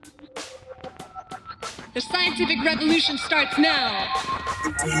The scientific revolution starts now.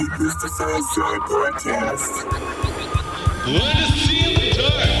 This is the Science Joy Podcast. Let us see in the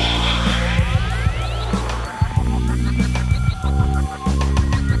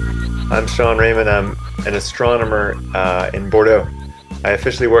dark. I'm Sean Raymond. I'm an astronomer in Bordeaux. I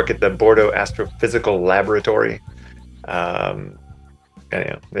officially work at the Bordeaux Astrophysical Laboratory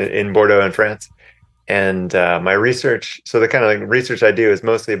in Bordeaux in France. And my research, so the kind of research I do is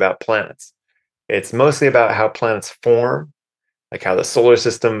mostly about planets. It's mostly about how planets form, like how the solar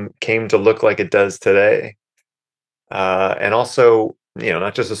system came to look like it does today. And also,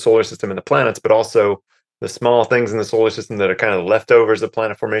 not just the solar system and the planets, but also the small things in the solar system that are kind of leftovers of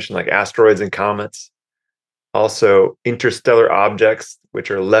planet formation, like asteroids and comets. Also, interstellar objects,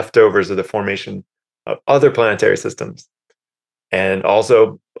 which are leftovers of the formation of other planetary systems. And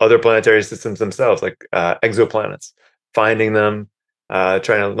also other planetary systems themselves, like exoplanets, finding them, trying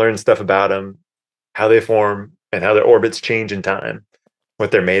to learn stuff about them, how they form, and how their orbits change in time,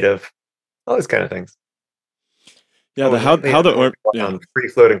 what they're made of, all these kind of things. Yeah, free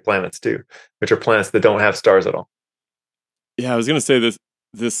floating planets too, which are planets that don't have stars at all. Yeah, I was gonna say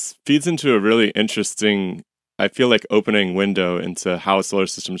this feeds into a really interesting, I feel like, opening window into how solar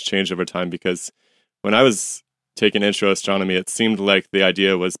systems change over time, because when I was taking intro astronomy, it seemed like the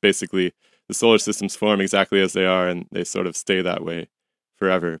idea was basically the solar systems form exactly as they are and they sort of stay that way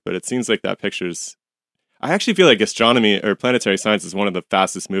forever. But it seems like that picture's... I actually feel like astronomy or planetary science is one of the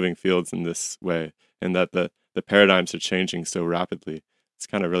fastest moving fields in this way, and that the paradigms are changing so rapidly. It's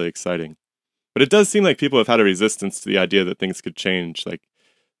kind of really exciting. But it does seem like people have had a resistance to the idea that things could change, like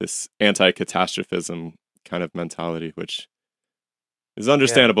this anti-catastrophism kind of mentality, which is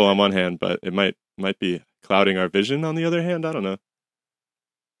understandable on one hand, but it might be clouding our vision on the other hand. I don't know.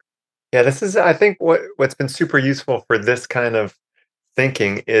 Yeah, this is, I think, what's been super useful for this kind of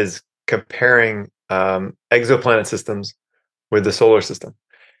thinking is comparing exoplanet systems with the solar system.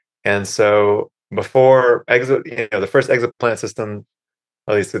 And so before the first exoplanet system,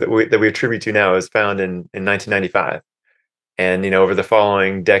 at least that we attribute to now, is found in 1995. And over the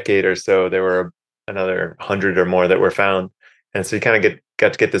following decade or so, there were another 100 or more that were found. And so you kind of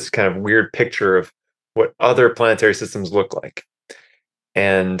got to get this kind of weird picture of what other planetary systems look like.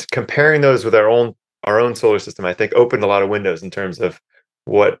 And comparing those with our own solar system, I think, opened a lot of windows in terms of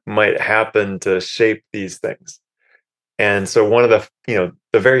what might happen to shape these things. And so one of the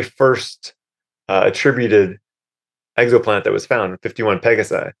very first attributed exoplanet that was found, 51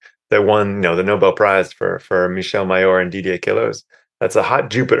 Pegasi, that won the Nobel Prize for Michel Mayor and Didier Queloz, that's a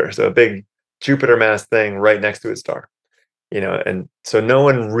hot Jupiter, so a big Jupiter mass thing right next to its star. And so no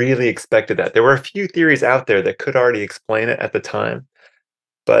one really expected that. There were a few theories out there that could already explain it at the time,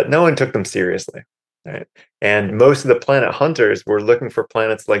 but no one took them seriously, right? And most of the planet hunters were looking for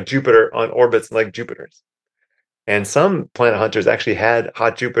planets like Jupiter on orbits like Jupiter's. And some planet hunters actually had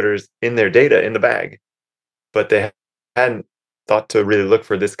hot Jupiters in their data in the bag, but they hadn't thought to really look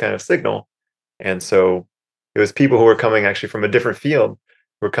for this kind of signal. And so it was people who were coming actually from a different field,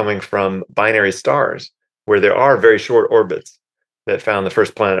 were coming from binary stars, where there are very short orbits, that found the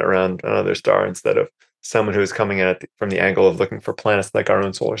first planet around another star, instead of someone who was coming at it from the angle of looking for planets like our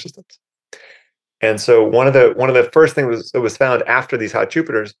own solar systems. And so one of the first things that was found after these hot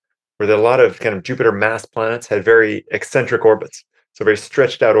Jupiters were that a lot of kind of Jupiter mass planets had very eccentric orbits, so very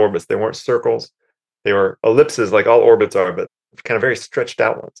stretched out orbits. They weren't circles; they were ellipses, like all orbits are, but kind of very stretched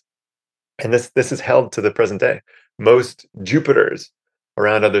out ones. And this is held to the present day. Most Jupiters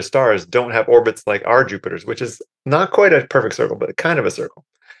around other stars don't have orbits like our Jupiters, which is not quite a perfect circle, but kind of a circle.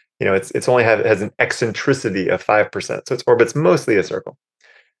 It's only has an eccentricity of 5%, so its orbit's mostly a circle.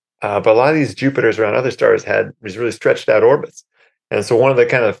 But a lot of these Jupiters around other stars had these really stretched out orbits. And so one of the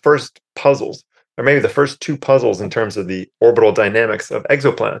kind of first puzzles, or maybe the first two puzzles in terms of the orbital dynamics of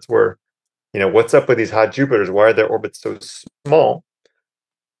exoplanets, were, what's up with these hot Jupiters? Why are their orbits so small?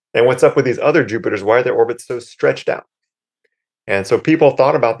 And what's up with these other Jupiters? Why are their orbits so stretched out? And so people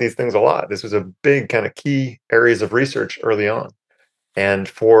thought about these things a lot. This was a big kind of key areas of research early on. And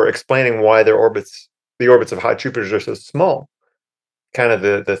for explaining why the orbits of hot Jupiters are so small, kind of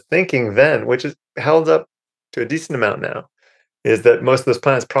the thinking then, which is held up to a decent amount now, is that most of those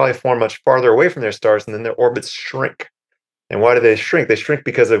planets probably form much farther away from their stars, and then their orbits shrink. And why do they shrink? They shrink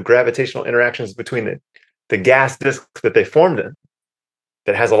because of gravitational interactions between the gas disk that they formed in,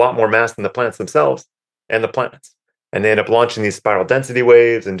 that has a lot more mass than the planets themselves, and the planets. And they end up launching these spiral density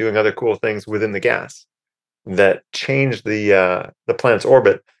waves and doing other cool things within the gas that change the planet's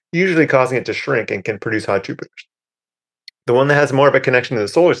orbit, usually causing it to shrink, and can produce hot Jupiters. The one that has more of a connection to the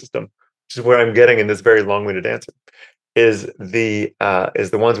solar system, which is where I'm getting in this very long-winded answer, is the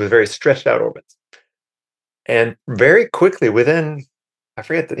ones with very stretched out orbits. And very quickly, within I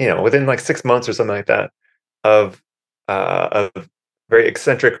forget within like 6 months or something like that, of very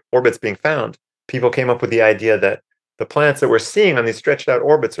eccentric orbits being found, people came up with the idea that the planets that we're seeing on these stretched out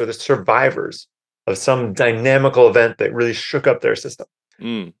orbits are the survivors of some dynamical event that really shook up their system.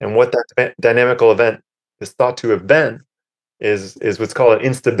 Mm. And what that dynamical event is thought to have been is what's called an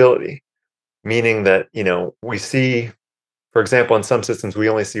instability, meaning that we see, for example, in some systems we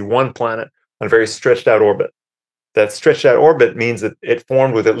only see one planet on a very stretched out orbit. That stretched out orbit means that it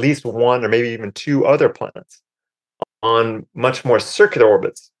formed with at least one or maybe even two other planets on much more circular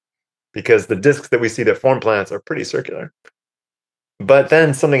orbits, because the disks that we see that form planets are pretty circular. But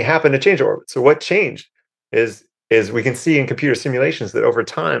then something happened to change the orbit. So what changed is we can see in computer simulations that over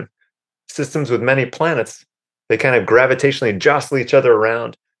time, systems with many planets, they kind of gravitationally jostle each other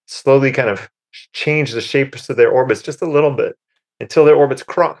around, slowly kind of change the shapes of their orbits just a little bit until their orbits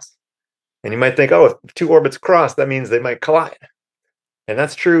cross. And you might think, oh, if two orbits cross, that means they might collide. And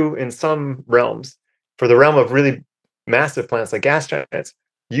that's true in some realms. For the realm of really massive planets like gas giants,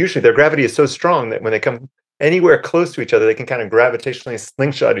 usually their gravity is so strong that when they come anywhere close to each other, they can kind of gravitationally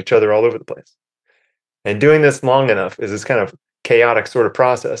slingshot each other all over the place. And doing this long enough is this kind of chaotic sort of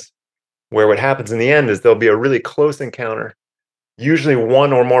process where what happens in the end is there'll be a really close encounter. Usually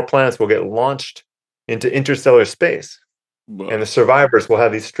one or more planets will get launched into interstellar space. Whoa. And the survivors will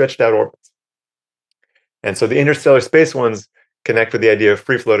have these stretched out orbits. And so the interstellar space ones connect with the idea of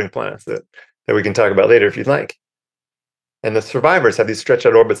free-floating planets that we can talk about later if you'd like. And the survivors have these stretched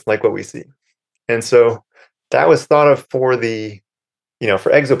out orbits like what we see. And so that was thought of for for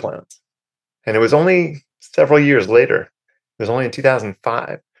exoplanets. And it was only several years later, it was only in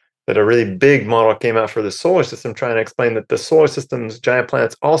 2005, that a really big model came out for the solar system trying to explain that the solar system's giant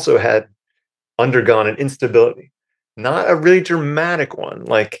planets also had undergone an instability. Not a really dramatic one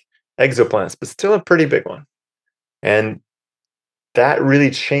like exoplanets, but still a pretty big one. And that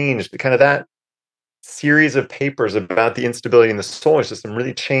really changed kind of that series of papers about the instability in the solar system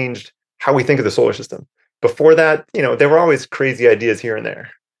really changed how we think of the solar system. Before that, there were always crazy ideas here and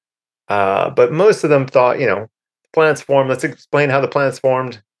there. But most of them thought, planets formed, let's explain how the planets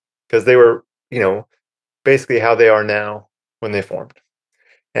formed, because they were, basically how they are now when they formed.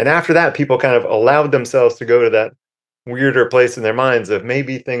 And after that, people kind of allowed themselves to go to that weirder place in their minds of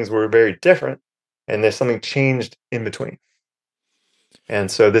maybe things were very different and there's something changed in between.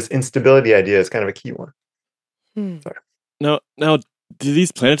 And so this instability idea is kind of a key one. Sorry. Now, do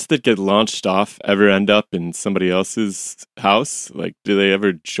these planets that get launched off ever end up in somebody else's house? Like, do they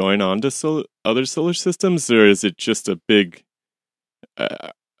ever join on to other solar systems, or is it just a big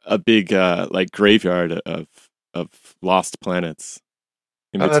like graveyard of lost planets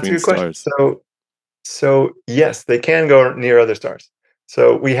in between that's a good stars? Question. So yes, they can go near other stars.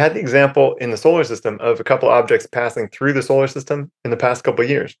 So we had the example in the solar system of a couple objects passing through the solar system in the past couple of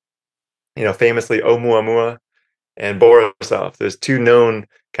years. Famously Oumuamua and Borisov. There's two known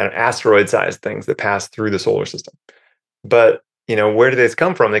kind of asteroid-sized things that pass through the solar system. But where do these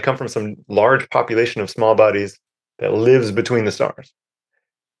come from? They come from some large population of small bodies that lives between the stars.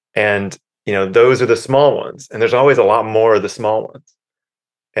 And those are the small ones. And there's always a lot more of the small ones.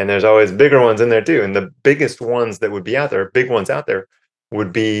 And there's always bigger ones in there too. And the biggest ones that would be out there, big ones out there,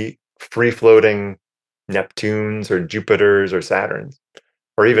 would be free-floating Neptunes or Jupiters or Saturns,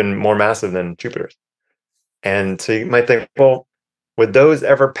 or even more massive than Jupiters. And so you might think, well, would those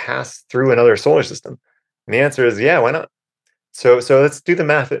ever pass through another solar system? And the answer is, yeah, why not? So let's do the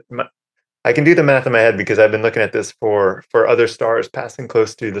math. I can do the math in my head because I've been looking at this for other stars passing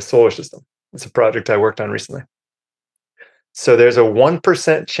close to the solar system. It's a project I worked on recently. So there's a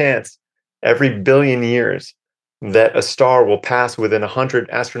 1% chance every billion years that a star will pass within 100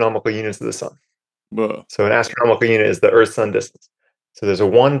 astronomical units of the sun. Whoa. So an astronomical unit is the Earth-Sun distance. So there's a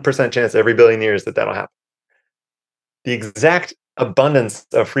 1% chance every billion years that that'll happen. The exact abundance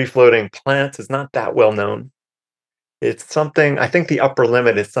of free-floating planets is not that well known. It's something, I think the upper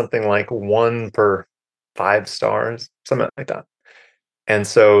limit is something like 1 per 5 stars, something like that. And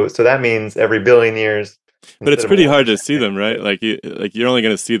so that means every billion years. But it's pretty hard to see them, right? Like you're only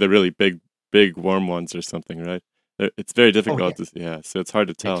going to see the really big warm ones or something, right? It's very difficult to see. Yeah, so it's hard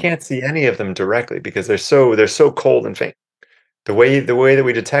to tell. You can't see any of them directly because they're so cold and faint. The way that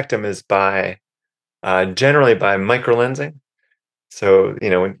we detect them is by generally by microlensing. So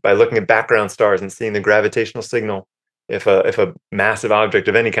by looking at background stars and seeing the gravitational signal if a massive object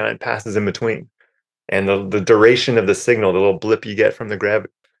of any kind passes in between, and the duration of the signal, the little blip you get from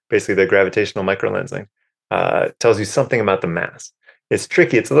basically the gravitational microlensing, tells you something about the mass. It's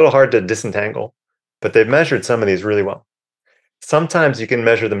tricky. It's a little hard to disentangle, but they've measured some of these really well. Sometimes you can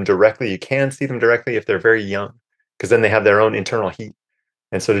measure them directly. You can see them directly if they're very young, because then they have their own internal heat.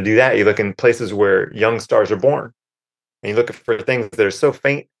 And so to do that, you look in places where young stars are born, and you look for things that are so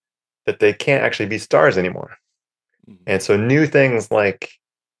faint that they can't actually be stars anymore. And so new things like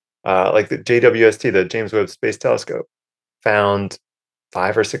the JWST, the James Webb Space Telescope, found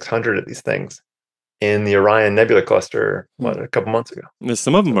 500 or 600 of these things in the Orion Nebula Cluster a couple months ago.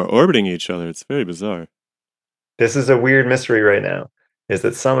 Some of them are orbiting each other. It's very bizarre. This is a weird mystery right now, is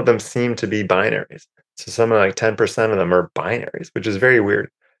that some of them seem to be binaries. So something like 10% of them are binaries, which is very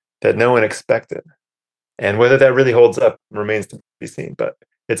weird, that no one expected. And whether that really holds up remains to be seen. But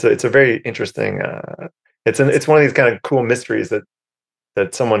it's a very interesting. It's one of these kind of cool mysteries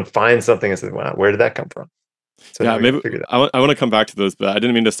that someone finds something and says, "Wow, where did that come from?" So yeah, maybe I want to come back to those, but I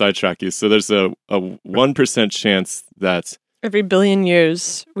didn't mean to sidetrack you. So there's a 1% chance that every billion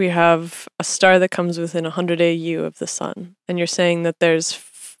years we have a star that comes within 100 AU of the sun, and you're saying that there's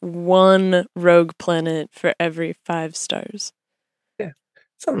one rogue planet for every 5 stars. Yeah,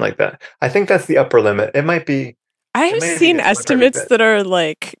 something like that. I think that's the upper limit. It might be. I have seen estimates that are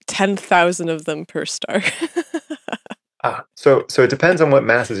like 10,000 of them per star. So it depends on what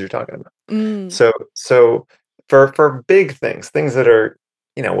masses you're talking about. So for big things that are,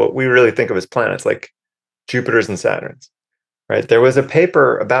 what we really think of as planets, like Jupiters and Saturns, right? There was a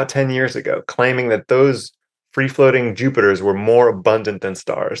paper about 10 years ago claiming that those free-floating Jupiters were more abundant than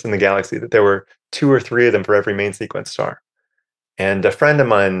stars in the galaxy, that there were 2 or 3 of them for every main sequence star. And a friend of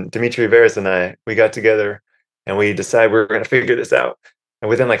mine, Dimitri Veres, and I, we got together and we decided we were going to figure this out. And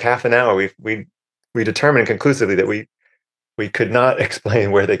within like half an hour, we determined conclusively that we could not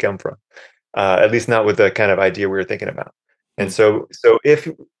explain where they come from, at least not with the kind of idea we were thinking about. And so if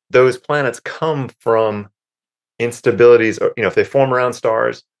those planets come from instabilities, or if they form around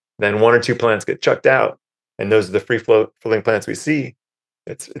stars, then 1 or 2 planets get chucked out, and those are the floating planets we see.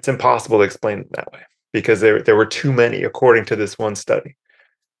 It's impossible to explain it that way, because there were too many, according to this one study.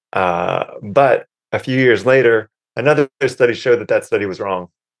 But a few years later, another study showed that study was wrong,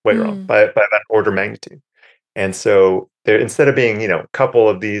 way wrong, by about an order of magnitude. And so there, instead of being, a couple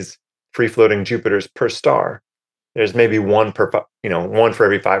of these free-floating Jupiters per star, there's maybe one for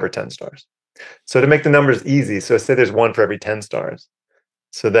every 5 or 10 stars. So to make the numbers easy, so say there's 1 for every 10 stars.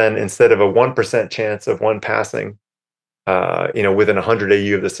 So then instead of a 1% chance of one passing, within 100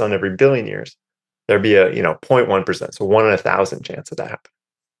 AU of the sun every billion years, there'd be a 0.1%, so 1 in 1,000 chance of that happening.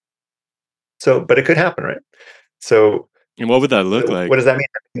 So, but it could happen, right? So, and what would that look like? What does that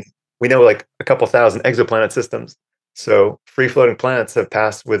mean? We know like a couple thousand exoplanet systems. So free-floating planets have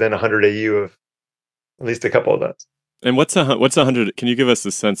passed within 100 AU of at least a couple of those. And what's 100? Can you give us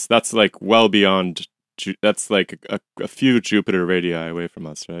a sense? That's like well beyond. That's like a few Jupiter radii away from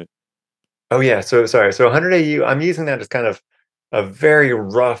us, right? Oh yeah. So 100 AU. I'm using that as kind of a very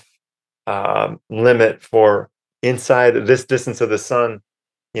rough limit for inside this distance of the sun.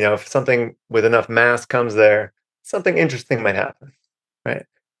 If something with enough mass comes there, something interesting might happen, right?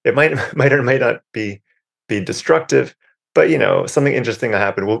 It might or might not be destructive, but something interesting will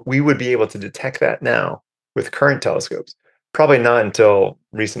happen. We would be able to detect that now with current telescopes. Probably not until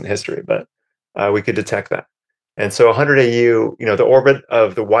recent history, but we could detect that. And so 100 AU, the orbit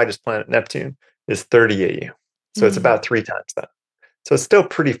of the widest planet, Neptune, is 30 AU. So it's about 3 times that. So it's still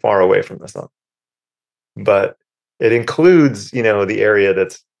pretty far away from the sun. But it includes, the area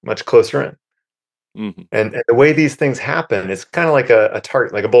that's much closer in. And the way these things happen, it's kind of like a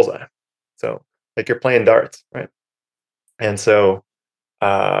target, like a bullseye. So like you're playing darts, right? And so,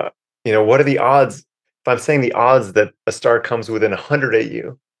 what are the odds? If I'm saying the odds that a star comes within 100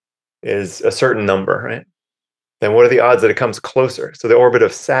 AU is a certain number, right? Then what are the odds that it comes closer? So the orbit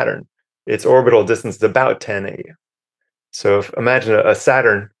of Saturn, its orbital distance is about 10 AU. So imagine a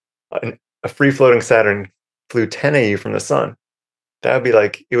Saturn, a free-floating Saturn flew 10 AU from the sun. That would be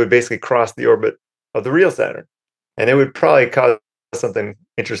like, it would basically cross the orbit of the real Saturn. And it would probably cause something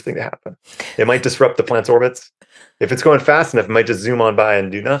interesting to happen. It might disrupt the planet's orbits. If it's going fast enough, it might just zoom on by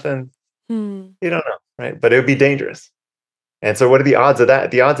and do nothing. You don't know, right? But it would be dangerous. And so what are the odds of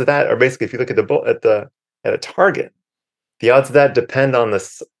that? The odds of that are basically, if you look at a target, the odds of that depend on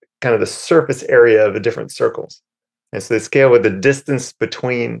the kind of the surface area of the different circles. And so they scale with the distance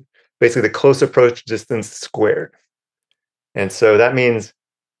between, basically the close approach distance squared. And so that means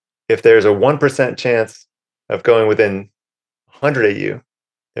if there's a 1% chance of going within 100 AU,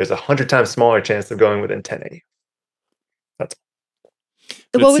 there's a 100 times smaller chance of going within 10 AU. That's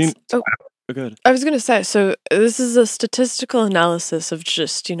good. I was going to say, so this is a statistical analysis of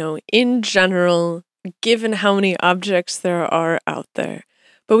just, in general, given how many objects there are out there.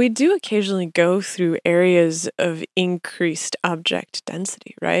 But we do occasionally go through areas of increased object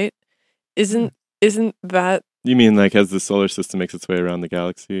density, right? Isn't that... You mean like as the solar system makes its way around the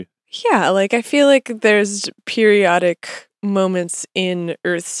galaxy? Yeah, like I feel like there's periodic moments in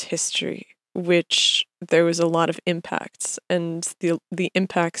Earth's history which there was a lot of impacts, and the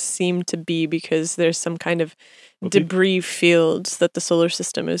impacts seem to be because there's some kind of debris fields that the solar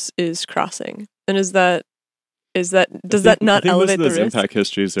system is crossing. And does that not elevate the risk? Most of those impact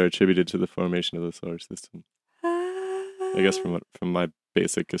histories are attributed to the formation of the solar system. I guess from my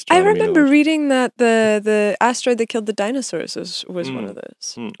basic I astronomy remember knowledge. reading that the asteroid that killed the dinosaurs was one of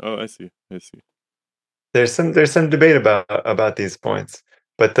those. Oh, I see. There's some debate about these points,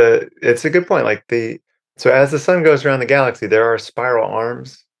 but it's a good point. So as the sun goes around the galaxy, there are spiral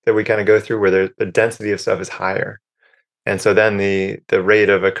arms that we kind of go through where the density of stuff is higher, and so then the rate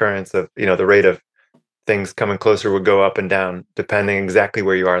of occurrence of the rate of things coming closer would go up and down depending exactly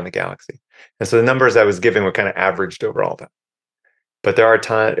where you are in the galaxy. And so the numbers I was giving were kind of averaged over all that. But there are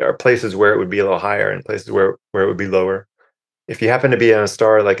places where it would be a little higher and places where it would be lower. If you happen to be in a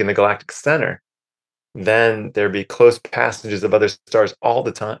star like in the galactic center, then there'd be close passages of other stars all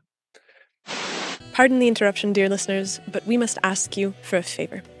the time. Pardon the interruption, dear listeners, but we must ask you for a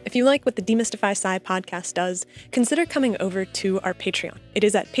favor. If you like what the Demystify Sci podcast does, consider coming over to our Patreon. It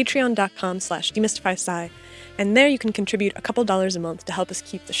is at patreon.com/demystifysci, and there you can contribute a couple dollars a month to help us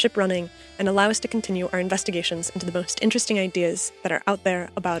keep the ship running and allow us to continue our investigations into the most interesting ideas that are out there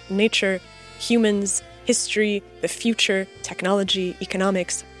about nature, humans, history, the future, technology,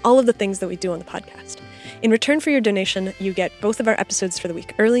 economics, all of the things that we do on the podcast. In return for your donation, you get both of our episodes for the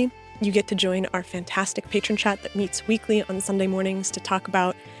week early. You get to join our fantastic patron chat that meets weekly on Sunday mornings to talk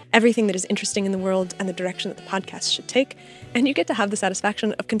about everything that is interesting in the world and the direction that the podcast should take. And you get to have the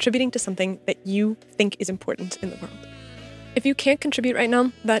satisfaction of contributing to something that you think is important in the world. If you can't contribute right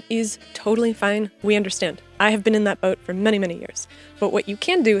now, that is totally fine. We understand. I have been in that boat for many, many years. But what you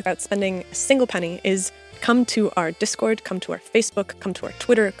can do without spending a single penny is come to our Discord, come to our Facebook, come to our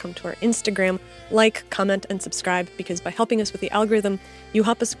Twitter, come to our Instagram, like, comment, and subscribe, because by helping us with the algorithm, you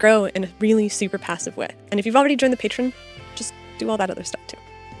help us grow in a really super passive way. And if you've already joined the Patreon, just do all that other stuff too.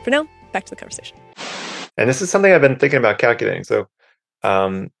 For now, back to the conversation. And this is something I've been thinking about calculating. So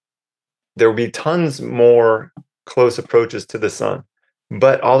there will be tons more close approaches to the sun,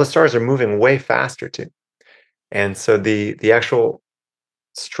 but all the stars are moving way faster too. And so the actual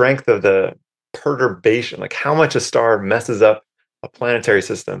strength of the perturbation, like how much a star messes up a planetary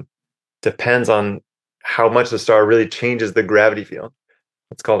system, depends on how much the star really changes the gravity field.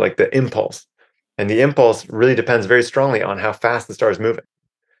 It's called like the impulse. And the impulse really depends very strongly on how fast the star is moving.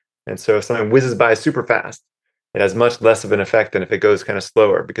 And so if something whizzes by super fast, it has much less of an effect than if it goes kind of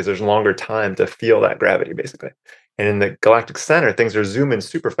slower, because there's longer time to feel that gravity, basically. And in the galactic center, things are zooming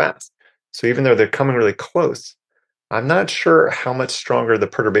super fast. So even though they're coming really close, I'm not sure how much stronger the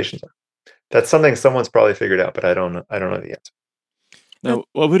perturbations are. That's something someone's probably figured out, but I don't know the answer. Now,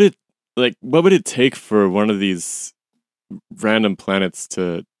 what would it take for one of these random planets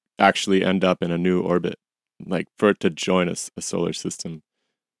to actually end up in a new orbit, like for it to join a solar system?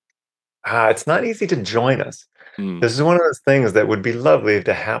 It's not easy to join us. This is one of those things that would be lovely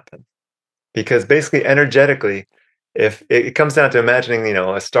to happen, because basically energetically, if it comes down to imagining,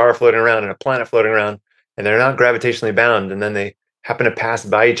 a star floating around and a planet floating around, and they're not gravitationally bound, and then they happen to pass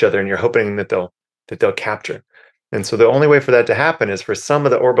by each other, and you're hoping that they'll capture. And so the only way for that to happen is for some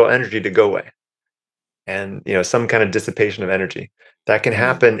of the orbital energy to go away, and some kind of dissipation of energy. That can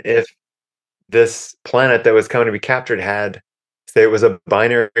happen if this planet that was coming to be captured had, say, it was a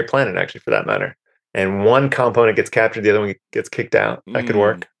binary planet, actually, for that matter, and one component gets captured, the other one gets kicked out. That could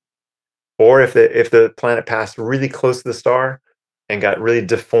work. Or if the planet passed really close to the star and got really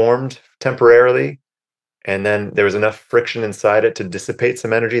deformed temporarily, and then there was enough friction inside it to dissipate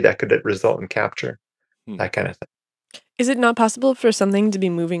some energy, that could result in capture, that kind of thing. Is it not possible for something to be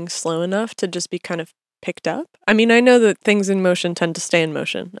moving slow enough to just be kind of picked up? I mean, I know that things in motion tend to stay in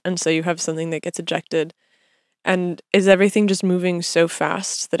motion, and so you have something that gets ejected. And is everything just moving so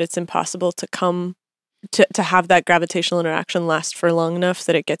fast that it's impossible to have that gravitational interaction last for long enough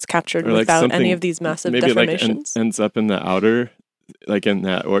that it gets captured without any of these massive deformations? Maybe ends up in the outer, like in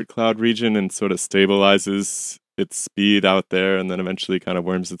that Oort cloud region, and sort of stabilizes its speed out there, and then eventually kind of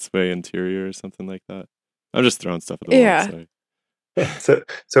worms its way interior or something like that. I'm just throwing stuff at the wall. Yeah. So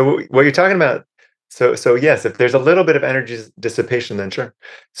what you're talking about? So yes, if there's a little bit of energy dissipation, then sure.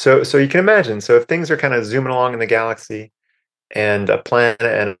 So you can imagine. So if things are kind of zooming along in the galaxy, and a planet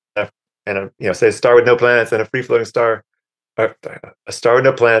and a say a star with no planets and a free floating star, or a star with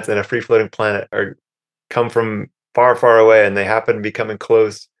no planets and a free floating planet come from far, far away and they happen to be coming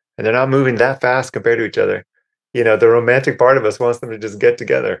close and they're not moving that fast compared to each other, the romantic part of us wants them to just get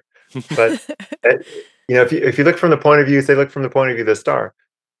together. But if you look from the point of view, say, look from the point of view of the star,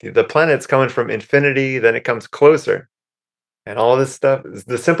 the planet's coming from infinity, then it comes closer, and all this stuff.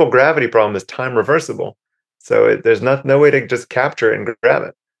 The simple gravity problem is time reversible, so there's no way to just capture it and grab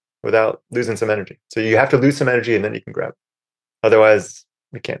it without losing some energy. So you have to lose some energy and then you can grab it. Otherwise,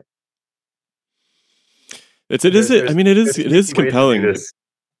 you can't. It is compelling.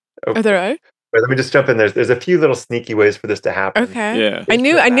 Are there are? Let me just jump in. There's a few little sneaky ways for this to happen. Okay. Yeah. I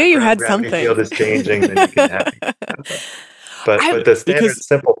knew you had Gravity something. field is changing, then you can have it. But the standard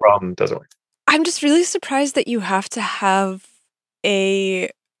simple problem doesn't work. I'm just really surprised that you have to have a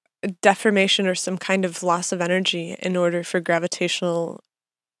deformation or some kind of loss of energy in order for gravitational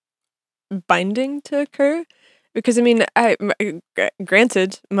binding to occur. Because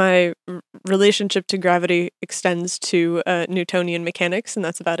granted, my relationship to gravity extends to Newtonian mechanics, and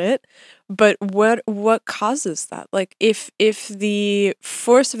that's about it. But what causes that? Like, if the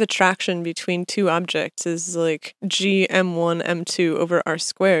force of attraction between two objects is like g(m1 m2) over r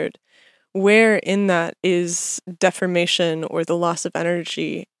squared, where in that is deformation or the loss of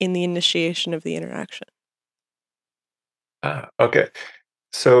energy in the initiation of the interaction? Okay,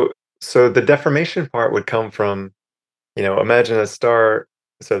 so the deformation part would come from, imagine a star.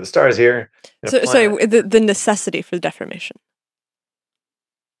 So the star is here. Sorry, the necessity for the deformation.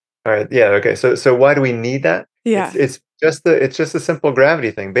 All right. Yeah. Okay. So why do we need that? Yeah. It's just a simple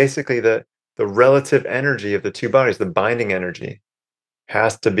gravity thing. Basically, the relative energy of the two bodies, the binding energy,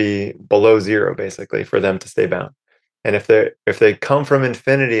 has to be below zero, basically, for them to stay bound. And if they come from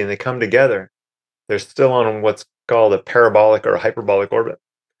infinity and they come together, they're still on what's called a parabolic or a hyperbolic orbit.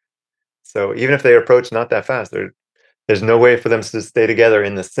 So even if they approach not that fast, there's no way for them to stay together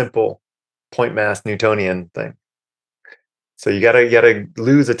in the simple point mass Newtonian thing. So you gotta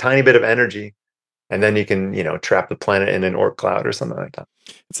lose a tiny bit of energy, and then you can trap the planet in an Oort cloud or something like that.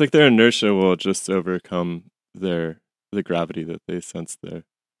 It's like their inertia will just overcome the gravity that they sense there.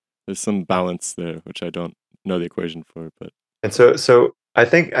 There's some balance there, which I don't know the equation for, but and so I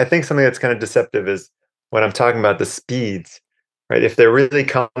think something that's kind of deceptive is when I'm talking about the speeds, right? If they're really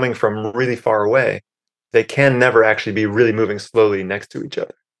coming from really far away, they can never actually be really moving slowly next to each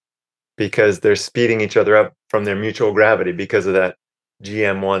other because they're speeding each other up from their mutual gravity because of that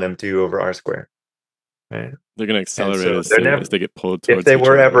gm1 m2 over r squared. Right? They're going to accelerate So as they get pulled towards if they each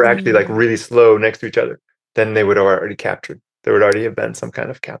were other. ever actually like really slow next to each other, then they would have already captured. There would already have been some kind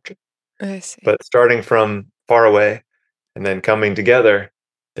of capture. I see. But starting from far away and then coming together,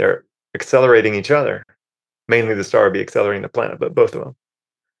 they're accelerating each other. Mainly the star would be accelerating the planet, but both of them.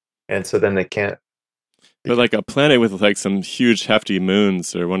 And so then they can't. But like a planet with like some huge hefty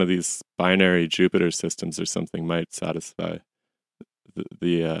moons or one of these binary Jupiter systems or something might satisfy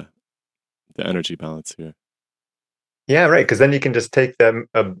the energy balance here. Yeah, right. Because then you can just take a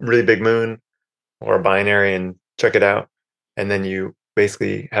really big moon or a binary and check it out. And then you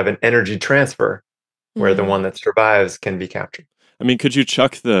basically have an energy transfer where the one that survives can be captured. I mean, could you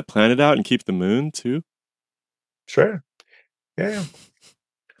chuck the planet out and keep the moon too? Sure. Yeah.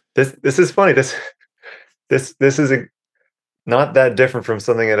 This is funny. This is not that different from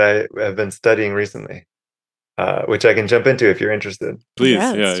something that I have been studying recently, which I can jump into if you're interested. Please,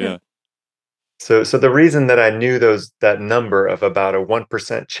 Yeah, yeah. So the reason that I knew that number of about a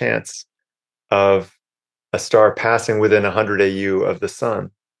 1% chance of a star passing within 100 AU of the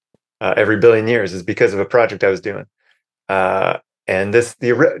sun every billion years is because of a project I was doing. And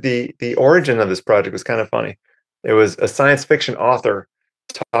the origin of this project was kind of funny. It was a science fiction author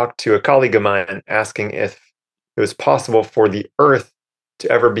talked to a colleague of mine asking if it was possible for the Earth to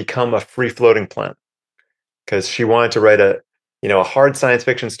ever become a free-floating planet, because she wanted to write a hard science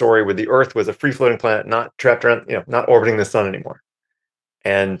fiction story where the Earth was a free-floating planet, not trapped around, not orbiting the sun anymore.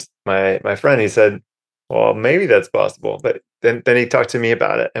 And my friend, he said, well, maybe that's possible. But then he talked to me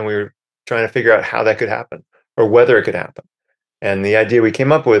about it, and we were trying to figure out how that could happen or whether it could happen. And the idea we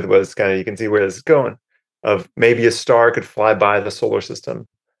came up with was kind of, you can see where this is going, of maybe a star could fly by the solar system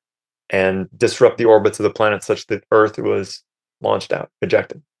and disrupt the orbits of the planet such that Earth was launched out,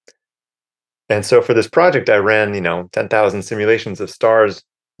 ejected. And so for this project, I ran, 10,000 simulations of stars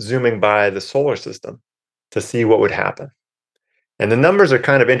zooming by the solar system to see what would happen. And the numbers are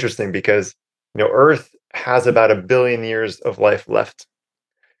kind of interesting because, Earth has about 1 billion years of life left.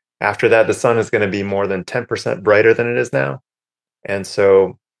 After that, the sun is going to be more than 10% brighter than it is now. And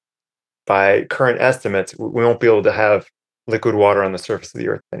so by current estimates, we won't be able to have liquid water on the surface of the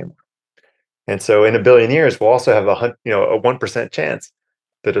Earth anymore. And so in 1 billion years, we'll also have a 1% chance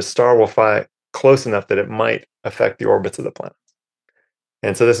that a star will fly close enough that it might affect the orbits of the planets.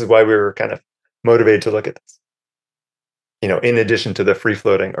 And so this is why we were kind of motivated to look at this, in addition to the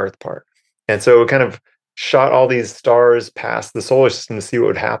free-floating Earth part. And so we kind of shot all these stars past the solar system to see what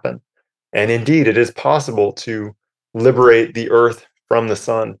would happen. And indeed, it is possible to liberate the Earth from the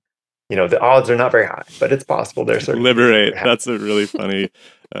sun. The odds are not very high, but it's possible. There's liberate. That's a really funny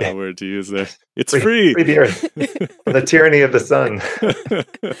word to use there. It's free. Free the Earth from the tyranny of the sun.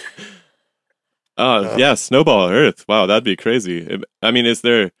 Yeah, snowball Earth. Wow, that'd be crazy. I mean, is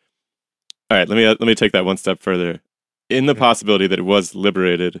there? All right, let me take that one step further. In the possibility that it was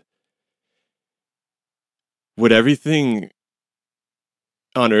liberated, would everything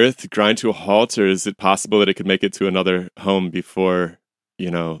on Earth grind to a halt, or is it possible that it could make it to another home before,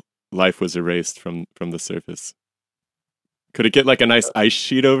 life was erased from the surface? Could it get like a nice ice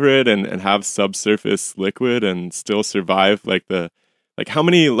sheet over it and have subsurface liquid and still survive?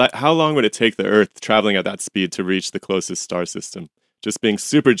 How long would it take the Earth traveling at that speed to reach the closest star system? Just being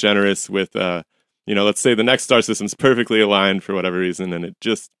super generous with, let's say the next star system's perfectly aligned for whatever reason, and it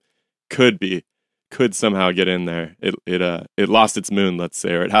just could somehow get in there. It lost its moon, let's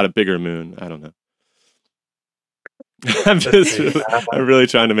say, or it had a bigger moon. I don't know. I'm really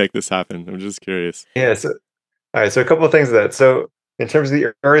trying to make this happen. I'm just curious. Yeah. So, all right. So a couple of things of that. So in terms of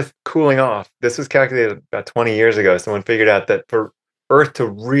the Earth cooling off, this was calculated about 20 years ago. Someone figured out that for Earth to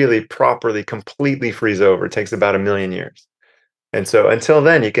really properly, completely freeze over, it takes about 1 million years. And so until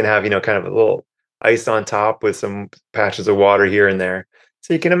then, you can have, kind of a little ice on top with some patches of water here and there.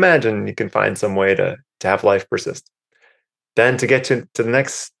 So you can imagine you can find some way to have life persist. Then to get to the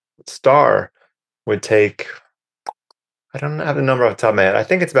next star would take, I don't have the number off the top of my head. I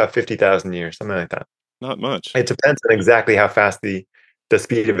think it's about 50,000 years, something like that. Not much. It depends on exactly how fast the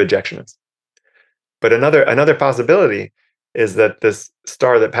speed of ejection is. But another possibility is that this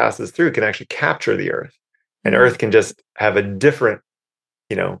star that passes through can actually capture the Earth. And Earth can just have a different,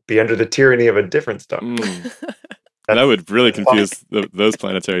 be under the tyranny of a different star. That would really confuse those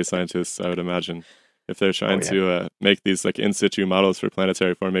planetary scientists, I would imagine, if they're trying to make these like in situ models for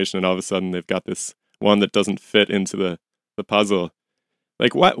planetary formation, and all of a sudden they've got this one that doesn't fit into the puzzle.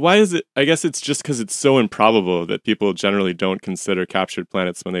 Like, why is it? I guess it's just because it's so improbable that people generally don't consider captured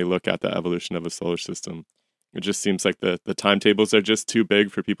planets when they look at the evolution of a solar system. It just seems like the timetables are just too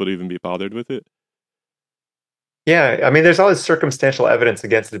big for people to even be bothered with it. Yeah, I mean, there's all this circumstantial evidence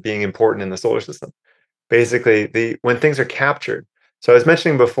against it being important in the solar system. Basically, when things are captured. So I was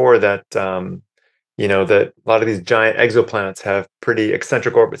mentioning before that that a lot of these giant exoplanets have pretty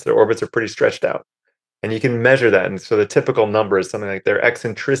eccentric orbits. Their orbits are pretty stretched out, and you can measure that. And so the typical number is something like their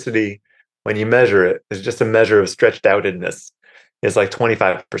eccentricity when you measure it is just a measure of stretched outedness. Is like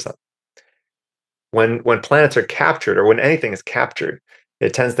 25%. When planets are captured, or when anything is captured,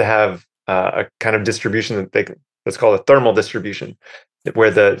 it tends to have a kind of distribution that's called a thermal distribution,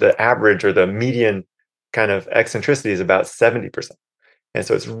 where the average or the median kind of eccentricity is about 70%. And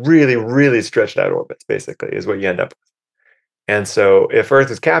so it's really, really stretched out orbits, basically, is what you end up with. And so if Earth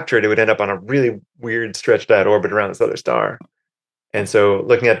is captured, it would end up on a really weird stretched out orbit around this other star. And so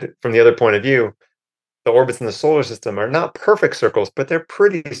looking at it from the other point of view, the orbits in the solar system are not perfect circles, but they're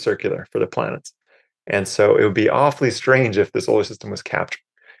pretty circular for the planets. And so it would be awfully strange if the solar system was captured.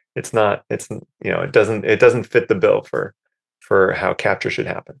 It doesn't fit the bill for how capture should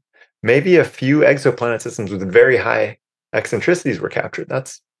happen. Maybe a few exoplanet systems with very high eccentricities were captured.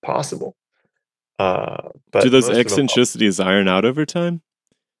 That's possible. But do those eccentricities iron out over time?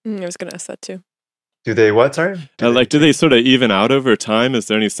 I was going to ask that too. Do they what? Sorry? Do they sort of even out over time? Is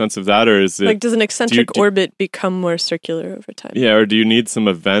there any sense of that, or is it does an eccentric orbit become more circular over time? Yeah, or do you need some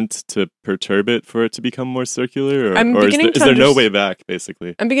event to perturb it for it to become more circular, or is there no way back?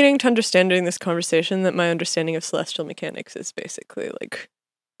 Basically, I'm beginning to understand during this conversation that my understanding of celestial mechanics is basically like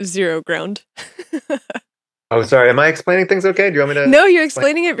zero ground. Oh, sorry. Am I explaining things okay? Do you want me to? No, you're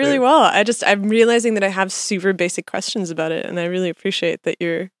explaining it really well. I'm realizing that I have super basic questions about it, and I really appreciate that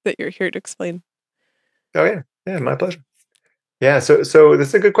you're here to explain. Oh yeah, my pleasure. Yeah, so this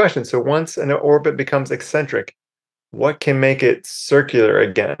is a good question. So once an orbit becomes eccentric, what can make it circular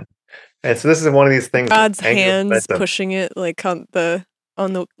again? And so this is one of these things. God's hands pushing it like on the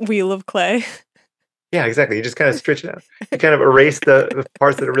wheel of clay. Yeah, exactly. You just kind of stretch it out. You kind of erase the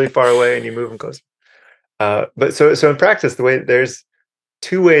parts that are really far away, and you move them closer. But so in practice, there's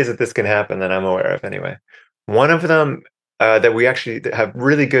two ways that this can happen that I'm aware of anyway. One of them that we actually have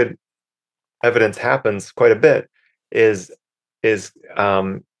really good evidence happens quite a bit is if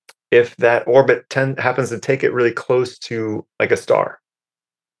that orbit happens to take it really close to like a star.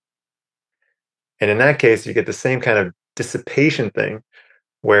 And in that case, you get the same kind of dissipation thing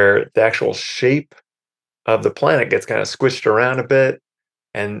where the actual shape of the planet gets kind of squished around a bit,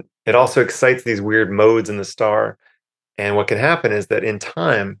 and it also excites these weird modes in the star. And what can happen is that in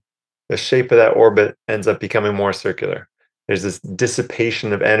time, the shape of that orbit ends up becoming more circular. There's this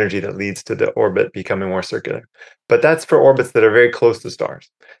dissipation of energy that leads to the orbit becoming more circular. But that's for orbits that are very close to stars.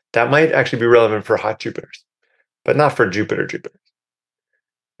 That might actually be relevant for hot Jupiters, but not for Jupiters.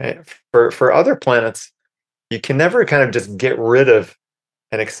 Right? For other planets, you can never kind of just get rid of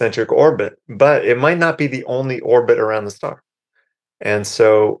an eccentric orbit, but it might not be the only orbit around the star. And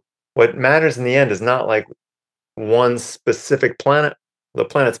so what matters in the end is not like one specific planet. The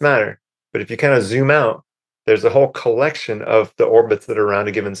planets matter, but if you kind of zoom out, there's a whole collection of the orbits that are around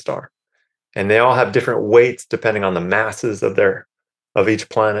a given star. And they all have different weights depending on the masses of each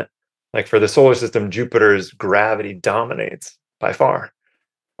planet. Like for the solar system, Jupiter's gravity dominates by far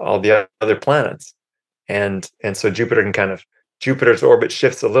all the other planets. And so Jupiter's orbit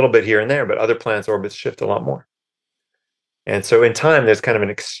shifts a little bit here and there, but other planets' orbits shift a lot more. And so in time, there's kind of an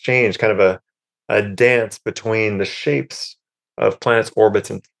exchange, kind of a dance between the shapes of planets'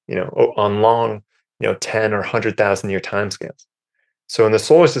 orbits and, on long, 10 or 100,000 year timescales. So in the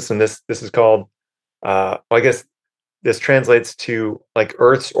solar system, this is called, I guess this translates to like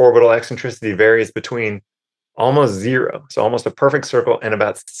Earth's orbital eccentricity varies between almost zero, so almost a perfect circle, and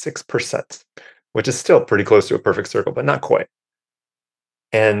about 6%, which is still pretty close to a perfect circle, but not quite.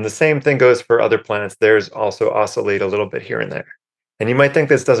 And the same thing goes for other planets. Theirs also oscillate a little bit here and there. And you might think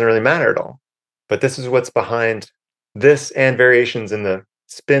this doesn't really matter at all, but this is what's behind this and variations in the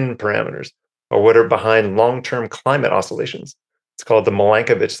spin parameters, or what are behind long-term climate oscillations. It's called the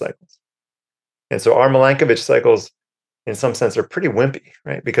Milankovitch cycles. And so our Milankovitch cycles, in some sense, are pretty wimpy,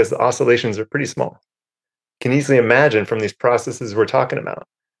 right? Because the oscillations are pretty small. You can easily imagine from these processes we're talking about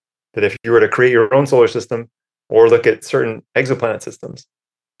that if you were to create your own solar system or look at certain exoplanet systems,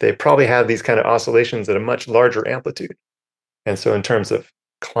 they probably have these kind of oscillations at a much larger amplitude. And so in terms of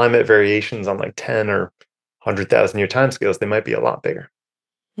climate variations on like 10 or 100,000 year timescales, they might be a lot bigger.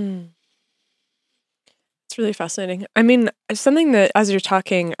 It's really fascinating. I mean, something that, as you're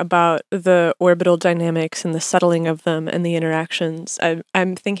talking about the orbital dynamics and the settling of them and the interactions,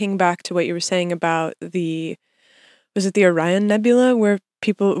 I'm thinking back to what you were saying about was it the Orion Nebula, where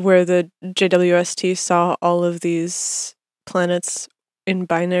the JWST saw all of these planets in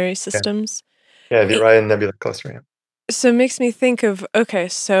binary systems? Yeah, the Orion Nebula cluster. Yeah. So it makes me think of, okay,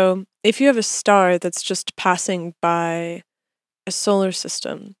 so if you have a star that's just passing by a solar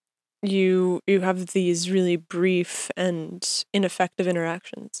system, you have these really brief and ineffective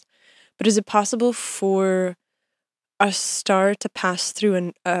interactions. But is it possible for a star to pass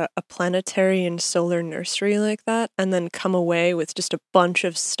through a planetary and solar nursery like that and then come away with just a bunch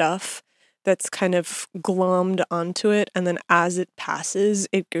of stuff that's kind of glommed onto it, and then as it passes,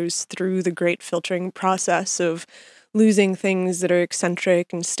 it goes through the great filtering process of losing things that are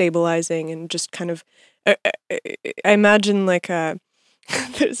eccentric and stabilizing and just kind of... I imagine like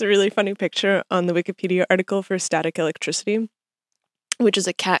there's a really funny picture on the Wikipedia article for static electricity, which is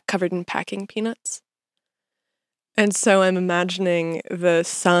a cat covered in packing peanuts. And so I'm imagining the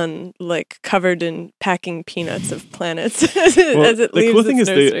sun like covered in packing peanuts of planets as it leaves. The cool thing is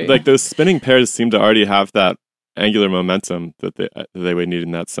nursery. those spinning pairs seem to already have that angular momentum that they would need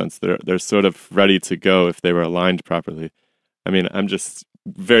in that sense. They're sort of ready to go if they were aligned properly. I mean, I'm just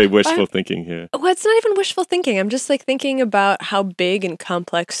very wishful thinking here. Well, it's not even wishful thinking. I'm just like thinking about how big and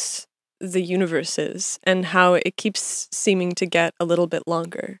complex the universe is and how it keeps seeming to get a little bit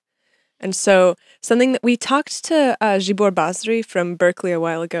longer. And so something that we talked to Gibor Basri from Berkeley a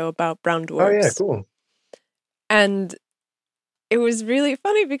while ago about brown dwarfs. Oh, yeah, cool. And it was really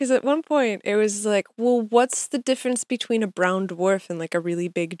funny because at one point it was like, well, what's the difference between a brown dwarf and like a really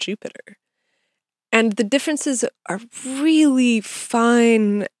big Jupiter? And the differences are really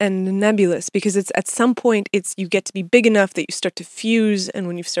fine and nebulous because it's at some point you get to be big enough that you start to fuse, and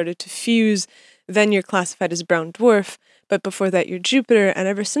when you've started to fuse, then you're classified as a brown dwarf. But before that, you're Jupiter. And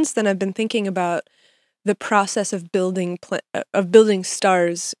ever since then, I've been thinking about the process of building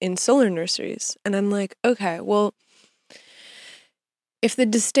stars in solar nurseries. And I'm like, okay, well, if the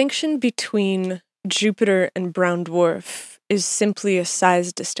distinction between Jupiter and brown dwarf is simply a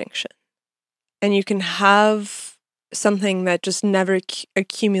size distinction, and you can have something that just never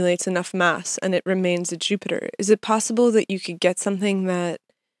accumulates enough mass and it remains a Jupiter, is it possible that you could get something that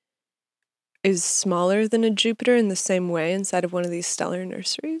is smaller than a Jupiter in the same way inside of one of these stellar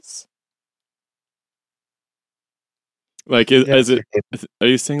nurseries? Like, are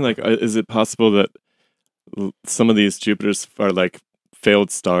you saying, like, is it possible that some of these Jupiters are, like,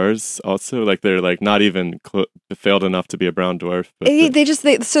 failed stars also? Like they're like not even failed enough to be a brown dwarf. But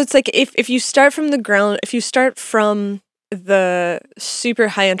so it's like if you start from the ground, if you start from the super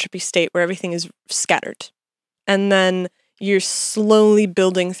high entropy state where everything is scattered, and then you're slowly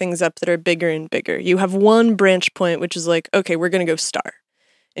building things up that are bigger and bigger. You have one branch point, which is like, okay, we're going to go star.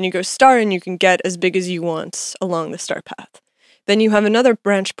 And you go star and you can get as big as you want along the star path. Then you have another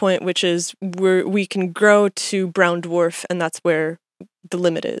branch point, which is where we can grow to brown dwarf, and that's where the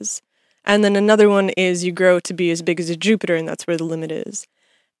limit is. And then another one is you grow to be as big as a Jupiter, and that's where the limit is.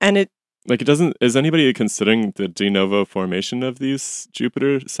 And it doesn't, is anybody considering the de novo formation of these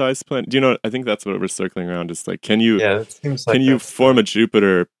Jupiter-sized planets? Do you know, I think that's what we're circling around, is like, can you form a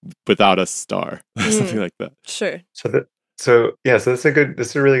Jupiter without a star? Something like that. Sure. So this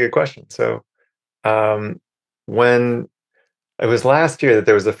is a really good question. So when it was last year that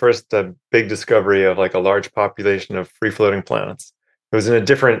there was the first big discovery of like a large population of free-floating planets. It was in a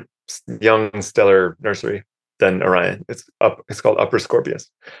different young stellar nursery than Orion. It's called Upper Scorpius,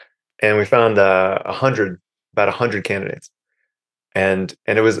 and we found about 100 candidates, and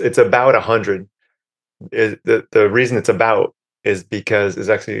it's about 100. The reason it's about is because is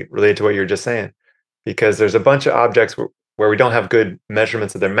actually related to what you were just saying, because there's a bunch of objects where we don't have good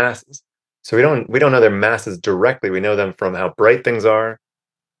measurements of their masses. So we don't know their masses directly. We know them from how bright things are.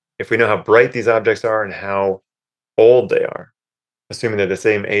 If we know how bright these objects are and how old they are, assuming they're the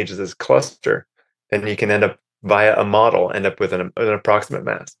same age as this cluster, then you can end up via a model end up with an approximate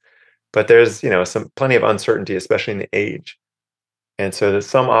mass. But there's plenty of uncertainty, especially in the age. And so there's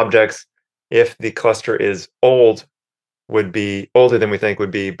some objects, if the cluster is old, would be older than we think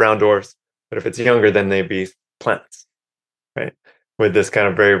would be brown dwarfs. But if it's younger, then they'd be planets, right? With this kind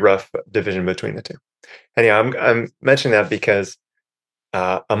of very rough division between the two. Anyhow, I'm mentioning that because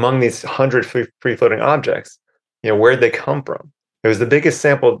among these 100 free-floating objects, where'd they come from? It was the biggest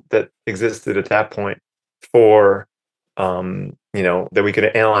sample that existed at that point for, that we could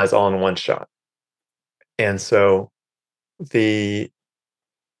analyze all in one shot. And so I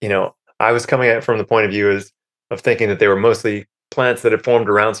was coming at it from the point of view of thinking that they were mostly planets that had formed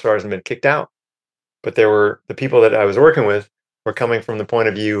around stars and been kicked out. But the people that I was working with were coming from the point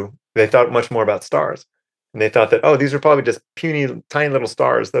of view, they thought much more about stars. And they thought that, these are probably just puny, tiny little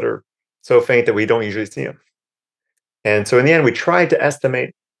stars that are so faint that we don't usually see them. And so in the end, we tried to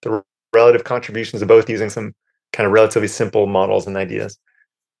estimate the relative contributions of both using some kind of relatively simple models and ideas.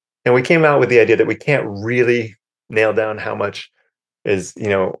 And we came out with the idea that we can't really nail down how much is,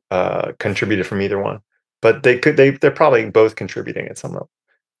 contributed from either one. But they're probably both contributing at some level.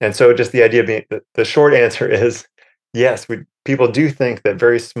 And so just the idea being, the short answer is, yes, people do think that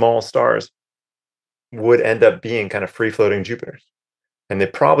very small stars would end up being kind of free-floating Jupiters, and they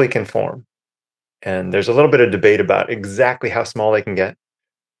probably can form. And there's a little bit of debate about exactly how small they can get,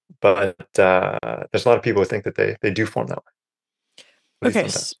 but there's a lot of people who think that they do form that way. Okay,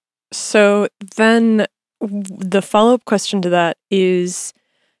 so then the follow-up question to that is,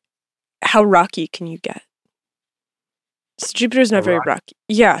 how rocky can you get? So Jupiter's not very rocky.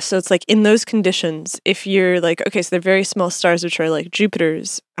 Yeah, so it's like in those conditions, if you're like, okay, so they're very small stars, which are like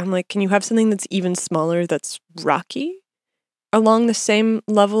Jupiters, I'm like, can you have something that's even smaller that's rocky along the same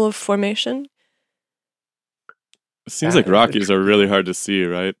level of formation? It seems like Rockies are really hard to see,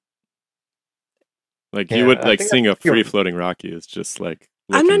 right? Like you would like seeing a free-floating Rocky is just like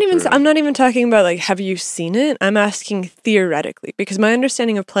I'm not even talking about like, have you seen it? I'm asking theoretically, because my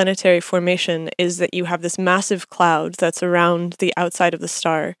understanding of planetary formation is that you have this massive cloud that's around the outside of the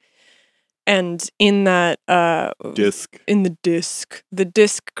star, and in that the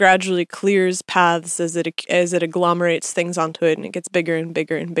disk gradually clears paths as it agglomerates things onto it, and it gets bigger and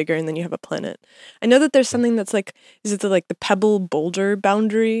bigger and bigger, and then you have a planet. I know that there's something that's like, is it the pebble boulder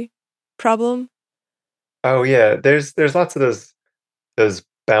boundary problem? Oh yeah, there's lots of those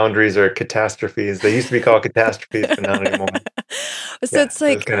boundaries or catastrophes. They used to be called catastrophes, but not anymore. So it's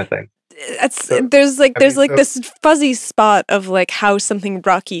like those kind of thing. There's this fuzzy spot of like how something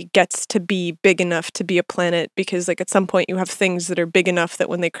rocky gets to be big enough to be a planet, because like at some point you have things that are big enough that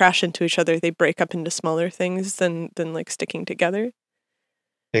when they crash into each other they break up into smaller things than like sticking together.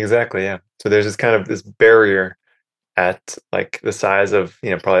 Exactly, yeah. So there's this kind of this barrier at like the size of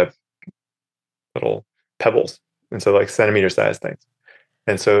probably little pebbles, and so like centimeter size things.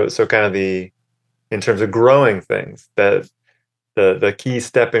 And so kind of in terms of growing things, that the key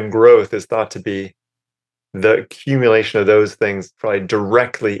step in growth is thought to be the accumulation of those things probably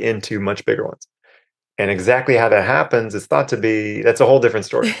directly into much bigger ones. And exactly how that happens is thought to be, that's a whole different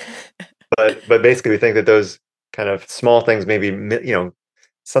story. but basically we think that those kind of small things, maybe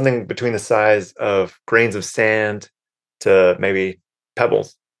something between the size of grains of sand to maybe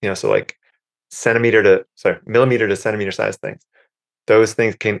pebbles, so like millimeter to centimeter size things. Those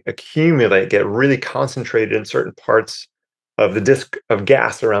things can accumulate, get really concentrated in certain parts of the disk of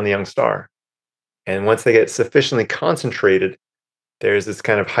gas around the young star. And once they get sufficiently concentrated, there's this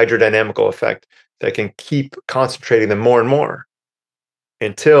kind of hydrodynamical effect that can keep concentrating them more and more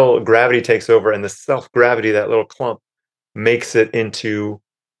until gravity takes over, and the self-gravity of that little clump makes it into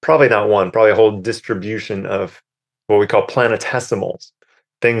probably not one, probably a whole distribution of what we call planetesimals,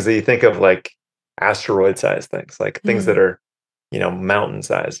 things that you think of like asteroid-sized things, like things that are,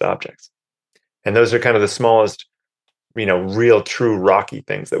 mountain-sized objects. And those are kind of the smallest, real, true rocky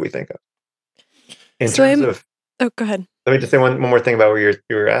things that we think of. Oh, go ahead. Let me just say one more thing about what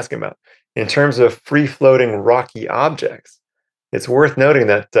you were asking about. In terms of free-floating rocky objects, it's worth noting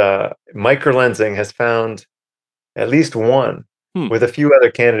that microlensing has found at least one, with a few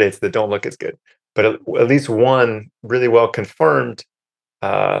other candidates that don't look as good, but at least one really well confirmed,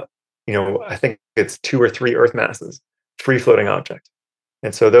 I think it's 2 or 3 Earth masses, free-floating object.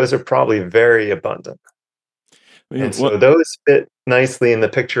 And so those are probably very abundant. And so those fit nicely in the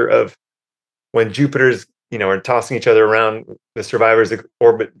picture of when Jupiter's, are tossing each other around, the survivors'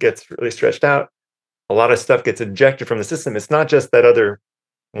 orbit gets really stretched out. A lot of stuff gets ejected from the system. It's not just that other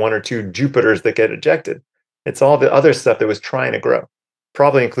 1 or 2 Jupiters that get ejected. It's all the other stuff that was trying to grow,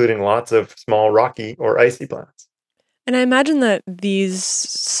 probably including lots of small rocky or icy planets. And I imagine that these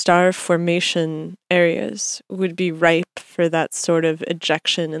star formation areas would be ripe for that sort of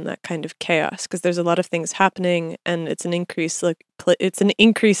ejection and that kind of chaos, because there's a lot of things happening, and it's an increased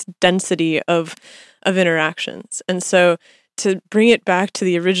density of interactions. And so to bring it back to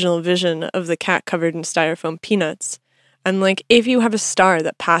the original vision of the cat covered in styrofoam peanuts, I'm like, if you have a star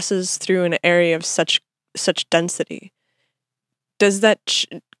that passes through an area of such density,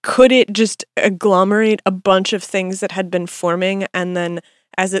 could it just agglomerate a bunch of things that had been forming, and then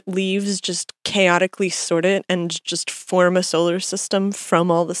as it leaves just chaotically sort it and just form a solar system from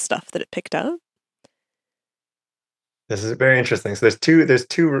all the stuff that it picked up? This is very interesting. So there's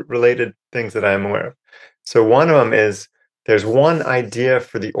two related things that I'm aware of. So one of them is there's one idea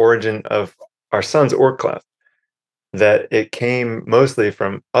for the origin of our sun's Oort cloud, that it came mostly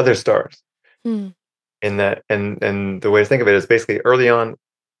from other stars. In that, and the way to think of it is basically early on,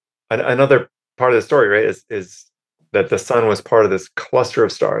 another part of the story, right, is that the sun was part of this cluster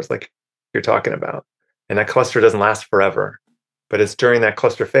of stars, like you're talking about, and that cluster doesn't last forever, but it's during that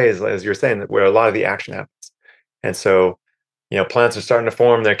cluster phase, as you're saying, where a lot of the action happens. And so, planets are starting to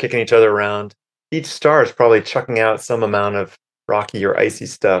form; they're kicking each other around. Each star is probably chucking out some amount of rocky or icy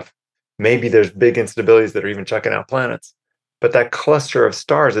stuff. Maybe there's big instabilities that are even chucking out planets, but that cluster of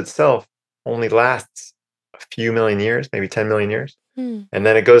stars itself only lasts a few million years, maybe 10 million years. And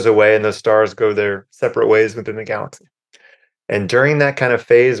then it goes away, and those stars go their separate ways within the galaxy. And during that kind of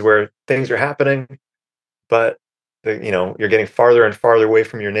phase where things are happening, but you're getting farther and farther away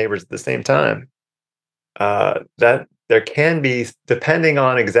from your neighbors at the same time, that there can be, depending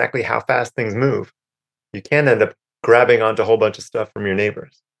on exactly how fast things move, you can end up grabbing onto a whole bunch of stuff from your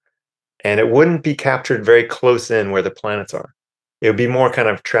neighbors. And it wouldn't be captured very close in where the planets are. It would be more kind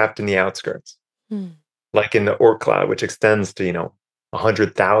of trapped in the outskirts, like in the Oort cloud, which extends to,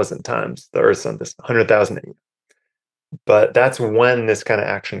 100,000 times the Earth's sun, this 100,000. But that's when this kind of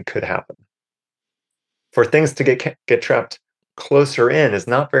action could happen. For things to get trapped closer in is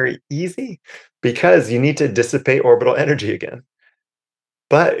not very easy, because you need to dissipate orbital energy again.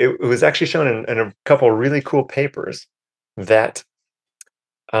 But it was actually shown in a couple of really cool papers that,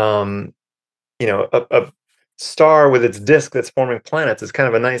 a star with its disk that's forming planets is kind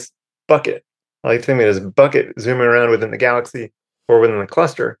of a nice bucket. I like to think of it as a bucket zooming around within the galaxy or within the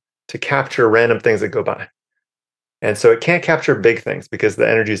cluster to capture random things that go by. And so it can't capture big things because the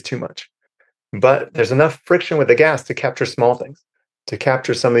energy is too much. But there's enough friction with the gas to capture small things, to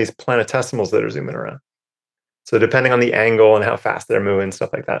capture some of these planetesimals that are zooming around. So depending on the angle and how fast they're moving,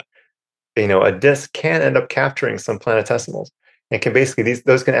 stuff like that, a disk can end up capturing some planetesimals, and can basically,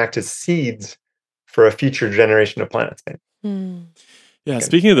 those can act as seeds for a future generation of planets. Yeah,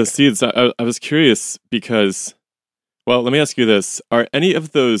 speaking of the seeds, I was curious because, well, let me ask you this. Are any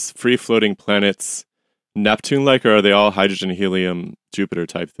of those free-floating planets Neptune-like, or are they all hydrogen, helium, Jupiter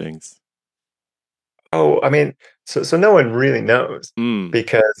type things? Oh, I mean, so no one really knows,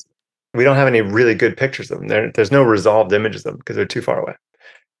 because we don't have any really good pictures of them. There's no resolved images of them because they're too far away.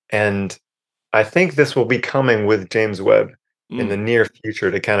 And I think this will be coming with James Webb in the near future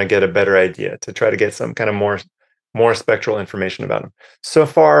to kind of get a better idea, to try to get some kind of more spectral information about them. So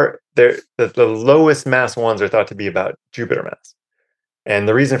far, the lowest mass ones are thought to be about Jupiter mass. And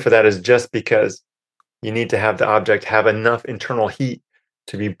the reason for that is just because you need to have the object have enough internal heat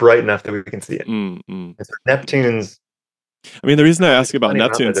to be bright enough that we can see it. Mm. And so Neptune's, I mean, the reason I ask about funny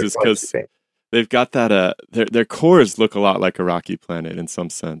amount that Neptune's they're is probably too because faint. they've got that, their cores look a lot like a rocky planet in some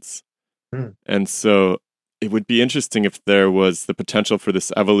sense. Hmm. And so it would be interesting if there was the potential for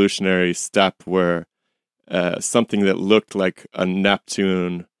this evolutionary step where something that looked like a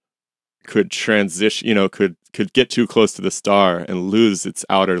Neptune could transition, could get too close to the star and lose its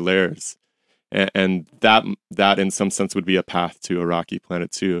outer layers. And that in some sense would be a path to a rocky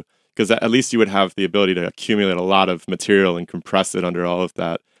planet too. Because at least you would have the ability to accumulate a lot of material and compress it under all of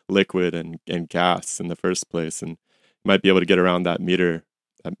that liquid and gas in the first place. And you might be able to get around that meter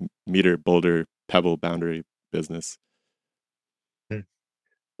boulder pebble boundary business.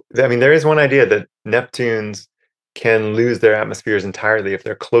 I mean, there is one idea that Neptunes can lose their atmospheres entirely if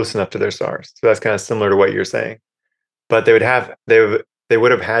they're close enough to their stars. So that's kind of similar to what you're saying. But they would have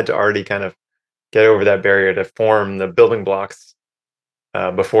had to already kind of get over that barrier to form the building blocks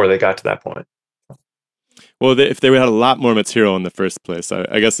before they got to that point. Well, if they had a lot more material in the first place,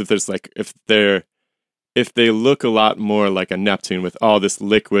 I guess if they look a lot more like a Neptune with all this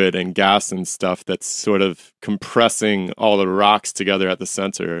liquid and gas and stuff that's sort of compressing all the rocks together at the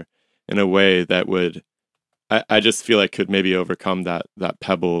center in a way that would, I just feel like could maybe overcome that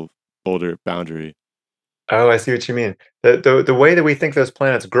pebble boulder boundary. Oh, I see what you mean. The way that we think those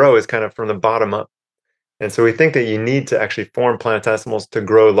planets grow is kind of from the bottom up. And so we think that you need to actually form planetesimals to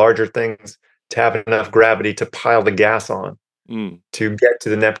grow larger things, to have enough gravity to pile the gas on. To get to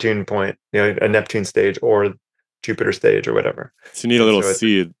the Neptune point, a Neptune stage or Jupiter stage or whatever. So you need a little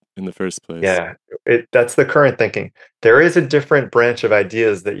seed in the first place. Yeah, that's the current thinking. There is a different branch of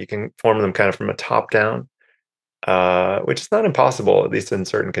ideas that you can form them kind of from a top down, which is not impossible, at least in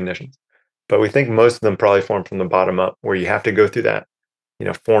certain conditions. But we think most of them probably form from the bottom up, where you have to go through that,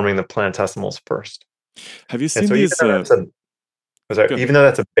 forming the planetesimals first. Have you seen these? Even though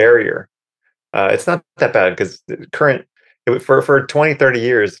that's a barrier, it's not that bad because for 20, 30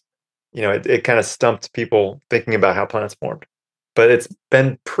 years, it kind of stumped people thinking about how planets formed. But it's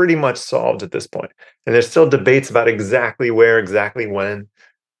been pretty much solved at this point. And there's still debates about exactly where, exactly when,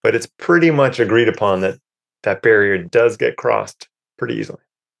 but it's pretty much agreed upon that that barrier does get crossed pretty easily.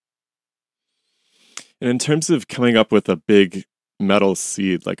 And in terms of coming up with a big metal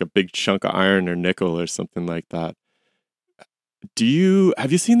seed, like a big chunk of iron or nickel or something like that,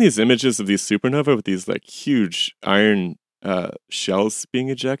 have you seen these images of these supernova with these like huge iron shells being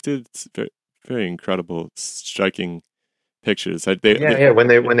ejected? It's very, very incredible, striking pictures. When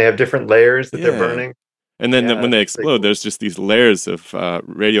they have different layers that they're burning, and then when they explode, cool. There's just these layers of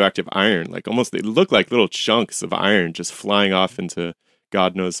radioactive iron, like almost they look like little chunks of iron just flying off into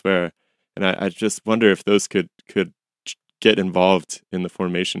God knows where. And I just wonder if those could get involved in the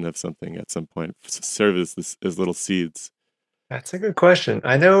formation of something at some point, serve as little seeds. That's a good question.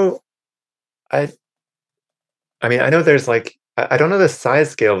 I know there's I don't know the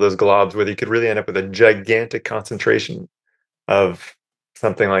size scale of those globs, whether you could really end up with a gigantic concentration of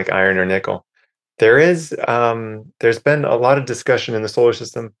something like iron or nickel. There's been a lot of discussion in the solar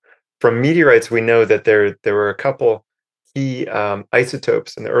system. From meteorites, we know that there were a couple key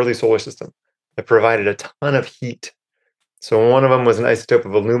isotopes in the early solar system that provided a ton of heat. So one of them was an isotope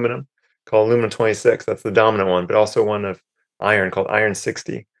of aluminum called aluminum-26. That's the dominant one, but also one of iron called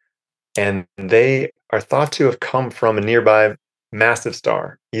iron-60. And they are thought to have come from a nearby massive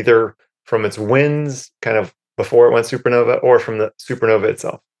star, either from its winds kind of before it went supernova or from the supernova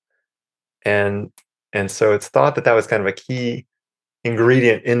itself. And so it's thought that was kind of a key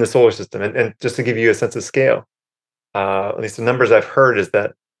ingredient in the solar system. And just to give you a sense of scale, at least the numbers I've heard is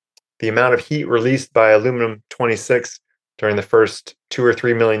that the amount of heat released by aluminum-26 during the first 2 or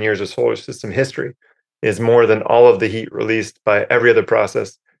 3 million years of solar system history is more than all of the heat released by every other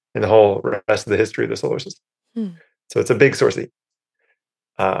process in the whole rest of the history of the solar system. So it's a big source of heat.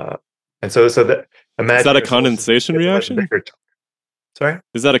 And so that imagine is that a condensation reaction? Sorry?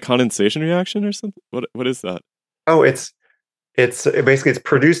 Is that a condensation reaction or something? What is that? Oh, it's basically it's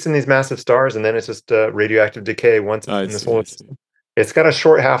produced in these massive stars, and then it's just radioactive decay once it's in the solar system. It's got a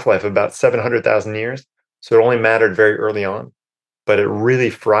short half-life of about 700,000 years, so it only mattered very early on, but it really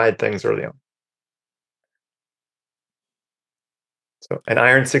fried things early on. So, and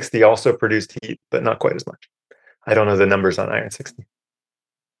iron-60 also produced heat, but not quite as much. I don't know the numbers on iron-60.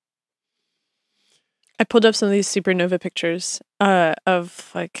 I pulled up some of these supernova pictures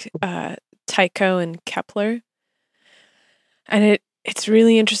of Tycho and Kepler, and it's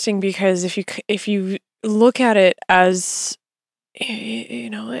really interesting because if you look at it as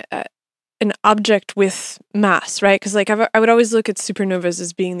an object with mass, right? Because I would always look at supernovas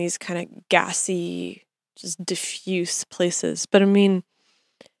as being these kind of gassy, just diffuse places. But I mean,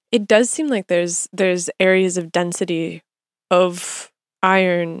 It does seem like there's areas of density of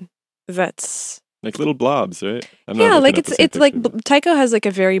iron that's Like little blobs, right? I'm yeah, not like looking at the it's same like picture, but- Tycho has like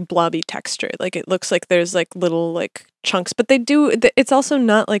a very blobby texture. Like it looks like there's like little like chunks, but it's also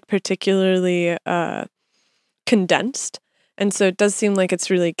not like particularly condensed. And so it does seem like it's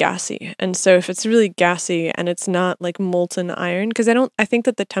really gassy. And so if it's really gassy and it's not like molten iron, because I think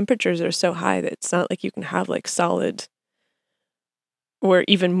that the temperatures are so high that it's not like you can have like solid or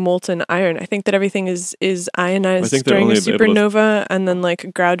even molten iron. I think that everything is ionized think they're during a only able to- supernova and then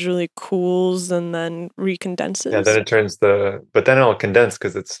like gradually cools and then recondenses. Yeah, then it turns but then it'll condense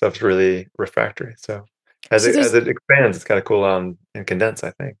because its stuff's really refractory. So as So as it expands, it's got to cool down and condense, I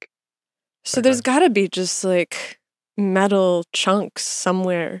think. So there's got to be just like metal chunks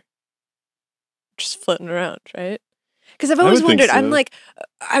somewhere just floating around, right? Because I've I always would think wondered, so.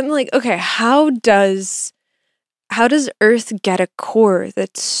 I'm like, okay, how does Earth get a core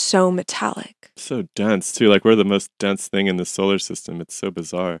that's so metallic? So dense too. Like we're the most dense thing in the solar system. It's so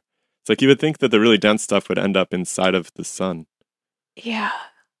bizarre. It's like you would think that the really dense stuff would end up inside of the sun. Yeah.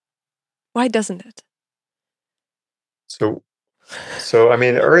 Why doesn't it? So I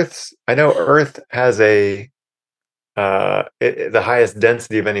mean, I know Earth has the highest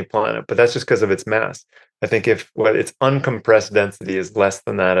density of any planet, but that's just because of its mass. I think its uncompressed density is less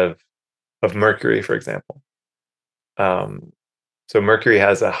than that of Mercury, for example. So Mercury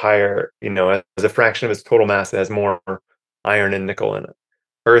has a higher, as a fraction of its total mass, it has more iron and nickel in it.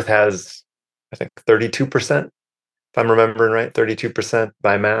 Earth has, I think, 32%, if I'm remembering right, 32%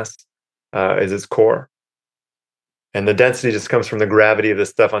 by mass is its core. And the density just comes from the gravity of the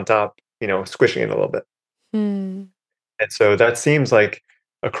stuff on top, squishing it a little bit. Hmm. And so that seems like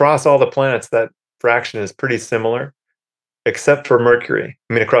across all the planets, that fraction is pretty similar, except for Mercury.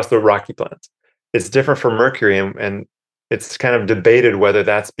 I mean, across the rocky planets. It's different for Mercury, and it's kind of debated whether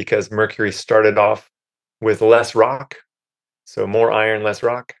that's because Mercury started off with less rock, so more iron, less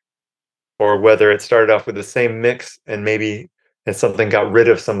rock, or whether it started off with the same mix and something got rid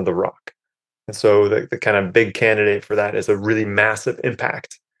of some of the rock. And so the kind of big candidate for that is a really massive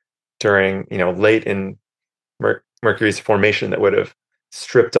impact during, late in Mercury's formation that would have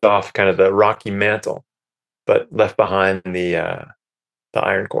stripped off kind of the rocky mantle, but left behind the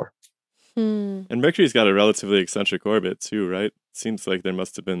iron core. Hmm. And Mercury's got a relatively eccentric orbit too, right? Seems like there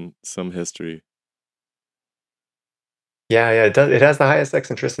must have been some history. Yeah, it does. It has the highest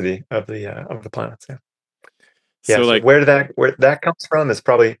eccentricity of the planets. Yeah. Yeah. So So like, where that comes from is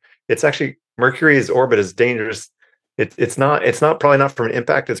it's actually Mercury's orbit is dangerous. It's not probably not from an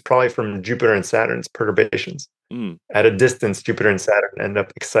impact. It's probably from Jupiter and Saturn's perturbations. At a distance, Jupiter and Saturn end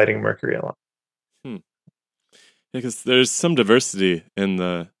up exciting Mercury a lot. because there's some diversity in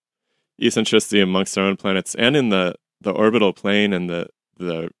the eccentricity amongst our own planets and in the orbital plane and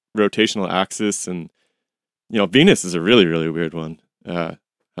the rotational axis. And Venus is a really, really weird one. I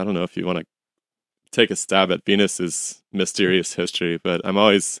don't know if you want to take a stab at Venus's mysterious history, but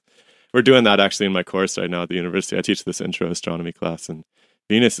we're doing that actually in my course right now at the university. I teach this intro astronomy class, and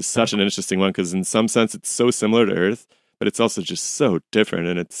Venus is such an interesting one because in some sense it's so similar to Earth, but it's also just so different,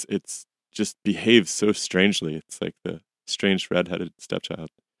 and it's just behaves so strangely. It's like the strange redheaded stepchild.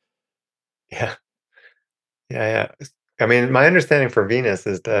 Yeah. I mean, my understanding for Venus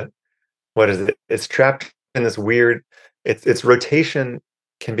is that what is it? It's trapped in this weird. Its rotation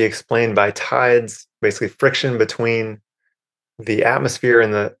can be explained by tides, basically friction between the atmosphere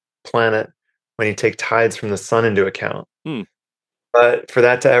and the planet when you take tides from the sun into account. But for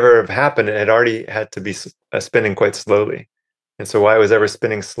that to ever have happened, it had already had to be spinning quite slowly. And so why it was ever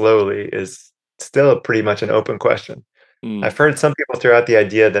spinning slowly is still pretty much an open question. I've heard some people throw out the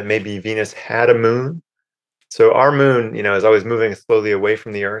idea that maybe Venus had a moon. So our moon, is always moving slowly away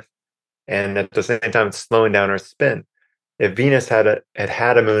from the Earth. And at the same time, it's slowing down Earth's spin. If Venus had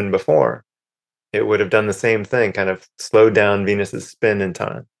a moon before, it would have done the same thing, kind of slowed down Venus's spin in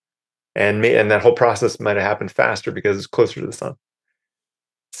time. And that whole process might have happened faster because it's closer to the sun.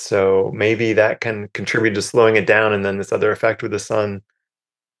 So maybe that can contribute to slowing it down, and then this other effect with the sun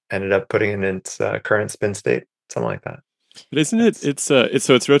ended up putting it in its current spin state, something like that. But isn't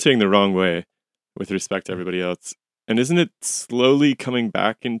it's rotating the wrong way with respect to everybody else? And isn't it slowly coming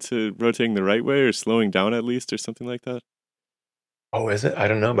back into rotating the right way, or slowing down at least, or something like that? Oh, is it? I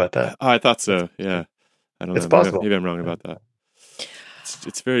don't know about that. I thought so. Yeah, I don't know. It's possible. Maybe I'm wrong about that.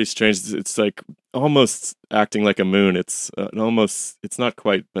 It's very strange. It's like almost acting like a moon. It's it's not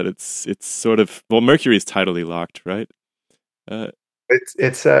quite, but it's sort of, well, Mercury is tidally locked, right?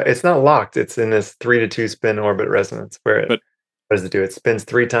 It's not locked. It's in this 3-2 spin orbit resonance where what does it do? It spins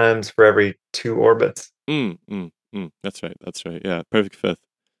 3 times for every 2 orbits. That's right. Yeah, perfect fifth.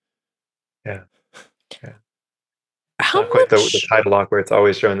 Yeah. Yeah. How Not quite the much? tidal lock where it's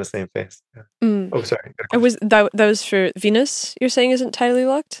always showing the same face. Yeah. Mm. Oh, sorry. It was that was for Venus. You're saying isn't tidally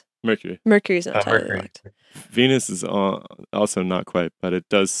locked? Mercury. Mercury's not tidally Mercury. locked. Venus is also not quite, but it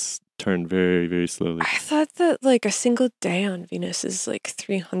does turn very, very slowly. I thought that like a single day on Venus is like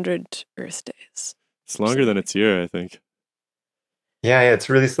 300 Earth days. It's longer than its year, I think. Yeah, it's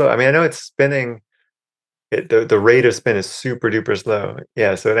really slow. I mean, I know it's spinning. The rate of spin is super duper slow.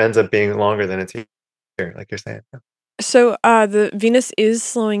 Yeah, so it ends up being longer than its year, like you're saying. So the Venus is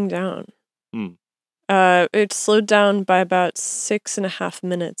slowing down. Hmm. It slowed down by about 6.5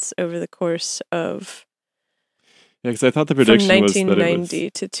 minutes over the course of Yeah, because I thought the from prediction was that it 1990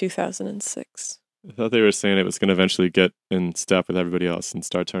 was. to 2006. I thought they were saying it was going to eventually get in step with everybody else and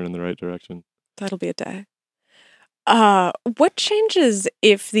start turning in the right direction. That'll be a day. What changes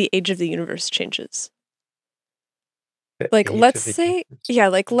if the age of the universe changes? Like, let's say, yeah,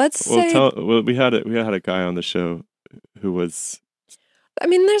 like let's say. Well, we had a guy on the show who was. I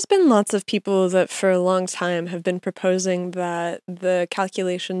mean, there's been lots of people that for a long time have been proposing that the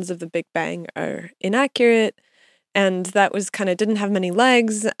calculations of the Big Bang are inaccurate, and that was kind of didn't have many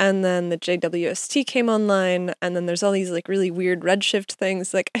legs, and then the JWST came online, and then there's all these like really weird redshift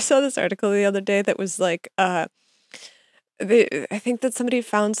things. Like I saw this article the other day that was like, I think that somebody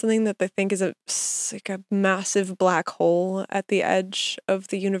found something that they think is like a massive black hole at the edge of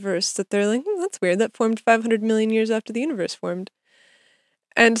the universe that they're like, that's weird, that formed 500 million years after the universe formed.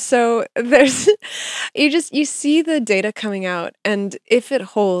 And so there's, you see the data coming out, and if it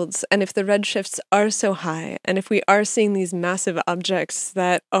holds, and if the redshifts are so high, and if we are seeing these massive objects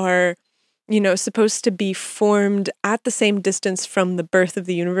that are, supposed to be formed at the same distance from the birth of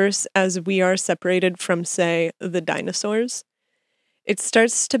the universe as we are separated from, say, the dinosaurs, it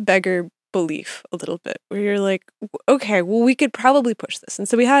starts to beggar belief a little bit, where you're like, okay, well, we could probably push this. And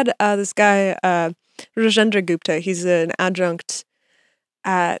so we had this guy, Rajendra Gupta. He's an adjunct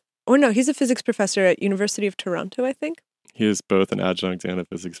he's a physics professor at University of Toronto, I think. He is both an adjunct and a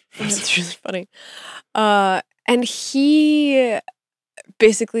physics professor. That's really funny. And he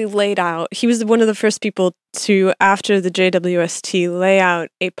basically laid out, he was one of the first people to, after the JWST, lay out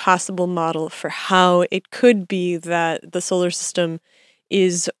a possible model for how it could be that the solar system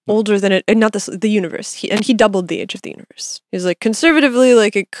is older than it, not the universe. He doubled the age of the universe. He was like, conservatively,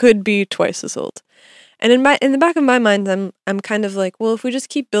 like it could be twice as old. And in the back of my mind, I'm kind of like, well, if we just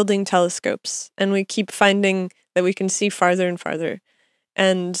keep building telescopes and we keep finding that we can see farther and farther,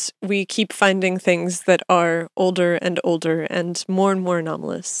 and we keep finding things that are older and older and more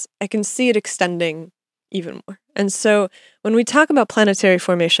anomalous, I can see it extending even more. And so when we talk about planetary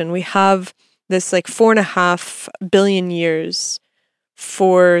formation, we have this like 4.5 billion years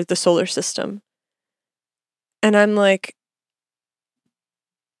for the solar system. And I'm like,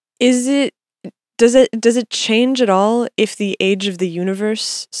 does it change at all if the age of the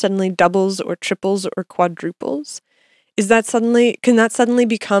universe suddenly doubles or triples or quadruples? Can that suddenly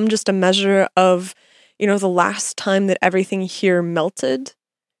become just a measure of, the last time that everything here melted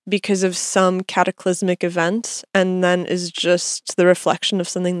because of some cataclysmic event, and then is just the reflection of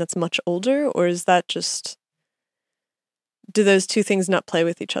something that's much older? Or is that just, do those two things not play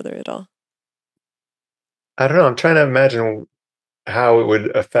with each other at all? I don't know. I'm trying to imagine how it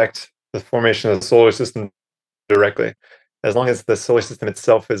would affect the formation of the solar system directly. As long as the solar system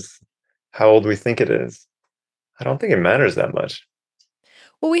itself is how old we think it is, I don't think it matters that much.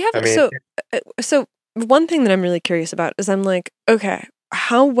 Well, we have, so one thing that I'm really curious about is I'm like, okay,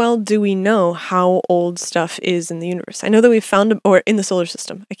 how well do we know how old stuff is in the universe? I know that we've found, or in the solar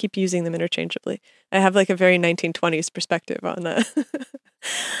system. I keep using them interchangeably. I have like a very 1920s perspective on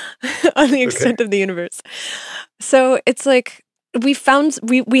on the extent of the universe. So it's like, we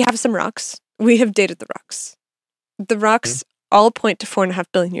have some rocks. We have dated the rocks. The rocks all point to 4.5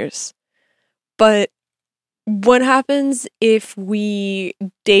 billion years. But what happens if we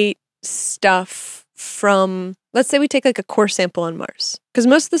date stuff from, let's say we take like a core sample on Mars? Because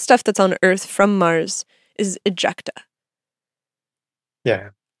most of the stuff that's on Earth from Mars is ejecta. Yeah.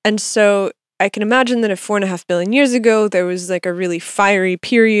 And so I can imagine that if 4.5 billion years ago, there was like a really fiery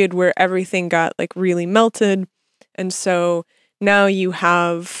period where everything got like really melted. And so now you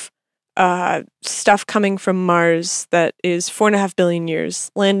have stuff coming from Mars that is 4.5 billion years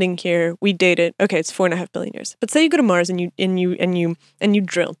landing here. We date it. Okay, it's 4.5 billion years. But say you go to Mars and you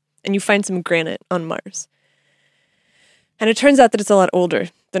drill and you find some granite on Mars, and it turns out that it's a lot older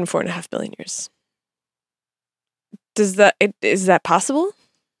than 4.5 billion years. Is that possible?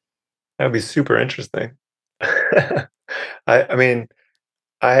 That would be super interesting. I mean,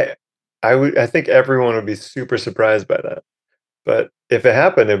 I think everyone would be super surprised by that. But if it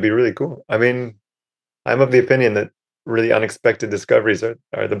happened, it'd be really cool. I mean, I'm of the opinion that really unexpected discoveries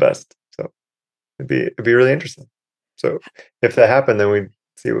are the best. So it'd be really interesting. So if that happened, then we'd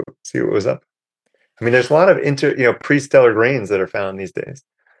see what was up. I mean, there's a lot of pre-stellar grains that are found these days.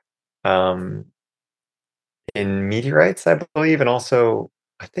 In meteorites, I believe, and also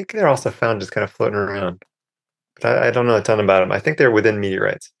I think they're also found just kind of floating around. But I don't know a ton about them. I think they're within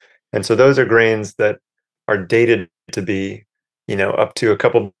meteorites, and so those are grains that are dated to be, up to a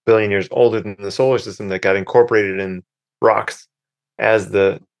couple billion years older than the solar system that got incorporated in rocks as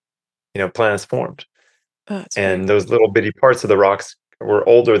the planets formed. Oh, that's And weird. those little bitty parts of the rocks were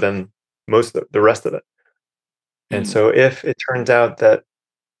older than most of the rest of it. And so if it turns out that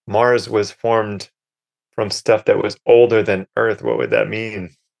Mars was formed from stuff that was older than Earth, what would that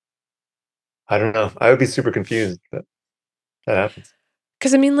mean? I don't know. I would be super confused if that happens.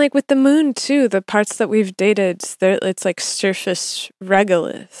 Because I mean, like with the moon too, the parts that we've dated, it's like surface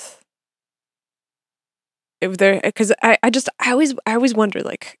regolith. Because I always wonder,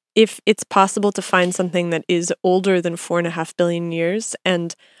 like, if it's possible to find something that is older than 4.5 billion years,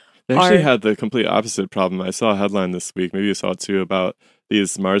 and they actually had the complete opposite problem. I saw a headline this week, maybe you saw it too, about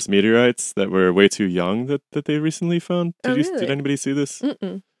these Mars meteorites that were way too young that they recently found. Did anybody see this?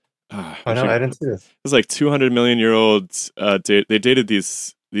 Mm-mm. Oh no, I didn't see this. It was like 200 million year olds. They dated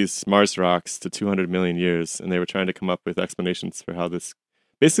these Mars rocks to 200 million years, and they were trying to come up with explanations for how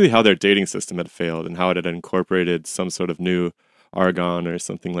their dating system had failed and how it had incorporated some sort of new argon or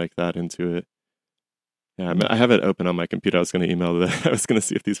something like that into it. Yeah, I have it open on my computer. I was going to email that. I was going to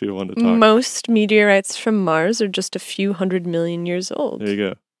see if these people wanted to talk. Most meteorites from Mars are just a few 100 million years old. There you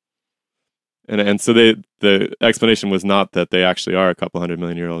go. And so the explanation was not that they actually are a couple 100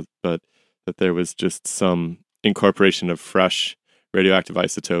 million year old, but that there was just some incorporation of fresh radioactive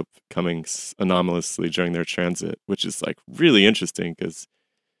isotope coming anomalously during their transit, which is like really interesting because,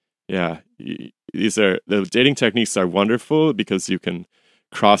 yeah, the dating techniques are wonderful because you can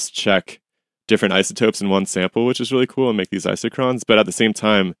cross-check different isotopes in one sample, which is really cool, and make these isochrons. But at the same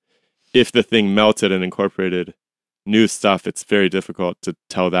time, if the thing melted and incorporated new stuff, it's very difficult to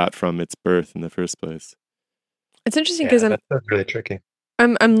tell that from its birth in the first place. It's interesting because that's really tricky.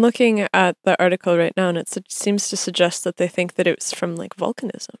 I'm looking at the article right now, and it seems to suggest that they think that it was from like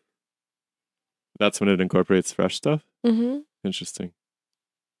volcanism. That's when it incorporates fresh stuff? Mm-hmm. Interesting.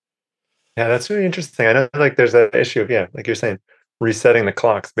 Yeah, that's really interesting. I know, like, there's that issue of, like you're saying, resetting the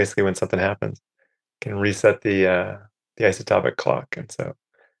clocks. Basically, when something happens, can reset the isotopic clock, and so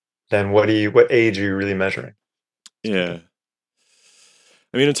then what age are you really measuring? Yeah.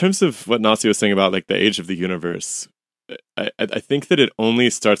 I mean, in terms of what Nazi was saying about like the age of the universe, I think that it only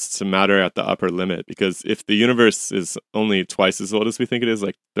starts to matter at the upper limit, because if the universe is only twice as old as we think it is,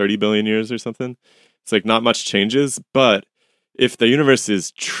 like 30 billion years or something, it's like not much changes. But if the universe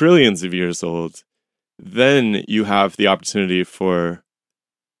is trillions of years old, then you have the opportunity for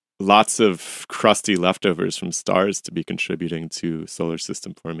lots of crusty leftovers from stars to be contributing to solar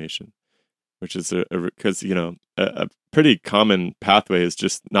system formation, which is because a pretty common pathway is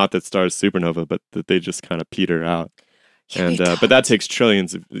just not that stars supernova, but that they just kind of peter out. And but that takes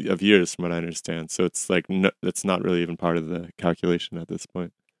trillions of years, from what I understand. So it's like it's not really even part of the calculation at this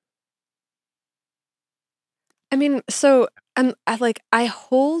point. I mean, so I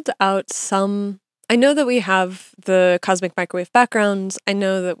hold out some. I know that we have the cosmic microwave backgrounds. I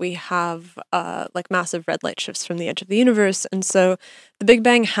know that we have like massive red light shifts from the edge of the universe, and so the Big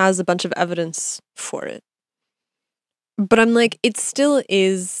Bang has a bunch of evidence for it. But I'm like, it still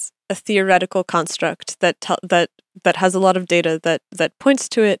is a theoretical construct that has a lot of data that points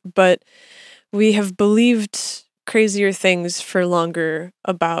to it, but we have believed crazier things for longer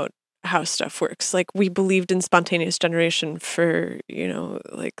about how stuff works. Like, we believed in spontaneous generation for,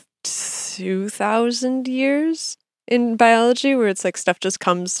 like 2,000 years in biology, where it's like stuff just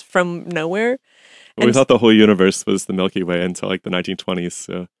comes from nowhere. Well, we thought the whole universe was the Milky Way until like the 1920s.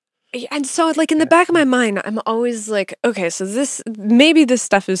 So. And so, like, in the back of my mind, I'm always like, okay, so maybe this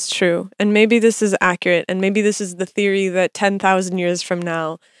stuff is true, and maybe this is accurate, and maybe this is the theory that 10,000 years from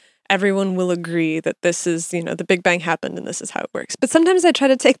now, everyone will agree that this is, the Big Bang happened and this is how it works. But sometimes I try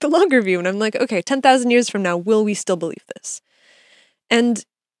to take the longer view, and I'm like, okay, 10,000 years from now, will we still believe this? And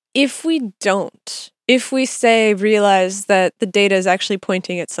if we don't, if we realize that the data is actually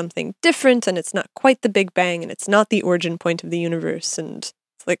pointing at something different, and it's not quite the Big Bang, and it's not the origin point of the universe, and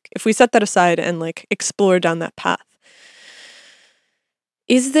like, if we set that aside and like explore down that path,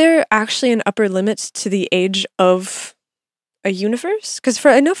 is there actually an upper limit to the age of a universe? Because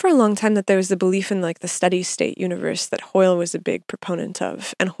I know for a long time that there was the belief in like the steady state universe that Hoyle was a big proponent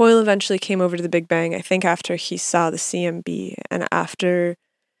of. And Hoyle eventually came over to the Big Bang, I think after he saw the CMB and after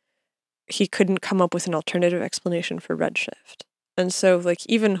he couldn't come up with an alternative explanation for redshift. And so like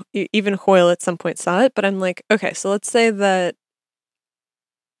even Hoyle at some point saw it, but I'm like, okay, so let's say that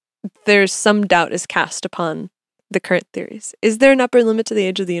there's some doubt is cast upon the current theories. Is there an upper limit to the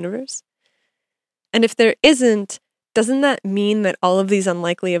age of the universe? And if there isn't, doesn't that mean that all of these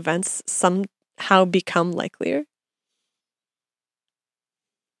unlikely events somehow become likelier?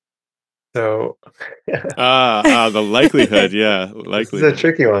 So the likelihood, yeah, this is a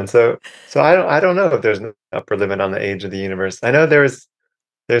tricky one. So I don't know if there's an upper limit on the age of the universe. I know there's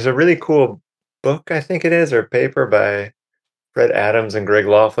a really cool book, I think it is, or paper by Fred Adams and Greg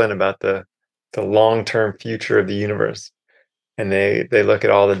Laughlin about the long-term future of the universe. And they look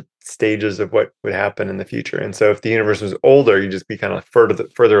at all the stages of what would happen in the future. And so if the universe was older, you'd just be kind of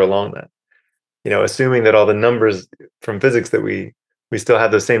further along that. Assuming that all the numbers from physics that we still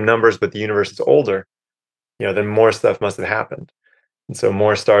have those same numbers, but the universe is older, then more stuff must have happened. And so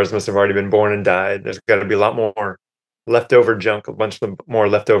more stars must have already been born and died. There's got to be a lot more leftover junk, a bunch of more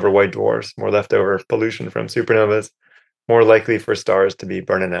leftover white dwarfs, more leftover pollution from supernovas, more likely for stars to be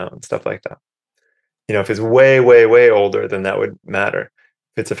burning out and stuff like that. If it's way, way, way older, then that would matter.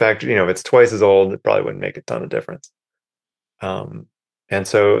 If it's a factor, if it's twice as old, it probably wouldn't make a ton of difference. And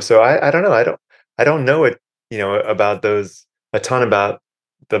so I don't know. I don't know it, about those a ton about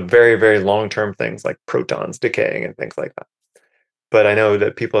the very, very long-term things like protons decaying and things like that. But I know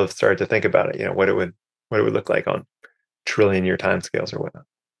that people have started to think about it, what it would look like on trillion-year timescales or whatnot.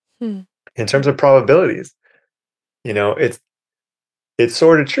 In terms of probabilities, it's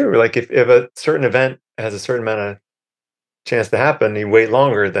sort of true. Like if a certain event has a certain amount of chance to happen, you wait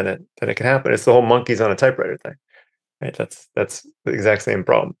longer than it can happen. It's the whole monkeys on a typewriter thing, right? That's the exact same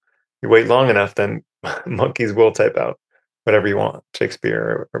problem. You wait long enough, then monkeys will type out whatever you want,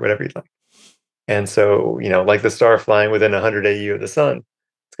 Shakespeare or whatever you like. And so, like the star flying within 100 AU of the sun,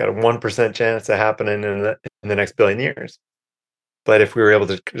 it's got a 1% chance of happening in the next billion years. But if we were able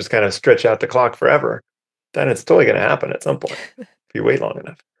to just kind of stretch out the clock forever, then it's totally going to happen at some point if you wait long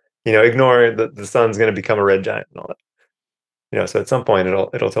enough. Ignore that the sun's going to become a red giant and all that. So at some point it'll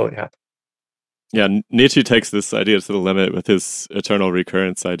totally happen. Yeah, Nietzsche takes this idea to the limit with his eternal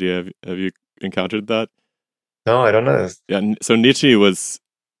recurrence idea. Have you encountered that? No, I don't know this. Yeah, so Nietzsche was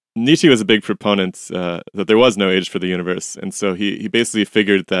a big proponent that there was no age for the universe, and so he basically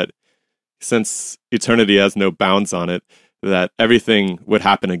figured that since eternity has no bounds on it, that everything would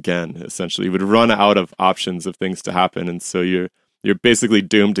happen again. Essentially, you would run out of options of things to happen, and so you're basically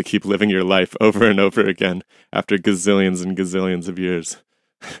doomed to keep living your life over and over again after gazillions and gazillions of years,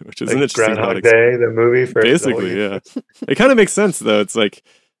 which is like an interesting Groundhog Day, the movie. For basically, yeah. It kind of makes sense though. It's like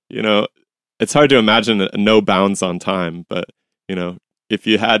it's hard to imagine no bounds on time, but if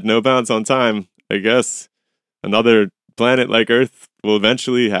you had no bounds on time, I guess another planet like Earth will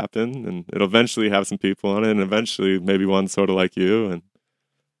eventually happen, and it'll eventually have some people on it, and eventually maybe one sort of like you.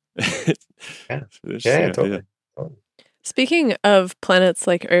 And totally. Speaking of planets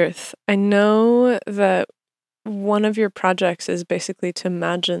like Earth, I know that one of your projects is basically to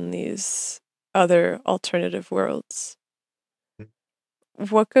imagine these other alternative worlds.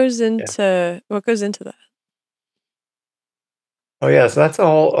 What goes into that? Oh yeah, so that's a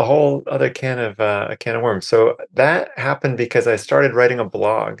whole other can of worms. So that happened because I started writing a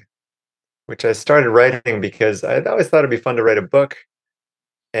blog, which I started writing because I always thought it'd be fun to write a book.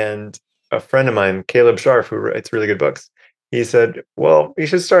 And a friend of mine, Caleb Scharf, who writes really good books, he said, "Well, you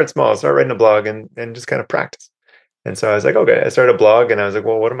should start small, start writing a blog and just kind of practice." And so I was like, "Okay." I started a blog, and I was like,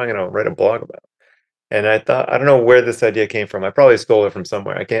 "Well, what am I going to write a blog about?" And I thought, I don't know where this idea came from. I probably stole it from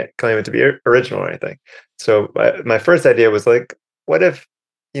somewhere. I can't claim it to be original or anything. So my first idea was like, what if,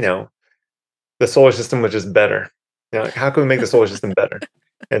 the solar system was just better? Like, how can we make the solar system better?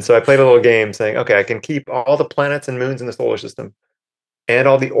 And so I played a little game saying, okay, I can keep all the planets and moons in the solar system and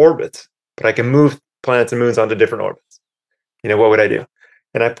all the orbits, but I can move planets and moons onto different orbits. What would I do?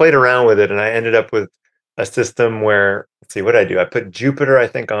 And I played around with it, and I ended up with a system where, let's see, what did I do? I put Jupiter, I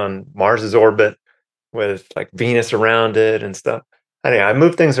think, on Mars's orbit with like Venus around it and stuff. Anyway, I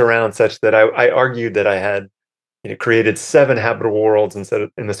moved things around such that I argued that I had created 7 habitable worlds in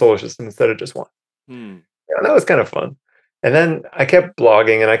the solar system instead of just one. That was kind of fun. And then I kept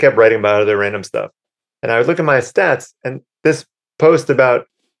blogging and I kept writing about other random stuff. And I would look at my stats, and this post about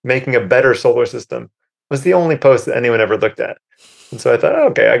making a better solar system was the only post that anyone ever looked at. And so I thought,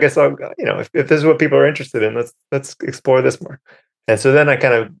 okay, I guess I'll, if this is what people are interested in, let's explore this more. And so then I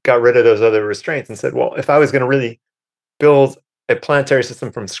kind of got rid of those other restraints and said, well, if I was going to really build a planetary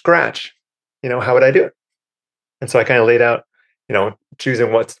system from scratch, how would I do it? And so I kind of laid out,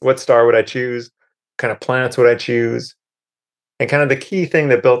 choosing what star would I choose, kind of planets would I choose, and kind of the key thing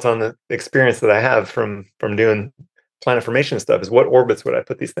that built on the experience that I have from doing planet formation stuff is what orbits would I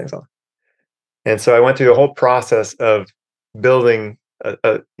put these things on. And so I went through the whole process of building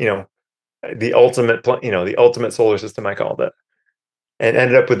the ultimate the ultimate solar system, I called it, and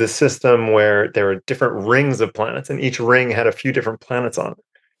ended up with this system where there were different rings of planets, and each ring had a few different planets on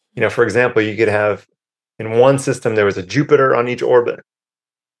it. For example, you could have in one system there was a Jupiter on each orbit,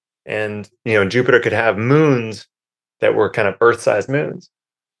 and Jupiter could have moons that were kind of Earth-sized moons.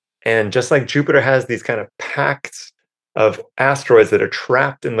 And just like Jupiter has these kind of packs of asteroids that are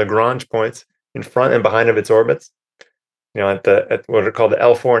trapped in Lagrange points in front and behind of its orbits, at what are called the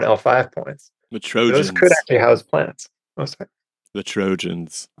L4 and L5 points. The Trojans. Those could actually house planets. Oh, sorry. The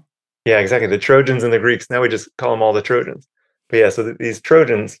Trojans. Yeah, exactly. The Trojans and the Greeks. Now we just call them all the Trojans. But yeah, so these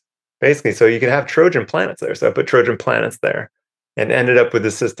Trojans, basically, so you can have Trojan planets there. So I put Trojan planets there and ended up with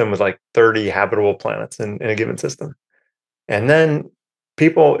a system with like 30 habitable planets in a given system. And then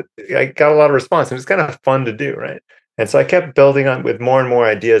I got a lot of response. And it was kind of fun to do, right? And so I kept building on with more and more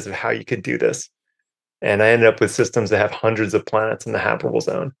ideas of how you could do this. And I ended up with systems that have hundreds of planets in the habitable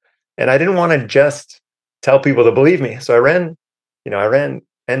zone. And I didn't want to just tell people to believe me. So I ran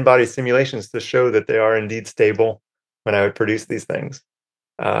n-body simulations to show that they are indeed stable when I would produce these things,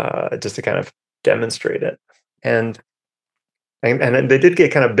 just to kind of demonstrate it. And they did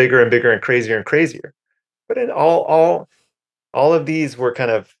get kind of bigger and bigger and crazier. But in all of these were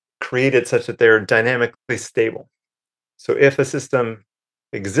kind of created such that they're dynamically stable. So if a system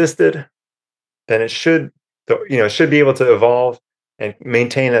existed, then it should be able to evolve and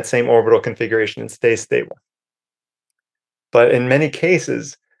maintain that same orbital configuration and stay stable. But in many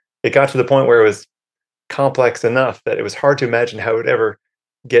cases, it got to the point where it was complex enough that it was hard to imagine how it would ever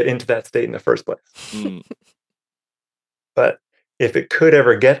get into that state in the first place. Mm. But if it could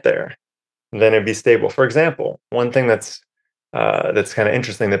ever get there, then it'd be stable. For example, one thing that's kind of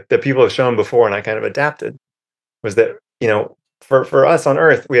interesting that people have shown before, and I kind of adapted, was that for us on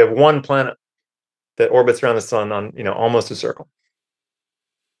Earth, we have one planet that orbits around the sun on almost a circle.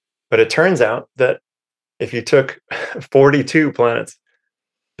 But it turns out that if you took 42 planets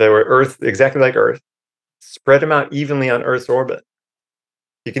that were Earth, exactly like Earth, spread them out evenly on Earth's orbit,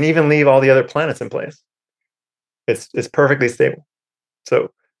 you can even leave all the other planets in place. It's perfectly stable.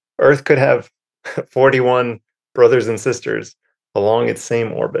 So Earth could have 41 brothers and sisters along its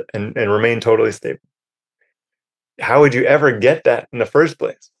same orbit and remain totally stable. How would you ever get that in the first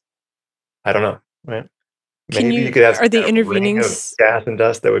place? I don't know. Right? Maybe you could have are the kind of ring intervening of gas and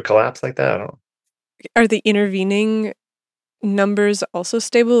dust that would collapse like that. I don't know. Are the intervening numbers also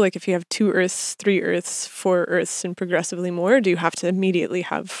stable? Like if you have 2 Earths, 3 Earths, 4 Earths, and progressively more, do you have to immediately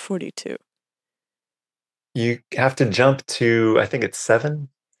have 42? You have to jump to, I think it's 7.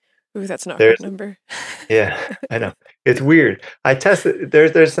 Ooh, that's not a good number. Yeah, I know. It's weird. I tested,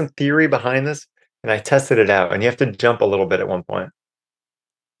 there's some theory behind this, and I tested it out, and you have to jump a little bit at one point.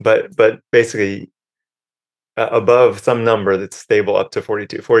 But basically, above some number that's stable up to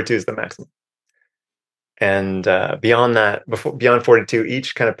 42. 42 is the maximum. And beyond that, beyond 42,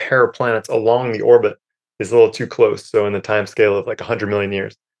 each kind of pair of planets along the orbit is a little too close. So in the time scale of like 100 million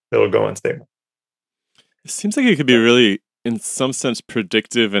years, it'll go unstable. It seems like it could be really, in some sense,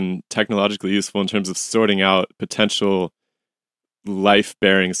 predictive and technologically useful in terms of sorting out potential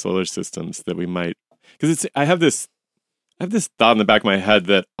life-bearing solar systems that we might. Because I have this thought in the back of my head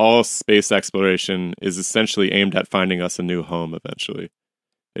that all space exploration is essentially aimed at finding us a new home eventually.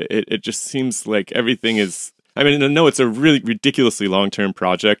 It just seems like everything is. I mean, I know it's a really ridiculously long-term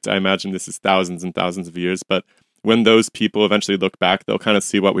project. I imagine this is thousands and thousands of years, but when those people eventually look back, they'll kind of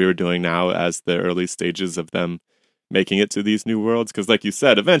see what we were doing now as the early stages of them making it to these new worlds. Because like you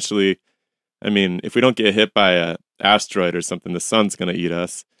said, eventually, I mean, if we don't get hit by an asteroid or something, the sun's going to eat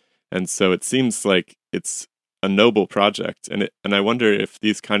us. And so it seems like it's a noble project. And I wonder if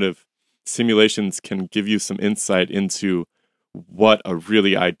these kind of simulations can give you some insight into what a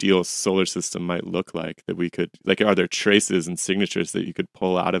really ideal solar system might look like, that we could, like, are there traces and signatures that you could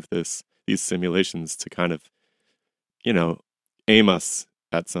pull out of these simulations to kind of, aim us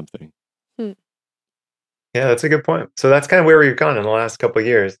at something? Hmm. Yeah, that's a good point. So that's kind of where we've gone in the last couple of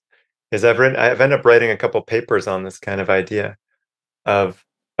years. Is I've ended up writing a couple papers on this kind of idea of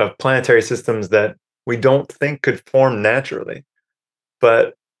planetary systems that we don't think could form naturally,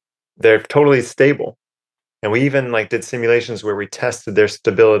 but they're totally stable. And we even did simulations where we tested their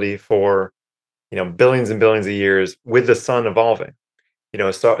stability for, billions and billions of years with the sun evolving.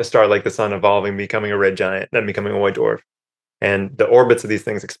 A star like the sun evolving, becoming a red giant, then becoming a white dwarf, and the orbits of these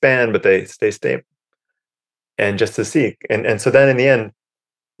things expand, but they stay stable. And just to see, and so then in the end,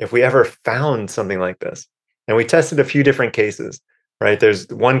 if we ever found something like this, and we tested a few different cases, right? There's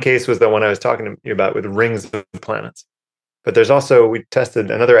one case was the one I was talking to you about with rings of planets, but there's also, we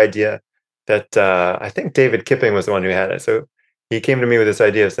tested another idea that I think David Kipping was the one who had it. So he came to me with this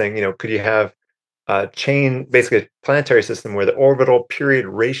idea of saying, could you have a chain, basically a planetary system where the orbital period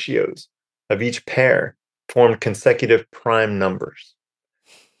ratios of each pair formed consecutive prime numbers?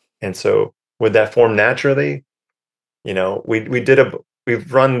 And so would that form naturally?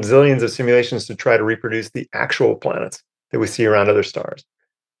 We've run zillions of simulations to try to reproduce the actual planets that we see around other stars.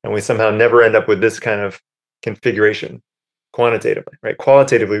 And we somehow never end up with this kind of configuration quantitatively, right?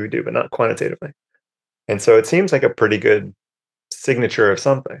 Qualitatively we do, but not quantitatively. And so it seems like a pretty good signature of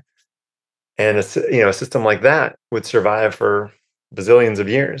something. And a system like that would survive for bazillions of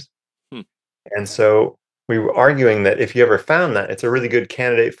years. And so we were arguing that if you ever found that, it's a really good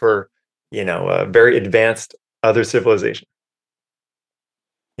candidate for, a very advanced other civilization.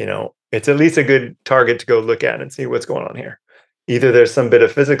 It's at least a good target to go look at and see what's going on here. Either there's some bit of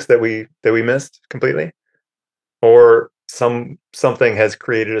physics that we missed completely, or something has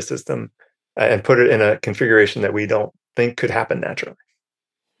created a system and put it in a configuration that we don't think could happen naturally.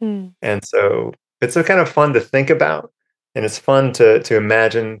 And so it's so kind of fun to think about, and it's fun to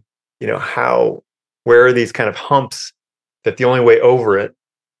imagine, where are these kind of humps that the only way over it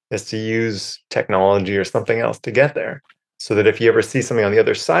is to use technology or something else to get there, so that if you ever see something on the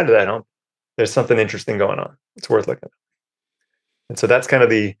other side of that hump, there's something interesting going on. It's worth looking at. And so that's kind of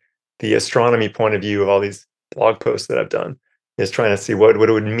the astronomy point of view of all these blog posts that I've done, is trying to see what it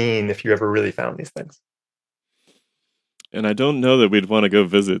would mean if you ever really found these things. And I don't know that we'd want to go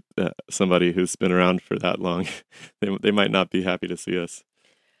visit somebody who's been around for that long. They might not be happy to see us.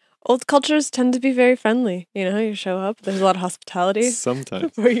 Old cultures tend to be very friendly. You show up, there's a lot of hospitality.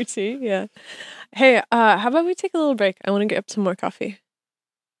 Sometimes. For your tea, yeah. Hey, how about we take a little break? I want to get up some more coffee.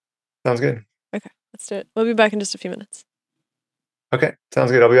 Sounds good. Okay, let's do it. We'll be back in just a few minutes. Okay,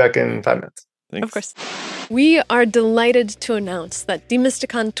 sounds good. I'll be back in 5 minutes. Thanks. Of course. We are delighted to announce that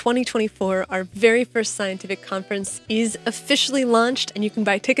Demysticon 2024, our very first scientific conference, is officially launched, and you can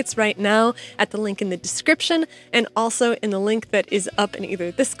buy tickets right now at the link in the description, and also in the link that is up in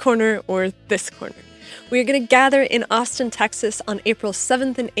either this corner or this corner. We are going to gather in Austin, Texas on April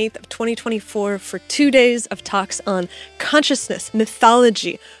 7th and 8th of 2024 for 2 days of talks on consciousness,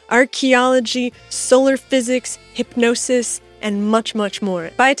 mythology, archaeology, solar physics, hypnosis, and much, much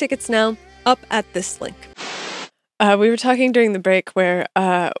more. Buy tickets now, up at this link. We were talking during the break where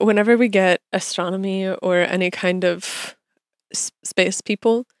whenever we get astronomy or any kind of space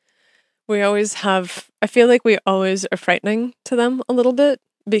people, I feel like we always are frightening to them a little bit,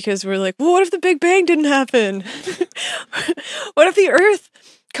 because we're like, well, what if the Big Bang didn't happen? What if the Earth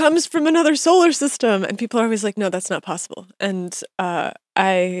comes from another solar system? And people are always like, no, that's not possible. And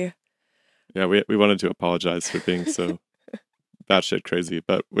we wanted to apologize for being so batshit crazy,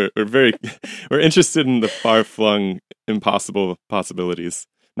 but we're interested in the far-flung impossible possibilities,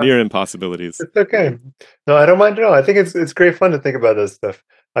 near impossibilities. It's okay. No, I don't mind at all. I think it's great fun to think about this stuff.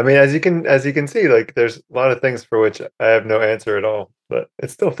 I mean, as you can see, like, there's a lot of things for which I have no answer at all, but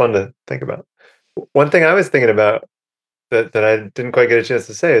it's still fun to think about. One thing I was thinking about that I didn't quite get a chance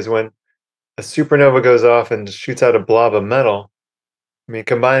to say is when a supernova goes off and shoots out a blob of metal. I mean,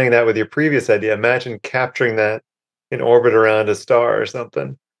 combining that with your previous idea, imagine capturing that in orbit around a star or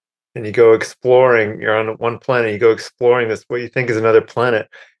something, and you go exploring. You're on one planet, you go exploring this, what you think is another planet,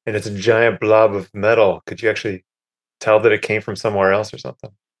 and it's a giant blob of metal. Could you actually tell that it came from somewhere else or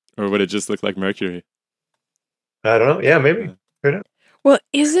something? Or would it just look like Mercury? I don't know. Yeah, maybe. Well,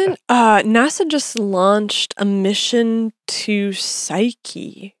 isn't NASA just launched a mission to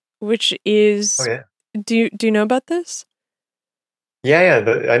Psyche, which is... Oh, yeah. Do you know about this? Yeah.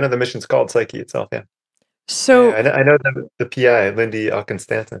 I know the mission's called Psyche itself, yeah. So yeah, I know the PI, Lindy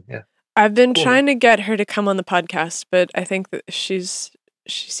Alkenstanton, yeah. I've been trying to get her to come on the podcast, but I think that she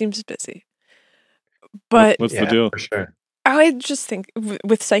seems busy. But what's the deal? For sure. I just think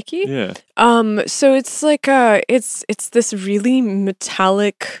with Psyche. Yeah. So it's like it's this really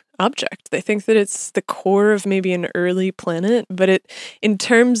metallic object. They think that it's the core of maybe an early planet, but in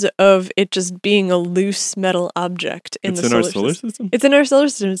terms of it just being a loose metal object in our solar system. It's in our solar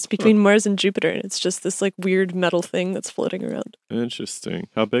system. It's between Mars and Jupiter, and it's just this like weird metal thing that's floating around. Interesting.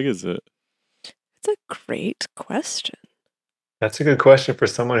 How big is it? It's a great question. That's a good question for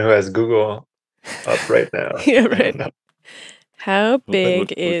someone who has Google up right now. Yeah, right. How big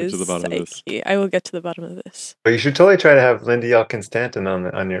look is to the bottom of this. Psyche? I will get to the bottom of this. But you should totally try to have Lindy Elkin Stanton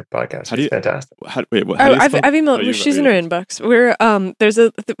on your podcast. How do She's you- fantastic. How do you I've spell- emailed. oh, you've She's in our already- inbox.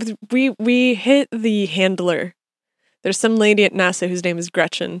 We hit the handler. There's some lady at NASA whose name is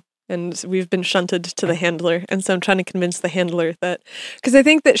Gretchen, and we've been shunted to the handler. And so I'm trying to convince the handler that, because I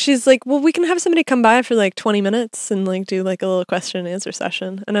think that she's like, well, we can have somebody come by for like 20 minutes and like do like a little question and answer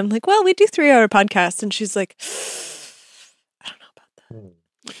session. And I'm like, well, we do 3-hour podcasts, and she's like, I don't know about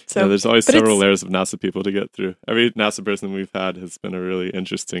that. So yeah, there's always but several it's- layers of NASA people to get through. Every NASA person we've had has been a really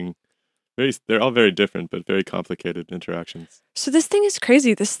interesting. They're all very different, but very complicated interactions. So this thing is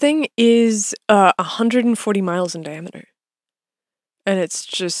crazy. This thing is 140 miles in diameter. And it's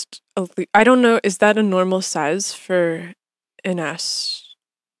just, I don't know, is that a normal size for an asteroid?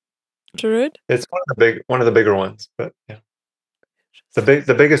 It's one of the bigger ones, but yeah.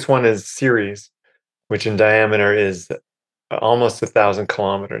 The biggest one is Ceres, which in diameter is almost 1,000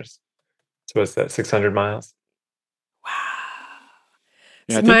 kilometers. So what's that, 600 miles? Wow.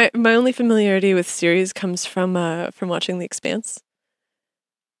 Yeah, So I think- my only familiarity with Ceres comes from watching The Expanse.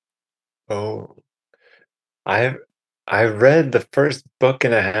 Oh, I've read the first book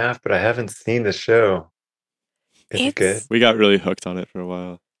and a half, but I haven't seen the show. Is it good? We got really hooked on it for a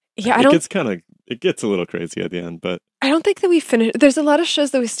while. Yeah, It gets a little crazy at the end, but I don't think that we finish. There's a lot of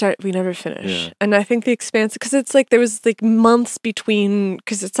shows that we never finish. Yeah. And I think The Expanse, because it's like there was like months between,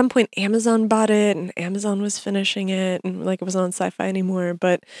 because at some point Amazon bought it and Amazon was finishing it and like it wasn't on Sci-Fi anymore.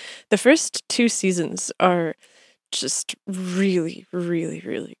 But the first 2 seasons are just really, really,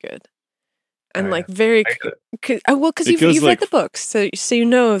 really good. And Oh, like yeah. very, I get it. because It goes you've read like- the books, so you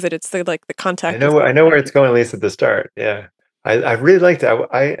know that it's the contact. I know where it's going, at least at the start. Yeah, I really liked it.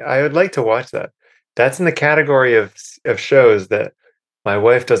 I would like to watch that. That's in the category of shows that my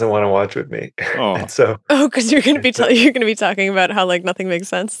wife doesn't want to watch with me. Oh. And so Oh, because you're gonna be talking about how like nothing makes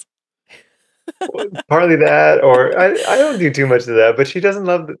sense. partly that, or I don't do too much of that, but she doesn't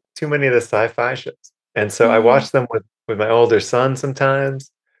love too many of the sci-fi shows, and so I Mm. watch them with my older son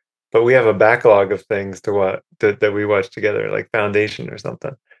sometimes. But we have a backlog of things to watch that we watch together, like Foundation or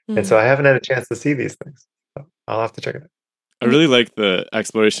something. And so I haven't had a chance to see these things. So I'll have to check it out. I really like the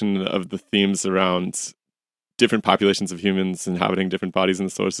exploration of the themes around different populations of humans inhabiting different bodies in the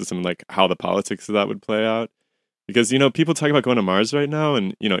solar system and like how the politics of that would play out. Because, people talk about going to Mars right now,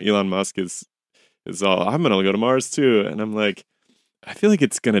 and, Elon Musk is all, I'm going to go to Mars too. And I'm like, I feel like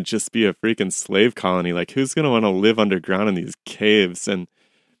it's going to just be a freaking slave colony. Like, who's going to want to live underground in these caves? And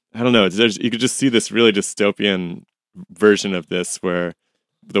I don't know. You could just see this really dystopian version of this where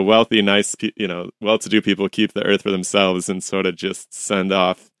the wealthy, nice, well-to-do people keep the Earth for themselves and sort of just send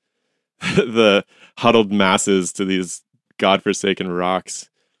off the huddled masses to these godforsaken rocks.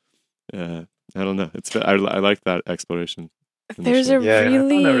 I don't know. I like that exploration. in the There's show. a Yeah, I found that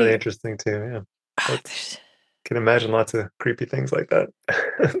really, really interesting too. Yeah, can imagine lots of creepy things like that.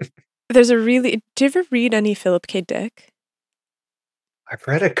 there's a really. Do you ever read any Philip K. Dick? I've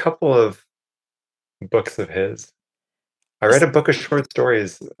read a couple of books of his. I read a book of short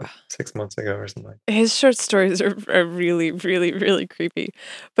stories 6 months ago or something. His short stories are really, really, really creepy.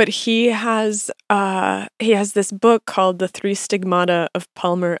 But he has this book called The 3 Stigmata of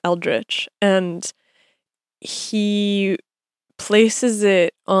Palmer Eldritch, and he places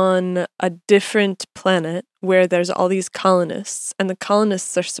it on a different planet where there's all these colonists, and the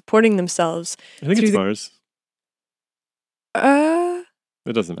colonists are supporting themselves. I think through it's the- Mars.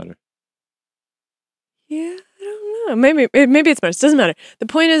 It doesn't matter. Yeah, I don't know. Maybe it's Mars. Doesn't matter. The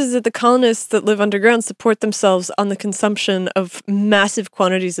point is that the colonists that live underground support themselves on the consumption of massive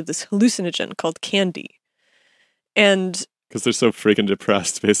quantities of this hallucinogen called candy. And Because they're so freaking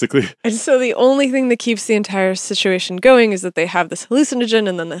depressed, basically. so the only thing that keeps the entire situation going is that they have this hallucinogen,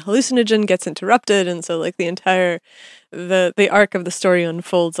 and then the hallucinogen gets interrupted, and so like the entire the arc of the story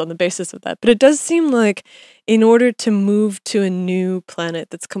unfolds on the basis of that. But it does seem like in order to move to a new planet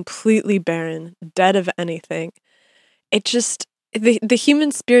that's completely barren, dead of anything, it just the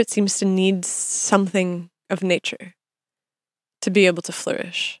human spirit seems to need something of nature to be able to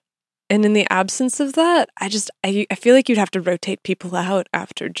flourish. And in the absence of that, I feel like you'd have to rotate people out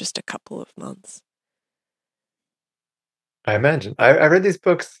after just a couple of months. I imagine. I read these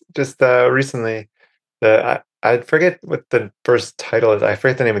books just recently. I forget what the first title is. I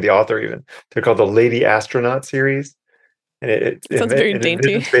forget the name of the author even. They're called the Lady Astronaut series. And it Sounds very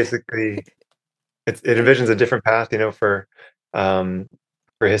dainty. envisions basically, it envisions a different path,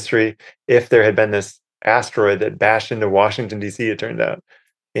 for history. If there had been this asteroid that bashed into Washington, D.C., it turned out,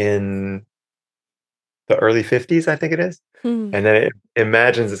 in the early 50s, I think it is. Hmm. And then it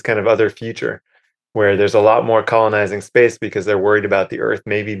imagines this kind of other future. where there's a lot more colonizing space because they're worried about the Earth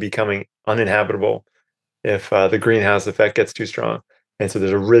maybe becoming uninhabitable if the greenhouse effect gets too strong. And so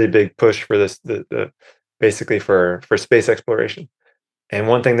there's a really big push for this, basically for space exploration. And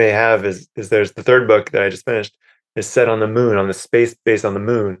one thing they have is there's the third book that I just finished is set on the moon, on the space base on the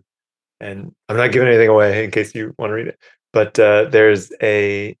moon. And I'm not giving anything away in case you want to read it. But there's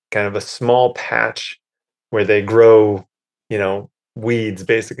a kind of a small patch where they grow, weeds,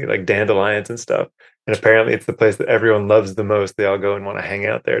 basically like dandelions and stuff. And apparently it's the place that everyone loves the most. They all go and want to hang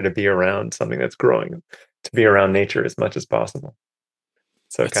out there to be around something that's growing, to be around nature as much as possible.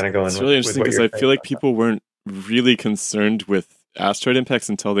 So kind of going. It's really interesting because I feel like people weren't really concerned with asteroid impacts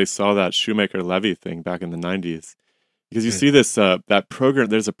until they saw that Shoemaker-Levy thing back in the 90s. Because you see this, that program,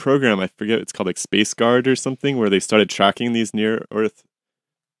 there's a program, I forget, it's called like Space Guard or something, where they started tracking these near-Earth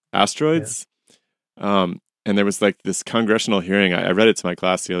asteroids. Yeah. And there was like this congressional hearing. I read it to my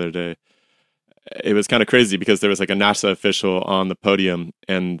class the other day. It was kind of crazy because there was like a NASA official on the podium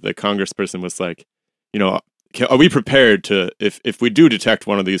and the congressperson was like, are we prepared to, if we do detect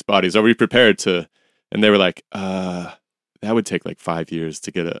one of these bodies, are we prepared to, and they were like, that would take like 5 years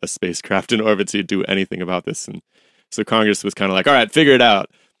to get a spacecraft in orbit to do anything about this. And so Congress was kind of like, all right, figure it out.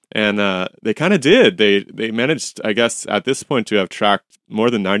 And they kind of did. They managed, I guess, at this point to have tracked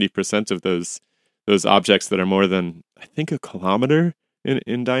more than 90% of those objects that are more than, I think, a kilometer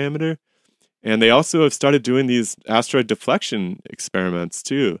in diameter. And they also have started doing these asteroid deflection experiments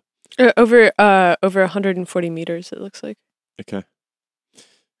too. Over 140 meters, it looks like. Okay.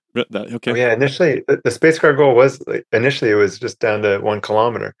 Okay. Oh, yeah, initially the Space Guard goal was initially it was just down to 1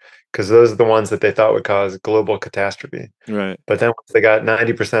 kilometer because those are the ones that they thought would cause global catastrophe. Right. But then once they got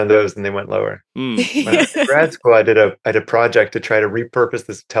 90% of those, then they went lower. Mm. When I was in grad school, I did a project to try to repurpose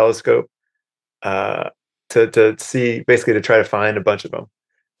this telescope to see, basically to try to find a bunch of them.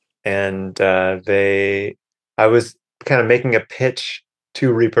 And I was kind of making a pitch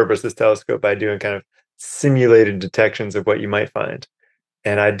to repurpose this telescope by doing kind of simulated detections of what you might find.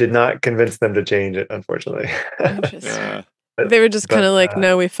 And I did not convince them to change it, unfortunately. Interesting. They were just kind of like,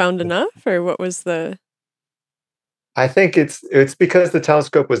 no, we found enough? Or what was the... I think it's because the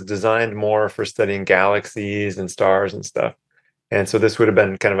telescope was designed more for studying galaxies and stars and stuff. And so this would have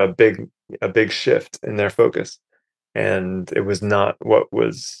been kind of a big shift in their focus. And it was not what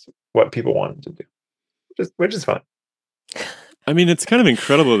people wanted to do, which is fine. I mean, it's kind of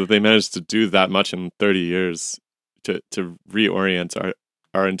incredible that they managed to do that much in 30 years to reorient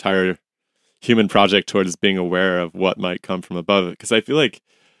our entire human project towards being aware of what might come from above it. Because I feel like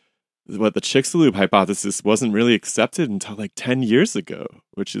the Chicxulub hypothesis wasn't really accepted until like 10 years ago,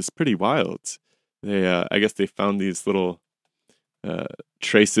 which is pretty wild. I guess they found these little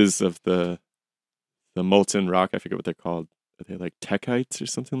traces of the molten rock. I forget what they're called. Are they like techites or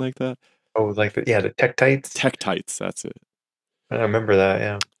something like that? Oh, like the tektites? Tektites, that's it. I remember that,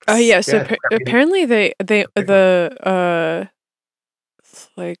 yeah. Oh, yeah. So apparently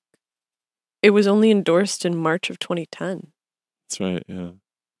like it was only endorsed in March of 2010. That's right, yeah.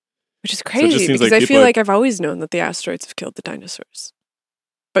 Which is crazy because I feel like I've always known that the asteroids have killed the dinosaurs.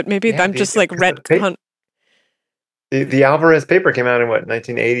 But maybe I'm just like retcon. The Alvarez paper came out in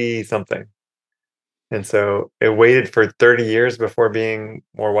 1980 something. And so it waited for 30 years before being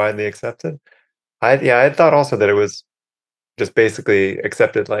more widely accepted. I thought also that it was just basically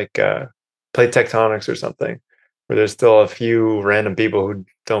accepted like plate tectonics or something, where there's still a few random people who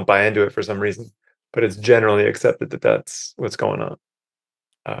don't buy into it for some reason, but it's generally accepted that that's what's going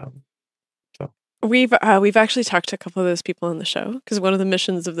on. We've actually talked to a couple of those people on the show because one of the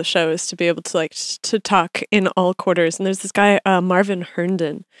missions of the show is to be able to to talk in all quarters. And there's this guy Marvin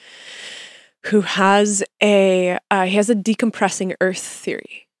Herndon who has a decompressing Earth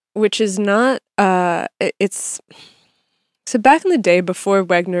theory, which is not so back in the day before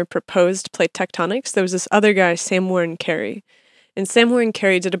Wegener proposed plate tectonics, there was this other guy, Sam Warren Carey. And Sam Warren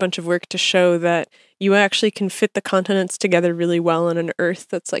Carey did a bunch of work to show that you actually can fit the continents together really well on an Earth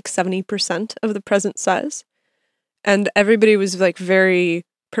that's like 70% of the present size. And everybody was like very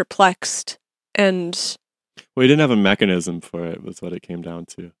perplexed and... Well, he didn't have a mechanism for it, was what it came down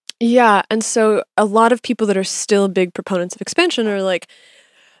to. Yeah, and so a lot of people that are still big proponents of expansion are like,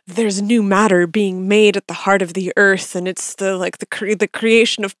 there's new matter being made at the heart of the Earth, and it's the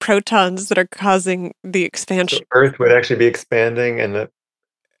creation of protons that are causing the expansion. So Earth would actually be expanding, and it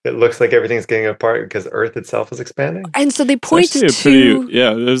looks like everything's getting apart because Earth itself is expanding. And so they point to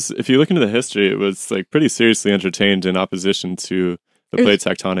if you look into the history, it was like pretty seriously entertained in opposition to the plate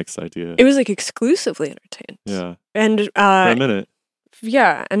tectonics idea. It was like exclusively entertained. Yeah, and for a minute.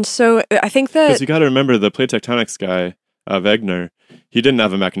 Yeah, and so I think that because you got to remember the plate tectonics guy. Wegener, he didn't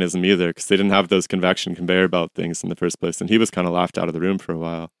have a mechanism either because they didn't have those convection conveyor belt things in the first place, and he was kind of laughed out of the room for a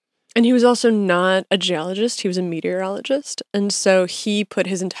while. And he was also not a geologist, he was a meteorologist. And so he put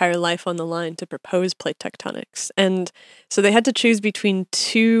his entire life on the line to propose plate tectonics. And so they had to choose between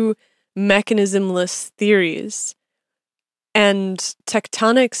two mechanismless theories. And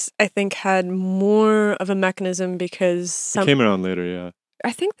tectonics, I think, had more of a mechanism because It came around later, yeah.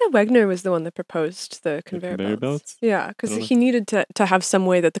 I think that Wegener was the one that proposed the conveyor belts. Yeah, because he needed to have some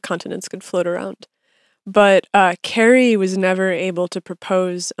way that the continents could float around. But Carey was never able to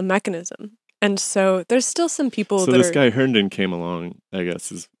propose a mechanism. And so there's still some people So this guy Herndon came along, I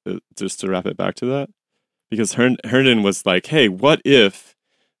guess, is just to wrap it back to that. Because Herndon was like, hey, what if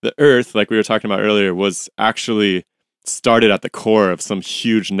the Earth, like we were talking about earlier, was actually started at the core of some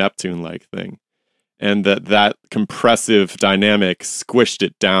huge Neptune-like thing? And that compressive dynamic squished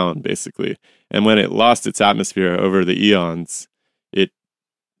it down, basically. And when it lost its atmosphere over the eons, it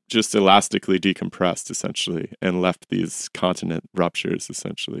just elastically decompressed, essentially, and left these continent ruptures,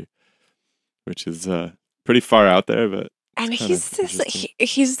 essentially, which is pretty far out there, but and he's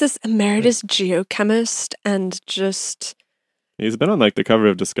this emeritus geochemist, and just he's been on like the cover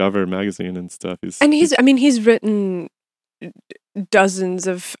of Discover magazine and stuff. He's written dozens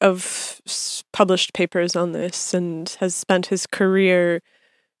of published papers on this, and has spent his career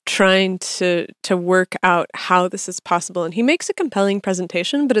trying to work out how this is possible. And he makes a compelling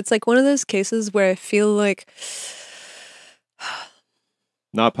presentation, but it's like one of those cases where I feel like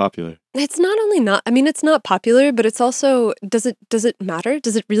not popular. It's not only not, I mean, it's not popular, but it's also, does it matter?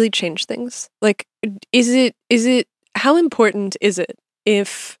 Does it really change things? Like, is it, how important is it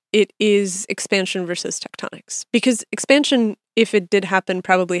if it is expansion versus tectonics? Because expansion, if it did happen,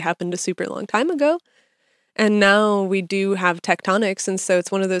 probably happened a super long time ago. And now we do have tectonics, and so it's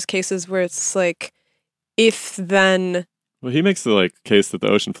one of those cases where it's like, if then... Well, he makes the case that the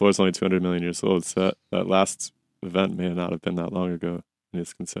ocean floor is only 200 million years old, so that last event may not have been that long ago in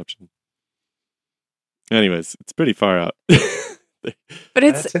his conception. Anyways, it's pretty far out. But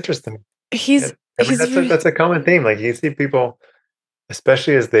that's interesting. That's a common theme. Like, you see people,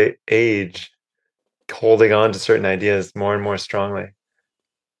 especially as they age, holding on to certain ideas more and more strongly.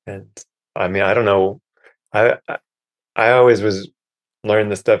 And I mean, I don't know. I always learned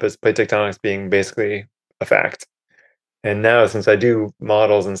this stuff as plate tectonics being basically a fact. And now, since I do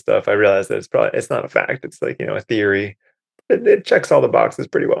models and stuff, I realize that it's not a fact. It's like, a theory. It checks all the boxes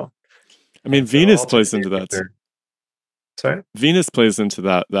pretty well. I mean, Venus plays into that. Sorry? Venus plays into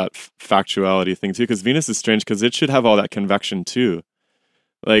that factuality thing too, because Venus is strange because it should have all that convection too.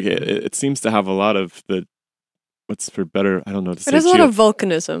 Like, it seems to have a lot of the, what's for better, I don't know. It has a lot of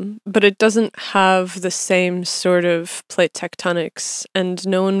volcanism, but it doesn't have the same sort of plate tectonics, and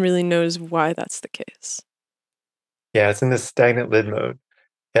no one really knows why that's the case. Yeah, it's in this stagnant lid mode.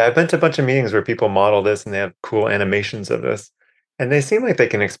 Yeah, I've been to a bunch of meetings where people model this and they have cool animations of this, and they seem like they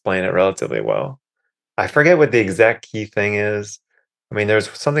can explain it relatively well. I forget what the exact key thing is. I mean, there's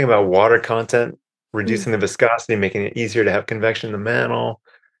something about water content reducing the viscosity, making it easier to have convection in the mantle.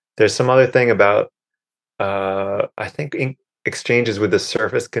 There's some other thing about I think ink exchanges with the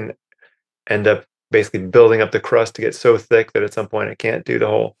surface can end up basically building up the crust to get so thick that at some point it can't do the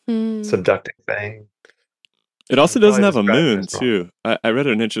whole subducting thing. It also doesn't have a moon, too. I read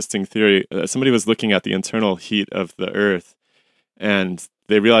an interesting theory. Somebody was looking at the internal heat of the Earth, and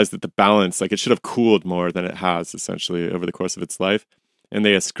they realized that the balance, like, it should have cooled more than it has, essentially, over the course of its life. And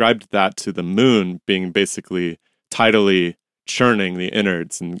they ascribed that to the moon being basically tidally churning the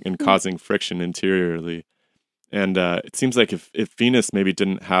innards and causing friction interiorly. And it seems like if Venus maybe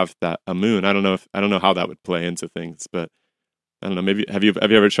didn't have a moon, I don't know how that would play into things, but I don't know. Maybe have you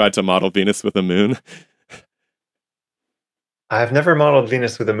ever tried to model Venus with a moon? I've never modeled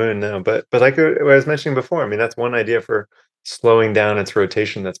Venus with a moon, no. But like I was mentioning before, I mean, that's one idea for slowing down its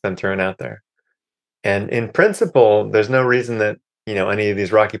rotation that's been thrown out there. And in principle, there's no reason that any of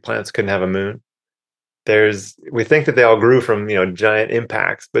these rocky planets couldn't have a moon. We think that they all grew from giant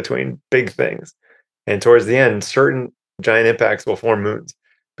impacts between big things. And towards the end, certain giant impacts will form moons.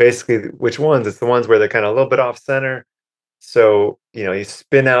 Basically, which ones? It's the ones where they're kind of a little bit off center. So, you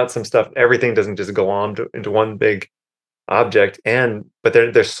spin out some stuff. Everything doesn't just go on into one big object. But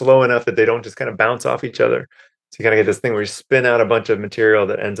they're slow enough that they don't just kind of bounce off each other. So you kind of get this thing where you spin out a bunch of material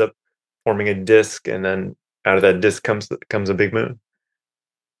that ends up forming a disk. And then out of that disk comes a big moon.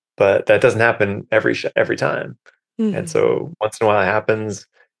 But that doesn't happen every time. Mm-hmm. And so once in a while it happens.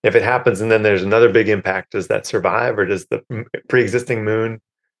 If it happens and then there's another big impact, does that survive, or does the pre-existing moon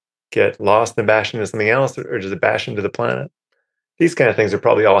get lost and bash into something else, or does it bash into the planet? These kind of things are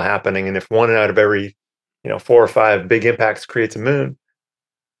probably all happening. And if one out of every 4 or 5 big impacts creates a moon,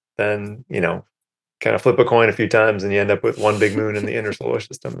 then, kind of flip a coin a few times and you end up with one big moon in the inner solar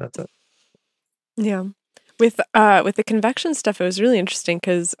system. That's it. Yeah. With the convection stuff, it was really interesting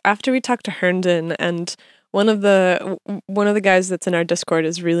because after we talked to Herndon, and one of the guys that's in our Discord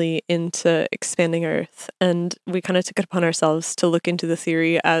is really into expanding Earth, and we kind of took it upon ourselves to look into the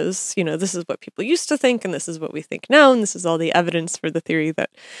theory as, this is what people used to think, and this is what we think now, and this is all the evidence for the theory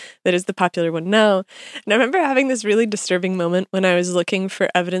that is the popular one now. And I remember having this really disturbing moment when I was looking for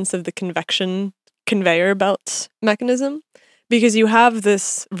evidence of the convection conveyor belt mechanism. Because you have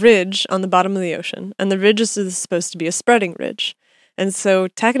this ridge on the bottom of the ocean, and the ridge is supposed to be a spreading ridge. And so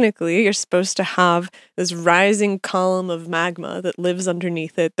technically, you're supposed to have this rising column of magma that lives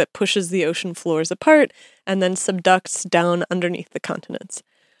underneath it that pushes the ocean floors apart and then subducts down underneath the continents.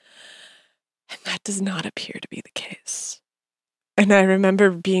 And that does not appear to be the case. And I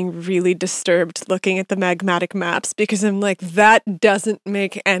remember being really disturbed looking at the magmatic maps because I'm like, that doesn't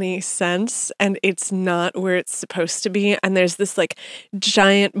make any sense, and it's not where it's supposed to be. And there's this like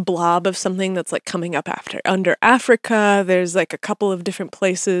giant blob of something that's like coming up under Africa. There's like a couple of different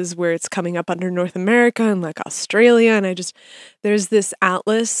places where it's coming up under North America and like Australia. And there's this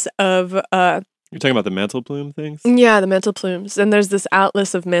atlas of You're talking about the mantle plume things? Yeah, the mantle plumes. And there's this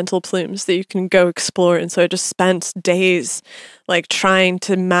atlas of mantle plumes that you can go explore. And so I just spent days like trying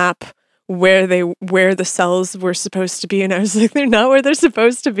to map where the cells were supposed to be. And I was like, they're not where they're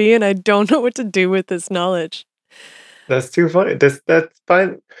supposed to be. And I don't know what to do with this knowledge. That's too funny. That's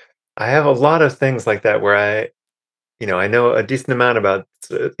fine. I have a lot of things like that where I know a decent amount about,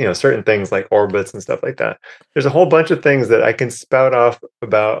 certain things like orbits and stuff like that. There's a whole bunch of things that I can spout off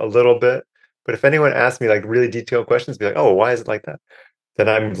about a little bit. But if anyone asks me like really detailed questions, be like, "Oh, why is it like that?" Then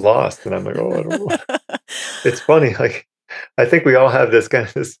I'm lost, and I'm like, "Oh, I don't know." It's funny. Like, I think we all have this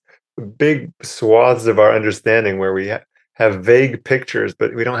big swaths of our understanding where we have vague pictures,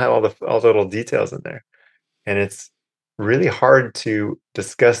 but we don't have all the little details in there, and it's really hard to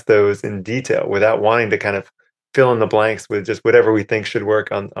discuss those in detail without wanting to kind of fill in the blanks with just whatever we think should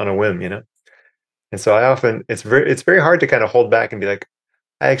work on a whim, And so it's very hard to kind of hold back and be like,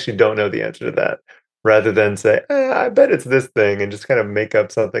 I actually don't know the answer to that, rather than say, I bet it's this thing, and just kind of make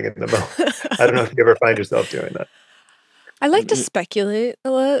up something in the moment. I don't know if you ever find yourself doing that. I like to speculate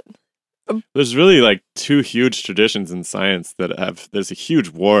a lot. There's really like 2 huge traditions in science there's a huge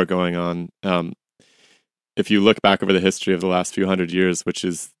war going on. If you look back over the history of the last few hundred years, which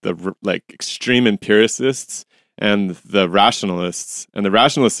is the like extreme empiricists and the rationalists. And the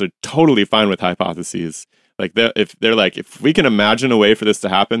rationalists are totally fine with hypotheses. Like if we can imagine a way for this to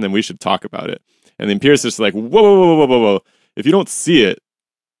happen, then we should talk about it. And the empiricists are like, whoa. If you don't see it,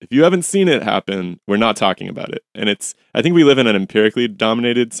 if you haven't seen it happen, we're not talking about it. And I think we live in an empirically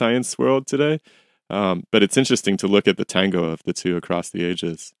dominated science world today. But it's interesting to look at the tango of the two across the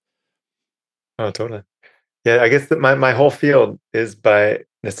ages. Oh, totally. Yeah, I guess that my whole field is by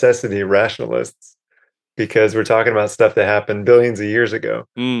necessity rationalists, because we're talking about stuff that happened billions of years ago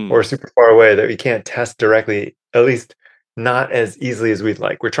or super far away that we can't test directly, at least not as easily as we'd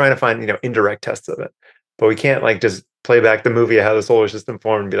like. We're trying to find, indirect tests of it, but we can't like just play back the movie of how the solar system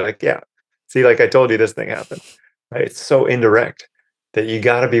formed and be like, yeah, see, like I told you, this thing happened. Right? It's so indirect that you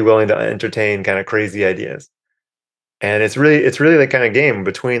got to be willing to entertain kind of crazy ideas. And it's really the kind of game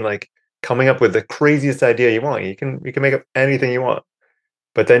between like coming up with the craziest idea you want. You can make up anything you want,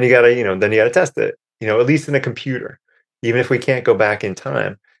 but then you gotta test it. At least in a computer, even if we can't go back in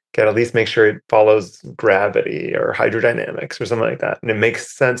time, got to at least make sure it follows gravity or hydrodynamics or something like that, and it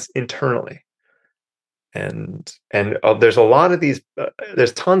makes sense internally. And there's a lot of these.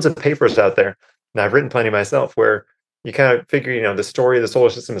 There's tons of papers out there, and I've written plenty myself, where you kind of figure, the story of the solar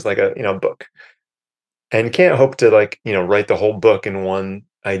system is like a book, and you can't hope to write the whole book in one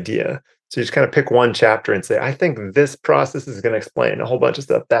idea. So you just kind of pick one chapter and say, I think this process is going to explain a whole bunch of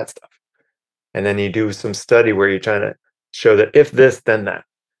stuff, that stuff. And then you do some study where you're trying to show that if this, then that.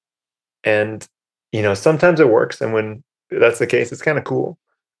 And, sometimes it works. And when that's the case, it's kind of cool.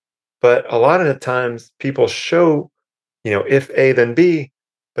 But a lot of the times people show, if A, then B,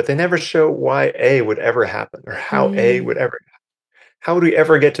 but they never show why A would ever happen or how A would ever happen. How would we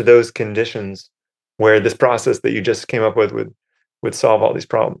ever get to those conditions where this process that you just came up with would solve all these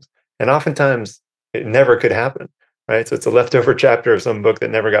problems? And oftentimes it never could happen, right? So it's a leftover chapter of some book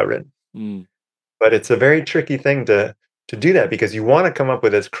that never got written. But it's a very tricky thing to do that, because you want to come up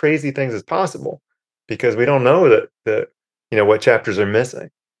with as crazy things as possible, because we don't know that what chapters are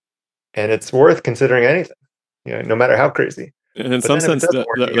missing, and it's worth considering anything, no matter how crazy. And in some sense,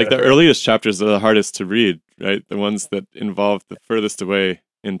 the earliest chapters are the hardest to read, right? The ones that involve the furthest away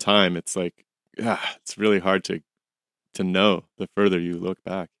in time. It's like it's really hard to know the further you look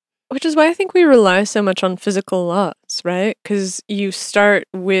back. Which is why I think we rely so much on physical laws, right? Because you start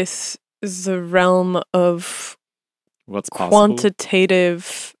with the realm of What's possible?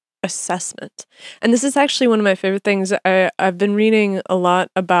 quantitative assessment. And this is actually one of my favorite things. I've been reading a lot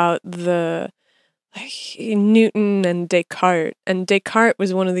about Newton and Descartes. And Descartes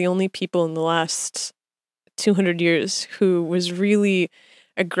was one of the only people in the last 200 years who was really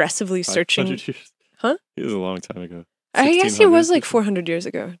aggressively searching. 500 years. Huh? It was a long time ago. I guess he was 1600s. like 400 years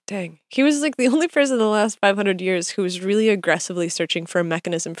ago. Dang. He was like the only person in the last 500 years who was really aggressively searching for a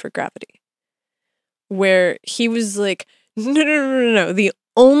mechanism for gravity. Where he was like, no. The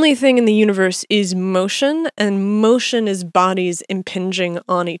only thing in the universe is motion, and motion is bodies impinging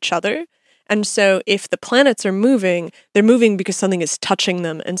on each other. And so if the planets are moving, they're moving because something is touching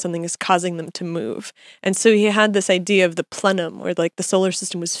them and something is causing them to move. And so he had this idea of the plenum, where like the solar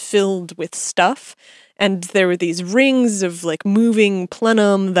system was filled with stuff. And there were these rings of like moving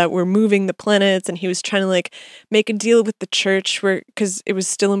plenum that were moving the planets. And he was trying to like make a deal with the church because it was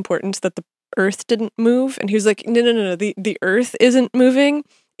still important that the Earth didn't move. And he was like, no, the Earth isn't moving.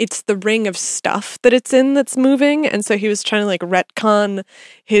 It's the ring of stuff that it's in that's moving. And so he was trying to like retcon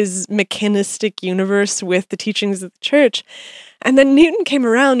his mechanistic universe with the teachings of the church. And then Newton came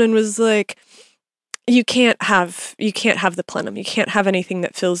around and was like, you can't have the plenum. You can't have anything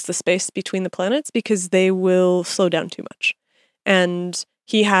that fills the space between the planets because they will slow down too much. And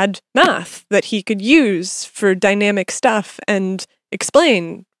he had math that he could use for dynamic stuff and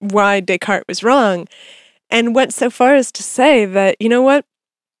explain why Descartes was wrong, and went so far as to say that, you know what?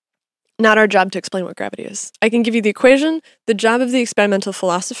 Not our job to explain what gravity is. I can give you the equation. The job of the experimental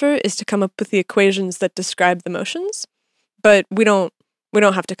philosopher is to come up with the equations that describe the motions, but we don't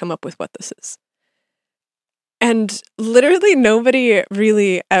have to come up with what this is. And literally nobody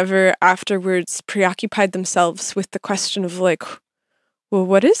really ever afterwards preoccupied themselves with the question of like, well,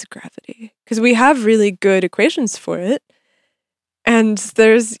 what is gravity? Because we have really good equations for it. And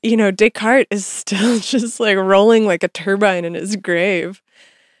there's, Descartes is still just like rolling like a turbine in his grave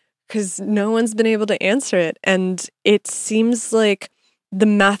because no one's been able to answer it. And it seems like the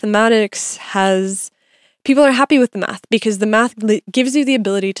mathematics people are happy with the math because the math gives you the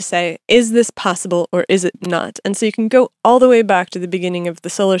ability to say, is this possible or is it not? And so you can go all the way back to the beginning of the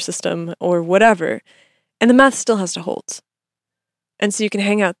solar system or whatever, and the math still has to hold. And so you can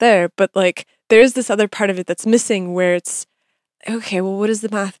hang out there, but like there's this other part of it that's missing where it's, okay, well, what does the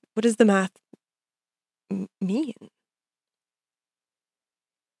math mean?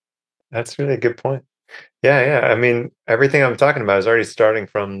 That's really a good point. Yeah. I mean, everything I'm talking about is already starting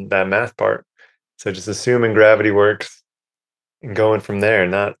from that math part. So just assuming gravity works and going from there,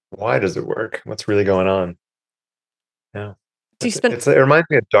 not why does it work? What's really going on? Yeah. It reminds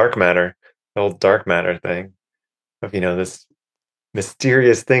me of dark matter, the old dark matter thing of, this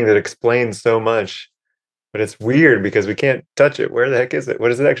mysterious thing that explains so much, but it's weird because we can't touch it. Where the heck is it? What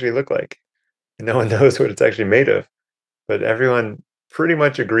does it actually look like? And no one knows what it's actually made of, but everyone pretty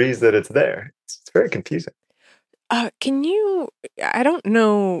much agrees that it's there. It's very confusing. I don't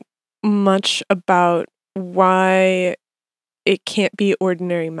know much about why it can't be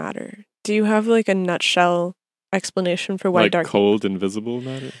ordinary matter. Do you have like a nutshell explanation for why like cold invisible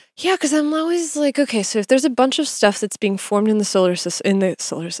matter? Yeah, because I'm always like, okay, so if there's a bunch of stuff that's being formed in the solar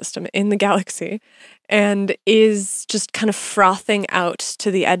system, in the galaxy, and is just kind of frothing out to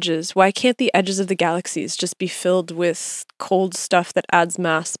the edges, why can't the edges of the galaxies just be filled with cold stuff that adds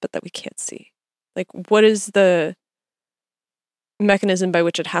mass but that we can't see? Like, what is the mechanism by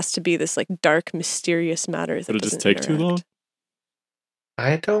which it has to be this like dark, mysterious matter that It'll doesn't just take too long?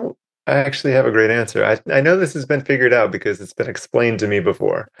 I actually have a great answer. I know this has been figured out because it's been explained to me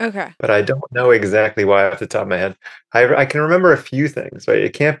before. Okay. But I don't know exactly why off the top of my head. I can remember a few things, right?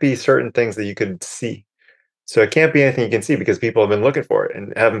 It can't be certain things that you could see. So it can't be anything you can see because people have been looking for it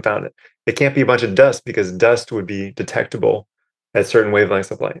and haven't found it. It can't be a bunch of dust because dust would be detectable at certain wavelengths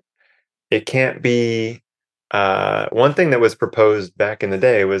of light. It can't be one thing that was proposed back in the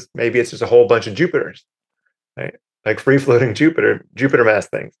day was maybe it's just a whole bunch of Jupiters, right? Like free-floating Jupiter mass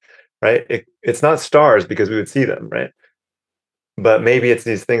things, right? It's not stars because we would see them, right? But maybe it's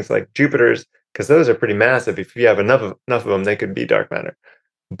these things like Jupiters, because those are pretty massive. If you have enough of them, they could be dark matter.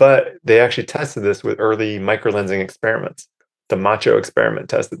 But they actually tested this with early microlensing experiments. The Macho experiment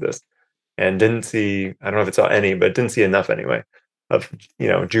tested this and didn't see, I don't know if it saw any, but didn't see enough anyway of,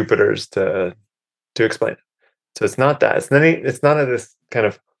 Jupiters to explain it. So it's not that. It's none of this kind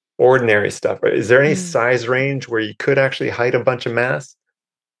of ordinary stuff, right? Is there any size range where you could actually hide a bunch of mass?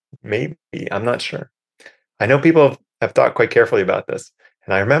 Maybe. I'm not sure. I know people have thought quite carefully about this.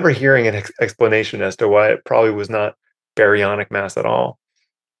 And I remember hearing an explanation as to why it probably was not baryonic mass at all,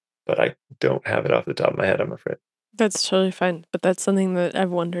 but I don't have it off the top of my head, I'm afraid. That's totally fine, but that's something that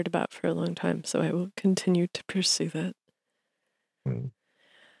I've wondered about for a long time, so I will continue to pursue that.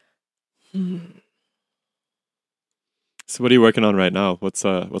 So what are you working on right now? What's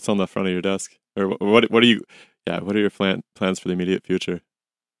on the front of your desk? Or what are you what are your plans for the immediate future?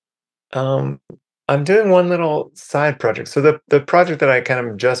 I'm doing one little side project. So the project that I kind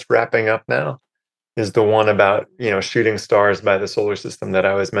of just wrapping up now is the one about, shooting stars by the solar system that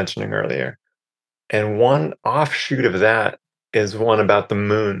I was mentioning earlier. And one offshoot of that is one about the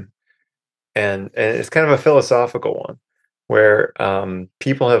moon. And it's kind of a philosophical one where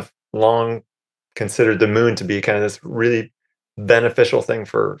people have long considered the moon to be kind of this really beneficial thing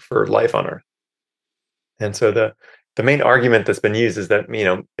for life on Earth. And so the main argument that's been used is that,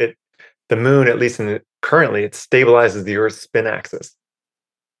 the moon, at least currently, it stabilizes the Earth's spin axis.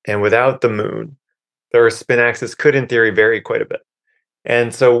 And without the moon, the Earth's spin axis could, in theory, vary quite a bit.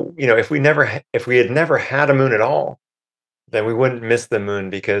 And so, if we had never had a moon at all, then we wouldn't miss the moon,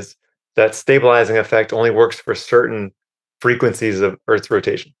 because that stabilizing effect only works for certain frequencies of Earth's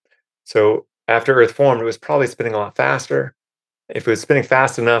rotation. So after Earth formed, it was probably spinning a lot faster. If it was spinning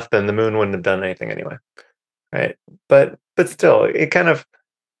fast enough, then the moon wouldn't have done anything anyway, right? But still,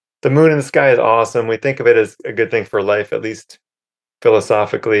 the moon in the sky is awesome. We think of it as a good thing for life, at least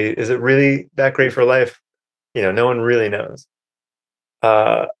philosophically. Is it really that great for life? No one really knows.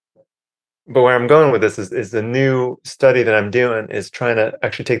 But where I'm going with this is the new study that I'm doing is trying to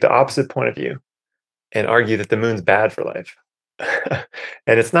actually take the opposite point of view and argue that the moon's bad for life.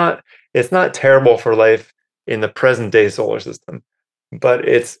 And it's not terrible for life in the present day solar system, but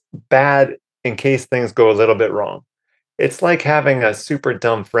it's bad in case things go a little bit wrong. It's like having a super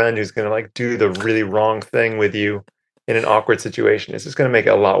dumb friend who's going to do the really wrong thing with you in an awkward situation. It's just going to make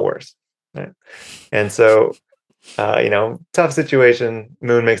it a lot worse, right? And so, tough situation,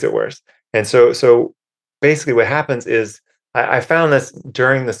 moon makes it worse. And so basically what happens is I found this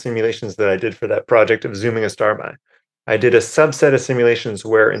during the simulations that I did for that project of zooming a star by. I did a subset of simulations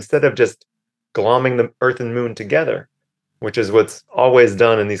where instead of just glomming the Earth and moon together, which is what's always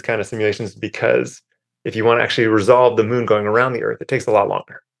done in these kind of simulations, because if you want to actually resolve the moon going around the Earth, it takes a lot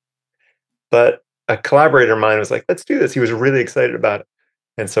longer. But a collaborator of mine was like, let's do this. He was really excited about it.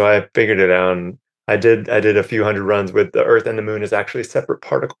 And so I figured it out. And I did a few hundred runs with the Earth and the moon as actually separate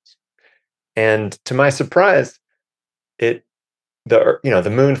particles. And to my surprise, the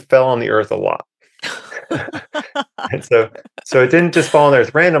moon fell on the Earth a lot. And so it didn't just fall on the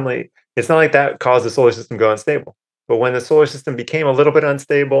Earth randomly. It's not like that caused the solar system to go unstable. But when the solar system became a little bit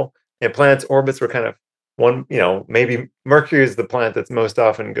unstable and planets' orbits were kind of maybe Mercury is the planet that's most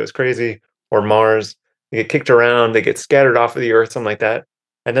often goes crazy, or Mars, they get kicked around, they get scattered off of the Earth, something like that.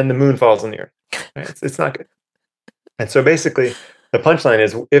 And then the moon falls on the Earth. Right? It's not good. And so basically, the punchline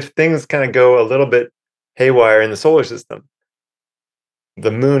is if things kind of go a little bit haywire in the solar system,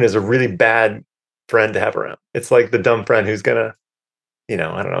 the moon is a really bad friend to have around. It's like the dumb friend who's gonna, I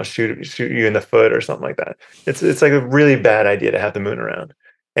don't know, shoot you in the foot or something like that. It's like a really bad idea to have the moon around.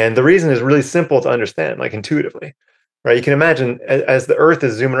 And the reason is really simple to understand, like intuitively, right? You can imagine as the Earth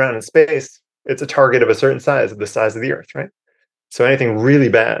is zooming around in space, it's a target of a certain size, the size of the Earth, right? So anything really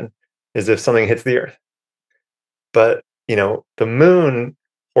bad is if something hits the Earth. But, the moon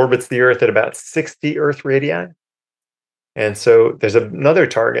orbits the Earth at about 60 Earth radii. And so there's another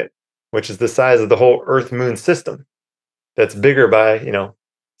target, which is the size of the whole Earth-Moon system, that's bigger by,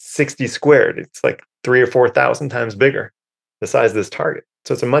 60 squared. It's like 3,000 or 4,000 times bigger, the size of this target.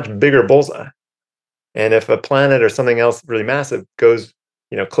 So it's a much bigger bullseye. And if a planet or something else really massive goes,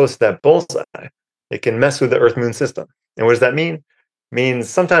 close to that bullseye, it can mess with the Earth-Moon system. And what does that mean?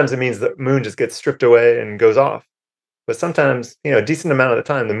 Sometimes it means the moon just gets stripped away and goes off. But sometimes, a decent amount of the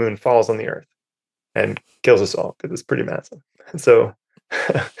time, the moon falls on the Earth and kills us all because it's pretty massive. And so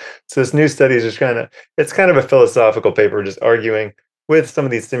this new study is just it's kind of a philosophical paper, just arguing with some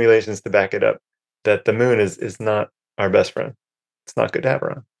of these simulations to back it up that the moon is not our best friend. It's not good to have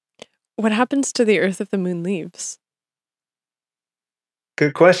around. What happens to the Earth if the moon leaves?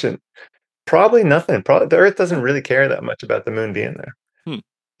 Good question. Probably nothing. The Earth doesn't really care that much about the moon being there.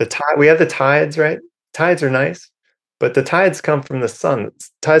 We have the tides, right? Tides are nice, but the tides come from the sun.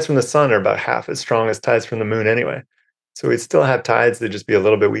 Tides from the sun are about half as strong as tides from the moon anyway. So we'd still have tides, they'd just be a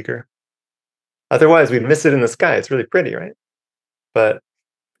little bit weaker. Otherwise, we'd miss it in the sky. It's really pretty, right? But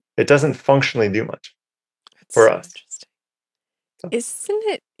it doesn't functionally do much for us. Interesting. So. Isn't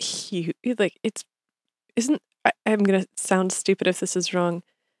it huge? I'm going to sound stupid if this is wrong.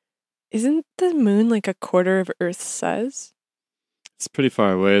 Isn't the moon like a quarter of Earth's size? It's pretty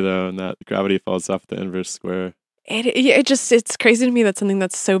far away though, and that gravity falls off the inverse square. It's crazy to me that something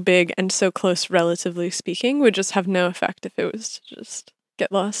that's so big and so close, relatively speaking, would just have no effect if it was to just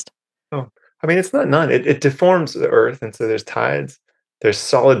get lost. Oh, I mean, it's not none. It deforms the Earth, and so there's tides. There's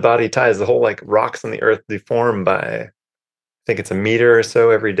solid body tides. The whole like rocks on the Earth deform by, I think it's a meter or so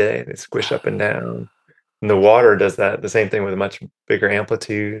every day. They squish up and down. And the water does that. The same thing with a much bigger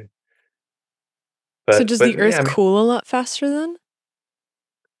amplitude. So does the Earth yeah, I mean, cool a lot faster then?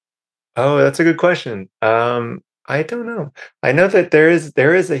 oh, that's a good question. I don't know. I know that there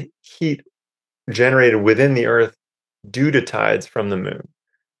is a heat generated within the Earth due to tides from the moon.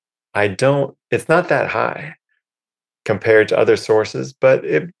 It's not that high compared to other sources, but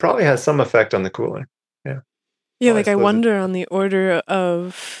it probably has some effect on the cooling. Yeah. Yeah, Well, like I suppose wonder on the order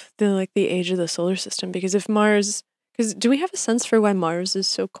of the age of the solar system, because do we have a sense for why Mars is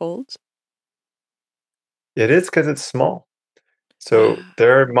so cold? it is because it's small. So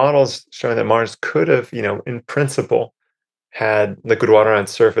there are models showing that Mars could have, in principle, had liquid water on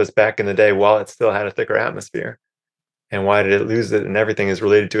its surface back in the day while it still had a thicker atmosphere. And why did it lose it? And everything is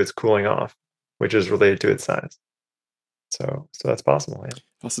related to its cooling off, which is related to its size. So that's possible. Yeah.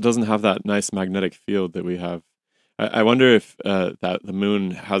 Also doesn't have that nice magnetic field that we have. I wonder if that the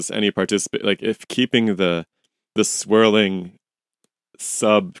moon has any like if keeping the swirling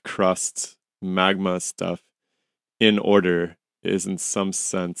sub-crust magma stuff in order is in some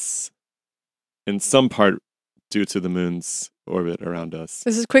sense, in some part, due to the moon's orbit around us.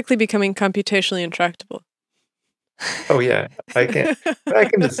 This is quickly becoming computationally intractable. Oh yeah, I can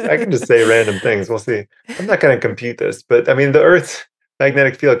just say random things. We'll see. I'm not going to compute this, but I mean, the Earth's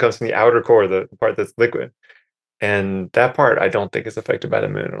magnetic field comes from the outer core, the part that's liquid, and that part I don't think is affected by the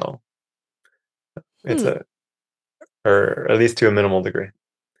moon at all. It's or at least to a minimal degree.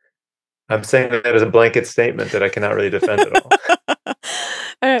 I'm saying that as a blanket statement that I cannot really defend at all,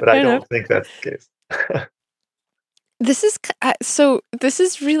 but I don't think that's the case. This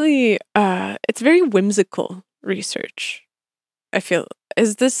is really it's very whimsical research. I feel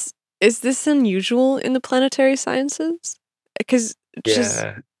is this unusual in the planetary sciences? Because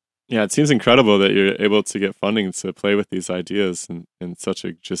yeah, it seems incredible that you're able to get funding to play with these ideas in such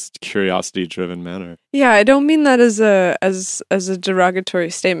a just curiosity-driven manner. Yeah, I don't mean that as a derogatory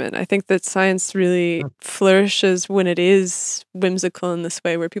statement. I think that science really flourishes when it is whimsical in this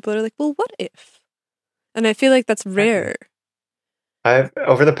way, where people are like, "Well, what if?" And I feel like that's rare.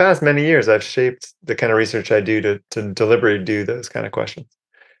 Over the past many years, I've shaped the kind of research I do to deliberately do those kind of questions,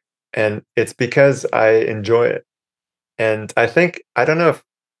 and it's because I enjoy it. And I think I don't know if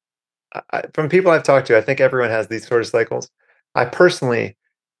from people I've talked to, I think everyone has these sort of cycles. I personally,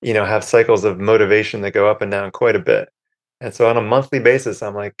 have cycles of motivation that go up and down quite a bit. And so on a monthly basis,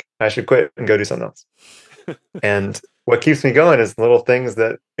 I'm like, I should quit and go do something else. And what keeps me going is little things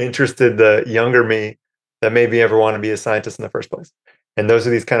that interested the younger me that made me ever want to be a scientist in the first place. And those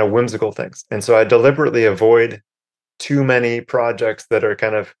are these kind of whimsical things. And so I deliberately avoid too many projects that are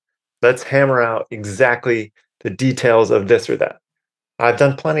kind of, let's hammer out exactly the details of this or that. I've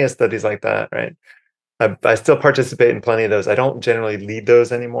done plenty of studies like that, right? I still participate in plenty of those. I don't generally lead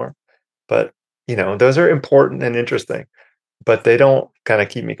those anymore, but those are important and interesting, but they don't kind of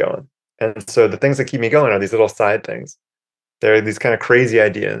keep me going. And so the things that keep me going are these little side things. They're these kind of crazy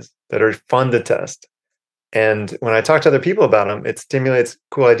ideas that are fun to test. And when I talk to other people about them, it stimulates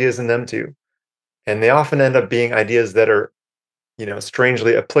cool ideas in them too. And they often end up being ideas that are,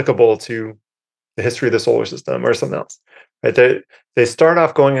 strangely applicable to the history of the solar system or something else. Right? They start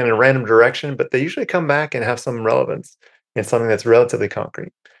off going in a random direction, but they usually come back and have some relevance in something that's relatively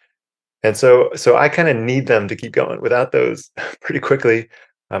concrete. And so I kind of need them to keep going. Without those, pretty quickly,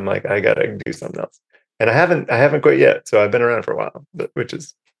 I'm like, I gotta do something else. And I haven't quit yet. So I've been around for a while, which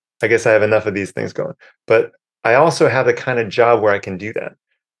is, I guess I have enough of these things going. But I also have the kind of job where I can do that.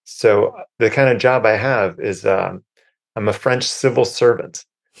 So the kind of job I have is I'm a French civil servant.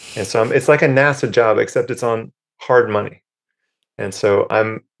 And so it's like a NASA job, except it's on hard money. And so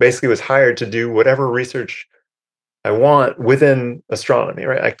I'm basically was hired to do whatever research I want within astronomy,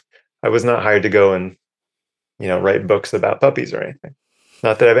 right? I was not hired to go and, write books about puppies or anything.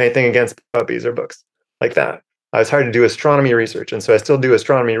 Not that I have anything against puppies or books like that. I was hired to do astronomy research. And so I still do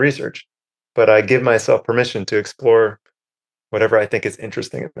astronomy research, but I give myself permission to explore whatever I think is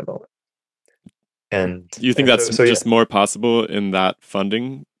interesting at the moment. And you think that's just more possible in that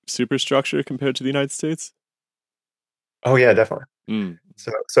funding superstructure compared to the United States? Oh yeah, definitely.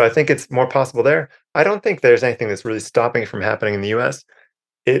 So I think it's more possible there. I don't think there's anything that's really stopping it from happening in the US.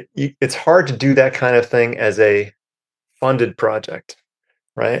 It's hard to do that kind of thing as a funded project,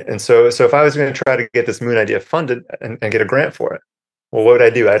 right? And so if I was going to try to get this moon idea funded and get a grant for it, well, what would I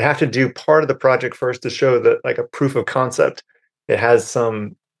do? I'd have to do part of the project first to show that, like, a proof of concept, it has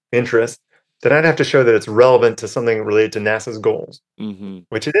some interest. Then I'd have to show that it's relevant to something related to NASA's goals, Mm-hmm.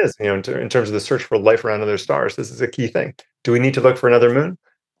 which it is, in terms of the search for life around other stars. This is a key thing. Do we need to look for another moon?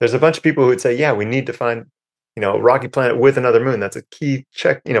 There's a bunch of people who would say, yeah, we need to find, a rocky planet with another moon. That's a key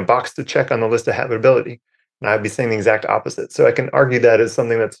check, box to check on the list of habitability. And I'd be saying the exact opposite. So I can argue that as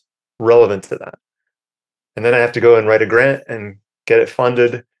something that's relevant to that. And then I have to go and write a grant and get it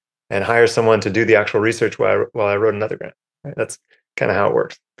funded and hire someone to do the actual research while I wrote another grant. Right? That's kind of how it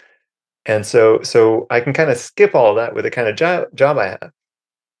works. And so I can kind of skip all of that with the kind of job I have,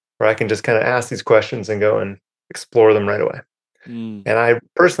 where I can just kind of ask these questions and go and explore them right away. Mm. And I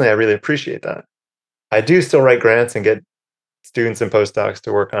really appreciate that. I do still write grants and get students and postdocs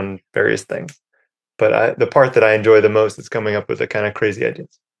to work on various things. But the part that I enjoy the most is coming up with the kind of crazy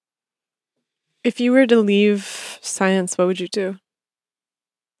ideas. If you were to leave science, what would you do?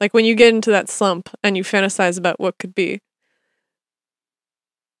 Like when you get into that slump and you fantasize about what could be.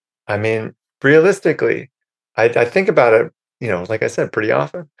 I mean, realistically, I think about it, like I said, pretty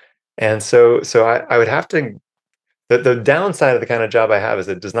often. And so I would have to, the downside of the kind of job I have is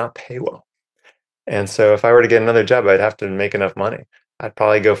it does not pay well. And so if I were to get another job, I'd have to make enough money. I'd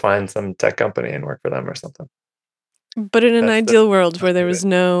probably go find some tech company and work for them or something. But in an ideal world where there was it.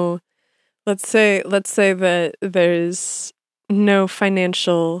 no, let's say that there's no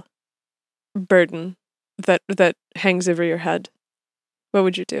financial burden that hangs over your head, what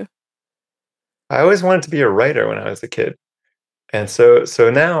would you do? I always wanted to be a writer when I was a kid. And so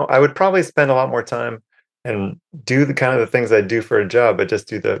now I would probably spend a lot more time and do the kind of the things I do for a job, but just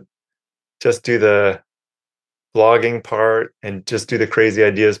do the blogging part and just do the crazy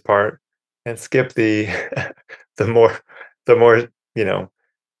ideas part and skip the the more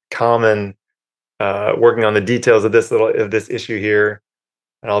common working on the details of this issue here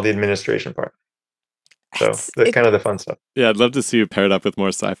and all the administration part. So kind of the fun stuff. Yeah, I'd love to see you paired up with more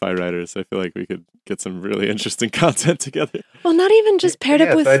sci-fi writers. I feel like we could get some really interesting content together. Well, not even just paired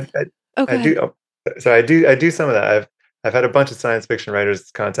up with. I do some of that. I've had a bunch of science fiction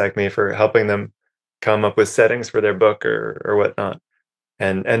writers contact me for helping them come up with settings for their book or whatnot.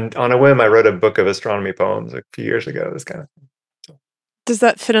 And on a whim, I wrote a book of astronomy poems a few years ago. This kind of thing. So. Does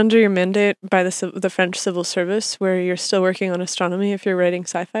that fit under your mandate by the French civil service, where you're still working on astronomy if you're writing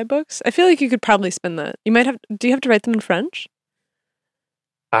sci-fi books? I feel like you could probably spin that. You might have. Do you have to write them in French?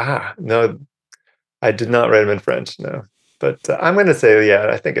 No, I did not write them in French. No, but I'm going to say, yeah,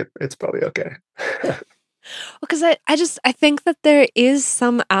 I think it's probably okay. Because I think that there is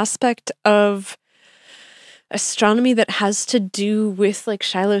some aspect of astronomy that has to do with, like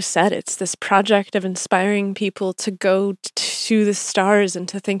Shiloh said, it's this project of inspiring people to go to the stars and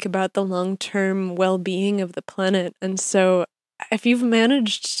to think about the long-term well-being of the planet. And so if you've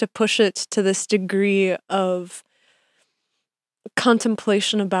managed to push it to this degree of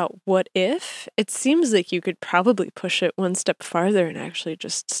contemplation about what if, it seems like you could probably push it one step farther and actually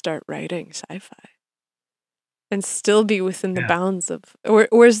just start writing sci-fi. And still be within the bounds of,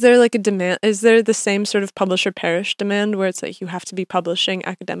 or is there like a demand? Is there the same sort of publisher perish demand where it's like you have to be publishing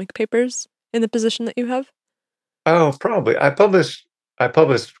academic papers in the position that you have? Oh, probably. I published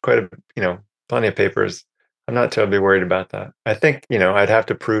quite plenty of papers. I'm not terribly worried about that. I think I'd have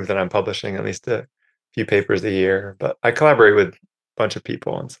to prove that I'm publishing at least a few papers a year, but I collaborate with a bunch of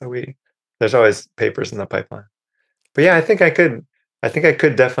people, and so there's always papers in the pipeline. But yeah, I think I could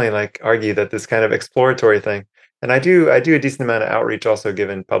definitely like argue that this kind of exploratory thing. And I do a decent amount of outreach also,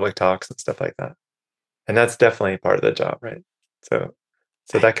 given public talks and stuff like that. And that's definitely part of the job, right? So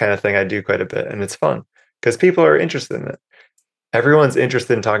that kind of thing I do quite a bit, and it's fun because people are interested in it. Everyone's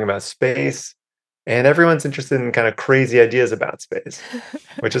interested in talking about space, and everyone's interested in kind of crazy ideas about space,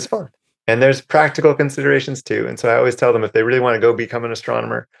 which is fun. And there's practical considerations too. And so I always tell them, if they really want to go become an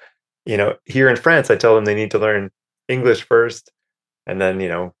astronomer, here in France, I tell them they need to learn English first, and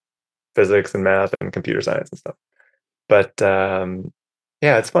then physics and math and computer science and stuff. But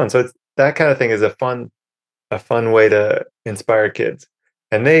yeah, it's fun. So it's that kind of thing is a fun way to inspire kids,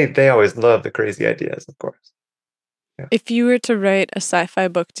 and they always love the crazy ideas, of course. Yeah. If you were to write a sci-fi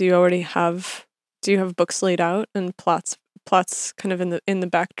book, do you have books laid out and plots kind of in the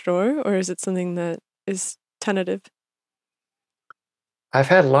back drawer, or is it something that is tentative? I've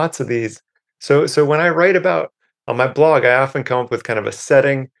had lots of these. So when I write about on my blog, I often come up with kind of a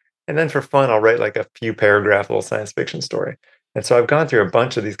setting, and then for fun, I'll write like a few paragraph little science fiction story. And so I've gone through a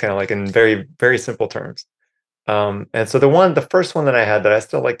bunch of these kind of like in very, very simple terms. And so the first one that I had that I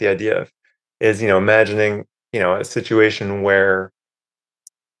still like the idea of is, imagining, a situation where,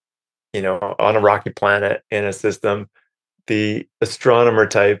 on a rocky planet in a system, the astronomer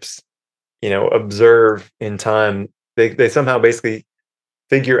types, observe in time, they somehow basically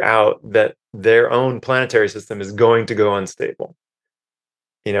figure out that their own planetary system is going to go unstable.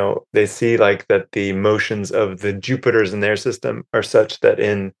 They see like that the motions of the Jupiters in their system are such that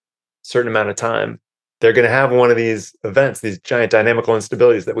in a certain amount of time, they're going to have one of these events, these giant dynamical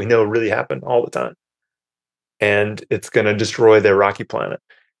instabilities that we know really happen all the time. And it's going to destroy their rocky planet.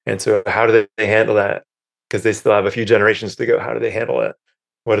 And so how do they handle that? Because they still have a few generations to go. How do they handle it?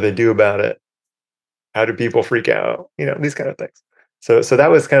 What do they do about it? How do people freak out? These kind of things. So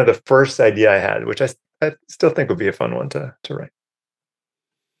that was kind of the first idea I had, which I still think would be a fun one to write.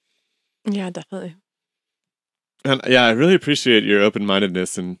 Yeah, definitely. And yeah, I really appreciate your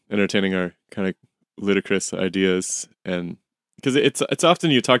open-mindedness and entertaining our kind of ludicrous ideas. And because it's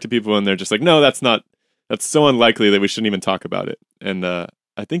often you talk to people and they're just like, no, that's so unlikely that we shouldn't even talk about it. And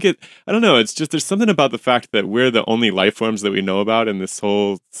I think I don't know, it's just there's something about the fact that we're the only life forms that we know about in this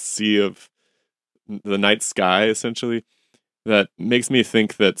whole sea of the night sky, essentially, that makes me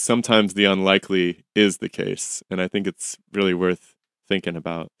think that sometimes the unlikely is the case. And I think it's really worth thinking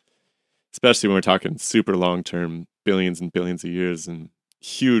about, especially when we're talking super long-term, billions and billions of years and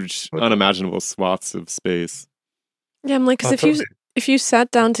huge, unimaginable swaths of space. Yeah, I'm like, because if you sat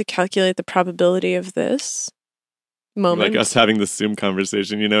down to calculate the probability of this moment, like us having this Zoom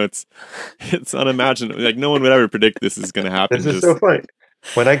conversation, it's unimaginable. Like no one would ever predict this is going to happen. This is so funny.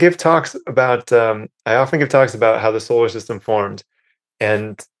 When I give talks about, I often give talks about how the solar system formed,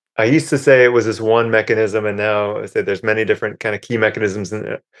 and I used to say it was this one mechanism, and now I say there's many different kind of key mechanisms,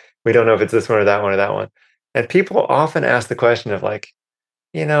 and we don't know if it's this one or that one or that one. And people often ask the question of like,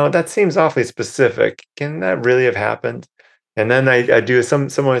 that seems awfully specific. Can that really have happened? And then I do some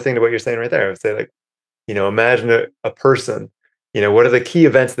similar thing to what you're saying right there. I would say like, imagine a person, what are the key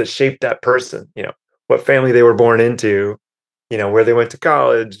events that shaped that person? What family they were born into, where they went to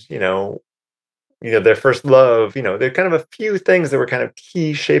college, their first love, there are kind of a few things that were kind of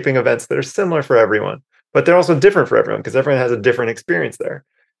key shaping events that are similar for everyone, but they're also different for everyone because everyone has a different experience there.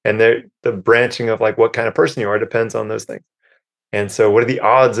 And the branching of like what kind of person you are depends on those things. And so what are the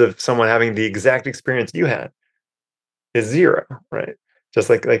odds of someone having the exact experience you had? Is zero, right? Just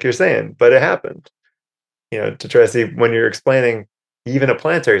like you're saying, but it happened. To try to see when you're explaining even a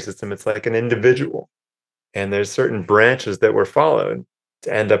planetary system, it's like an individual. And there's certain branches that were followed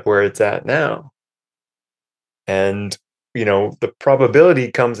to end up where it's at now. And, the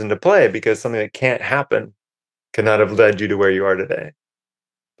probability comes into play because something that can't happen cannot have led you to where you are today.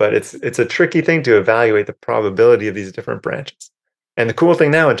 But it's a tricky thing to evaluate the probability of these different branches. And the cool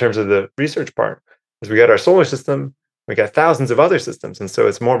thing now in terms of the research part is we got our solar system, we got thousands of other systems. And so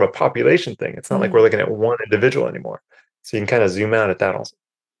it's more of a population thing. It's not like we're looking at one individual anymore. So you can kind of zoom out at that also.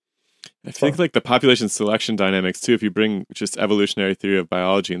 I think like the population selection dynamics too, if you bring just evolutionary theory of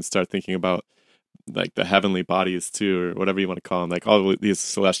biology and start thinking about like the heavenly bodies too, or whatever you want to call them, like all these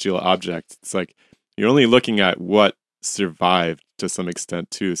celestial objects, it's like you're only looking at what survived to some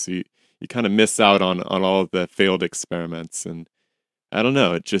extent too. So you kind of miss out on all of the failed experiments. And I don't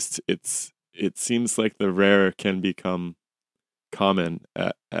know, it seems like the rare can become common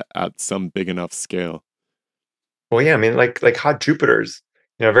at some big enough scale. Well, yeah, I mean, like hot Jupiters,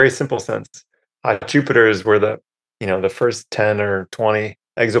 very simple sense. Hot Jupiters were the first 10 or 20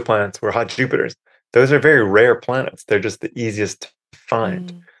 exoplanets were hot Jupiters. Those are very rare planets. They're just the easiest to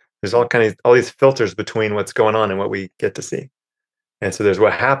find. There's all these filters between what's going on and what we get to see. And so there's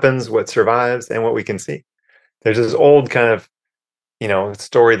what happens, what survives, and what we can see. There's this old kind of,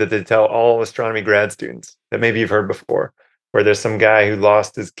 story that they tell all astronomy grad students that maybe you've heard before, where there's some guy who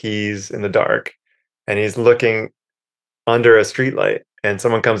lost his keys in the dark and he's looking under a streetlight and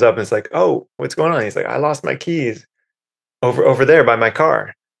someone comes up and it's like, oh, what's going on? He's like, I lost my keys over there by my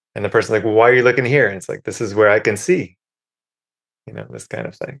car. And the person's like, well, why are you looking here? And it's like, this is where I can see, this kind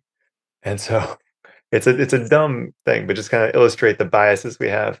of thing. And so it's a dumb thing, but just kind of illustrate the biases we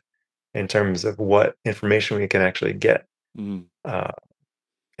have in terms of what information we can actually get. And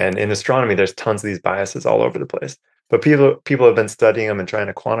in astronomy, there's tons of these biases all over the place, but people have been studying them and trying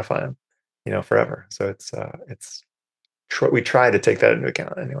to quantify them, forever. So we try to take that into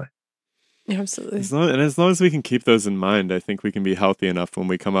account anyway. Yeah, absolutely. As long as we can keep those in mind, I think we can be healthy enough when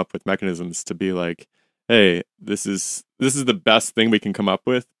we come up with mechanisms to be like, hey, this is the best thing we can come up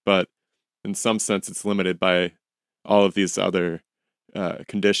with, but in some sense it's limited by all of these other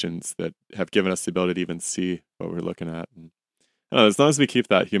conditions that have given us the ability to even see what we're looking at. And I don't know, as long as we keep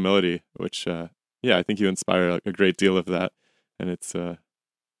that humility, which I think you inspire a great deal of that, and it's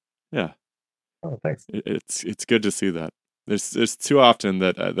yeah. Oh, thanks. It's good to see that. There's too often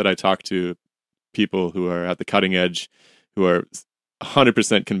that I talk to people who are at the cutting edge who are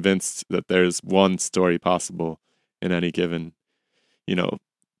 100% convinced that there's one story possible in any given,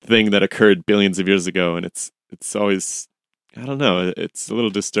 thing that occurred billions of years ago. And it's always, I don't know, it's a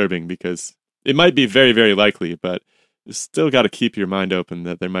little disturbing because it might be very, very likely, but you still got to keep your mind open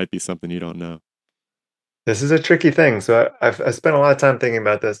that there might be something you don't know. This is a tricky thing. So I've spent a lot of time thinking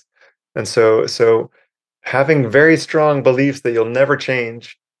about this. And so having very strong beliefs that you'll never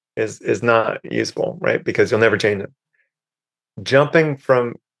change is not useful, right? Because you'll never change it. Jumping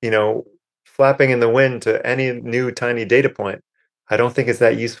from, flapping in the wind to any new tiny data point, I don't think is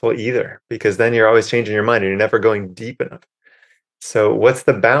that useful either, because then you're always changing your mind and you're never going deep enough. So what's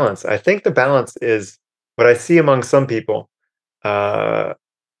the balance? I think the balance is what I see among some people,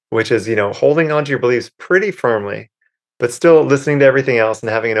 which is, holding onto your beliefs pretty firmly, but still listening to everything else and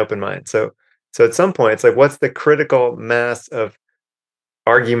having an open mind. So at some point, it's like, what's the critical mass of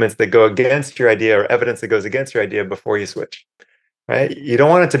arguments that go against your idea or evidence that goes against your idea before you switch, right? You don't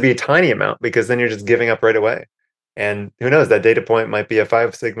want it to be a tiny amount because then you're just giving up right away. And who knows, that data point might be a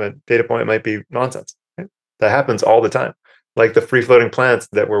 5 sigma data point, might be nonsense. Right? That happens all the time. Like the free-floating planets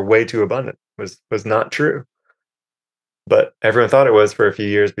that were way too abundant was not true. But everyone thought it was for a few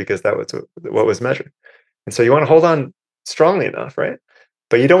years because that was what was measured. And so you want to hold on strongly enough, right?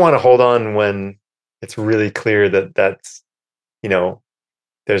 But you don't want to hold on when it's really clear that that's,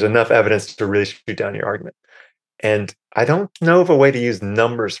 there's enough evidence to really shoot down your argument. And I don't know of a way to use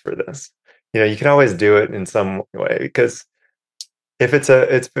numbers for this. You can always do it in some way, because if it's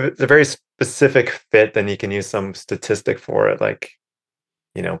a very specific fit, then you can use some statistic for it, like,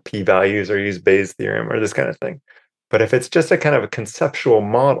 p-values, or use Bayes' theorem or this kind of thing. But if it's just a kind of a conceptual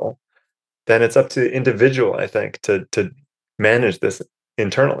model, then it's up to the individual, I think, to manage this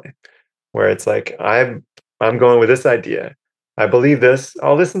internally, where it's like, I'm going with this idea. I believe this.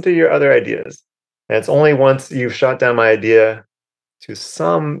 I'll listen to your other ideas. And it's only once you've shot down my idea to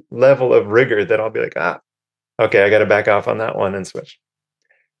some level of rigor that I'll be like, okay, I got to back off on that one and switch.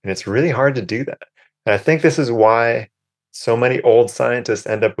 And it's really hard to do that. And I think this is why so many old scientists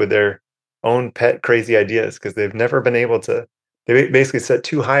end up with their own pet crazy ideas, because they've never been able to, they basically set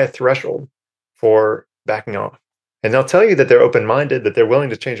too high a threshold for backing off. And they'll tell you that they're open-minded, that they're willing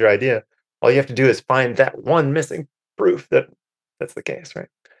to change their idea. All you have to do is find that one missing proof that that's the case, right?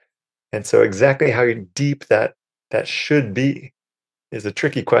 And so exactly how deep that should be is a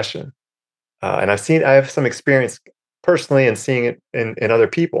tricky question. And I have some experience personally in seeing it in other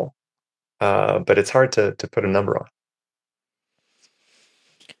people, but it's hard to put a number on.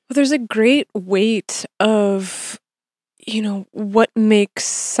 Well, there's a great weight of, what makes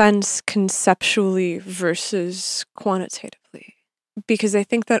sense conceptually versus quantitatively. Because I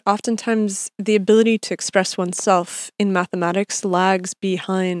think that oftentimes the ability to express oneself in mathematics lags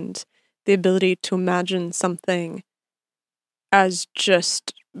behind the ability to imagine something as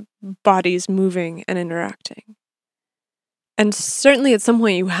just bodies moving and interacting. And certainly at some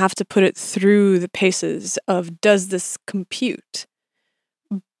point you have to put it through the paces of, does this compute?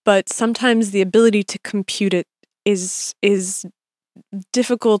 But sometimes the ability to compute it is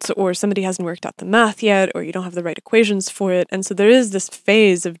difficult, or somebody hasn't worked out the math yet, or you don't have the right equations for it. And so there is this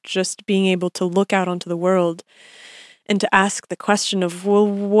phase of just being able to look out onto the world and to ask the question of, well,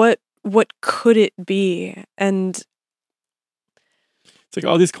 what could it be? And it's like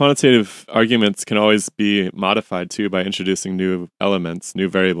all these quantitative arguments can always be modified too by introducing new elements, new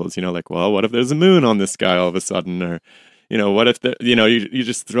variables, like, well, what if there's a moon on the sky all of a sudden? Or, what if, you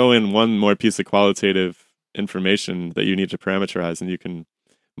just throw in one more piece of qualitative information that you need to parameterize, and you can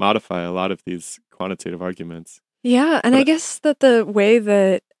modify a lot of these quantitative arguments. Yeah, and I guess that the way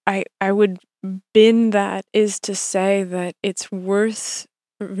that I would bin that is to say that it's worth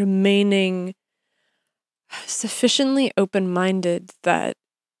remaining sufficiently open-minded that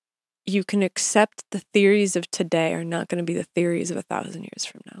you can accept the theories of today are not going to be the theories of 1,000 years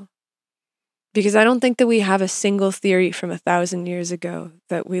from now. Because I don't think that we have a single theory from 1,000 years ago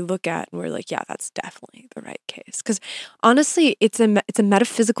that we look at and we're like, yeah, that's definitely the right case. Because honestly, it's a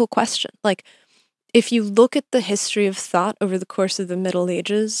metaphysical question. Like, if you look at the history of thought over the course of the Middle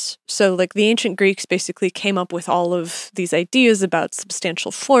Ages, so like the ancient Greeks basically came up with all of these ideas about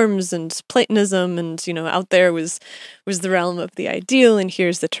substantial forms and Platonism, and out there was the realm of the ideal, and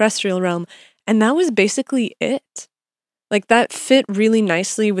here's the terrestrial realm, and that was basically it. Like, that fit really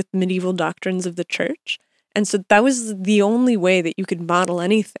nicely with medieval doctrines of the church, and so that was the only way that you could model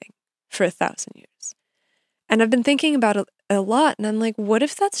anything for 1,000 years. And I've been thinking about it a lot, and I'm like, what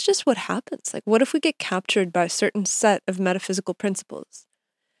if that's just what happens? Like, what if we get captured by a certain set of metaphysical principles,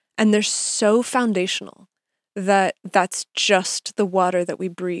 and they're so foundational that that's just the water that we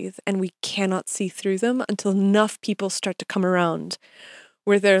breathe, and we cannot see through them until enough people start to come around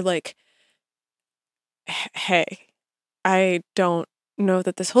where they're like, hey, I don't know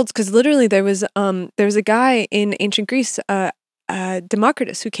that this holds. Because literally there was a guy in ancient Greece,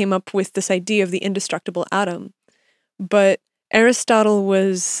 Democritus, who came up with this idea of the indestructible atom. But Aristotle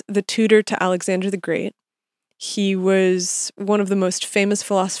was the tutor to Alexander the Great. He was one of the most famous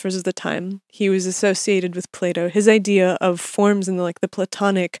philosophers of the time. He was associated with Plato. His idea of forms and the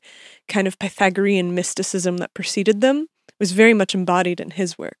Platonic kind of Pythagorean mysticism that preceded them was very much embodied in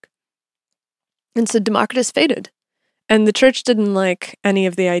his work. And so Democritus faded. And the church didn't like any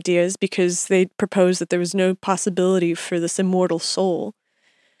of the ideas because they proposed that there was no possibility for this immortal soul.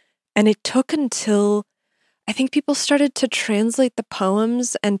 And it took until I think people started to translate the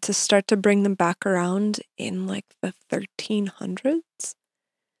poems and to start to bring them back around in the 1300s.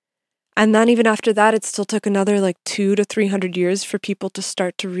 And then even after that, it still took another 200 to 300 years for people to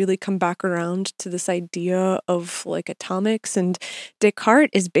start to really come back around to this idea of atomics. And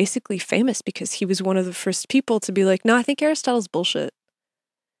Descartes is basically famous because he was one of the first people to be like, no, I think Aristotle's bullshit.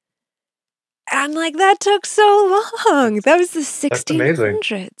 And that took so long. That was the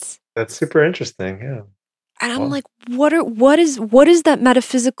 1600s. That's super interesting, yeah. And I'm like, what is that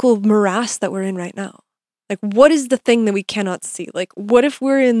metaphysical morass that we're in right now? What is the thing that we cannot see? What if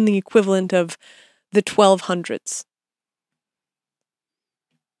we're in the equivalent of the 1200s?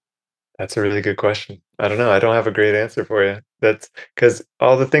 That's a really good question. I don't know. I don't have a great answer for you. That's because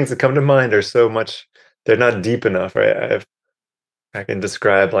all the things that come to mind are so much, they're not deep enough, right? I can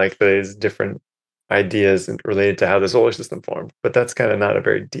describe these different ideas related to how the solar system formed, but that's kind of not a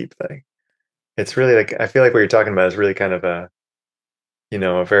very deep thing. It's really I feel like what you're talking about is really kind of a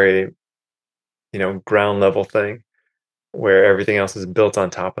very, ground level thing where everything else is built on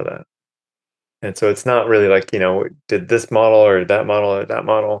top of that. And so it's not really did this model or that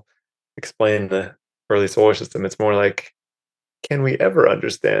model explain the early solar system? It's more can we ever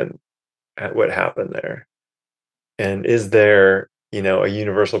understand what happened there? And is there, a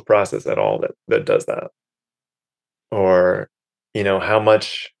universal process at all that does that? Or, how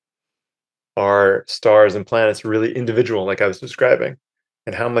much are stars and planets really individual, like I was describing?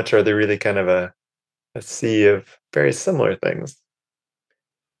 And how much are they really kind of a sea of very similar things?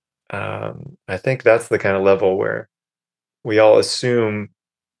 I think that's the kind of level where we all assume,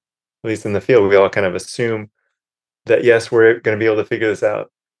 at least in the field, we all kind of assume that, yes, we're going to be able to figure this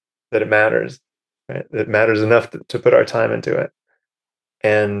out, that it matters, right? It matters enough to put our time into it.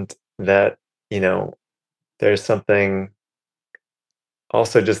 And that, there's something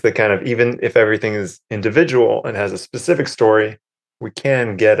also just the kind of, even if everything is individual and has a specific story, we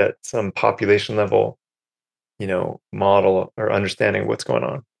can get at some population level, model or understanding what's going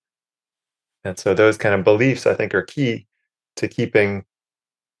on. And so those kind of beliefs, I think, are key to keeping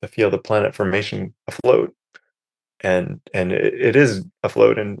the field of planet formation afloat. And it is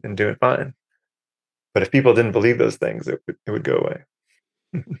afloat and doing fine. But if people didn't believe those things, it would go away.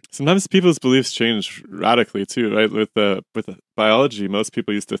 Sometimes people's beliefs change radically too, right? With biology, most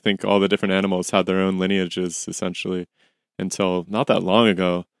people used to think all the different animals had their own lineages, essentially, until not that long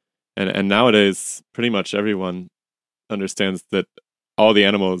ago. And nowadays, pretty much everyone understands that all the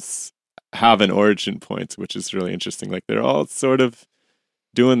animals have an origin point, which is really interesting. They're all sort of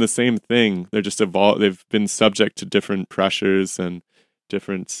doing the same thing. They're just evolved. They've been subject to different pressures and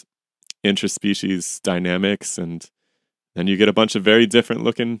different interspecies dynamics, and you get a bunch of very different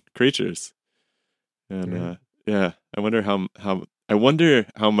looking creatures. And I wonder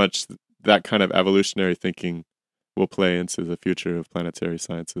how much that kind of evolutionary thinking will play into the future of planetary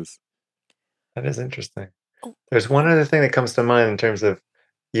sciences. That is interesting. There's one other thing that comes to mind in terms of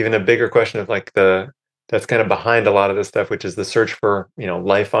even a bigger question of that's kind of behind a lot of this stuff, which is the search for,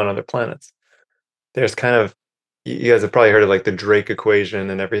 life on other planets. There's kind of, you guys have probably heard of the Drake equation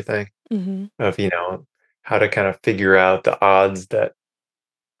and everything, of, how to kind of figure out the odds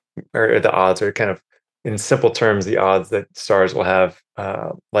or kind of, in simple terms, the odds that stars will have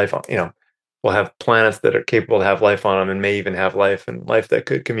life on, will have planets that are capable to have life on them and may even have life and life that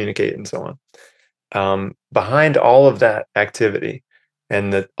could communicate and so on. Behind all of that activity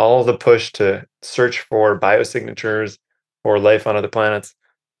and all the push to search for biosignatures or life on other planets,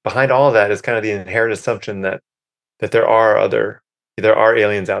 behind all of that is kind of the inherent assumption that there are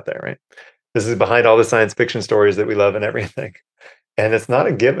aliens out there, right? This is behind all the science fiction stories that we love and everything. And it's not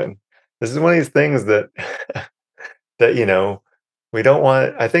a given. This is one of these things that we don't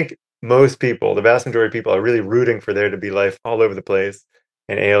want. I think most people, the vast majority of people, are really rooting for there to be life all over the place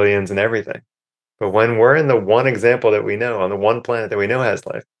and aliens and everything. But when we're in the one example that we know, on the one planet that we know has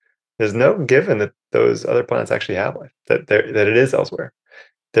life, there's no given that those other planets actually have life, that it is elsewhere.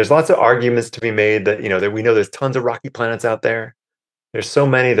 There's lots of arguments to be made that, that we know there's tons of rocky planets out there. There's so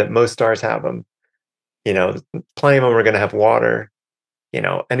many that most stars have them. Plenty of them are going to have water.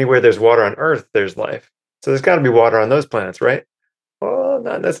 Anywhere there's water on Earth, there's life. So there's got to be water on those planets, right? Well,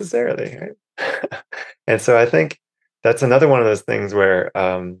 not necessarily, right? And so I think that's another one of those things where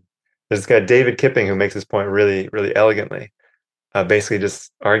there's this guy, David Kipping, who makes this point really, really elegantly, basically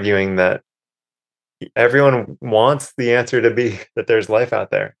just arguing that everyone wants the answer to be that there's life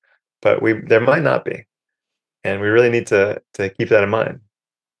out there, but there might not be. And we really need to keep that in mind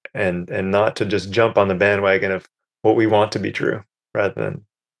and not to just jump on the bandwagon of what we want to be true rather than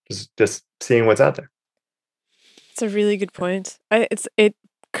just seeing what's out there. It's a really good point. It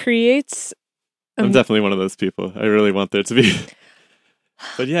creates... I'm definitely one of those people. I really want there to be...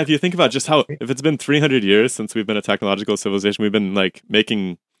 But yeah, if you think about just how, if it's been 300 years since we've been a technological civilization, we've been like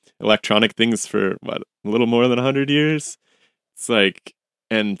making electronic things for what, a little more than 100 years. It's like,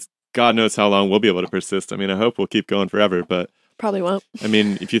 and God knows how long we'll be able to persist. I mean, I hope we'll keep going forever, but probably won't. I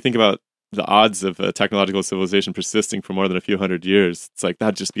mean, if you think about the odds of a technological civilization persisting for more than a few hundred years, it's like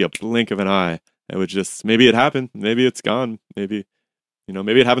that'd just be a blink of an eye. It would just, maybe it happened, maybe it's gone, maybe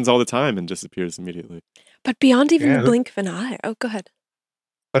it happens all the time and disappears immediately. But beyond even the blink of an eye. Oh, go ahead.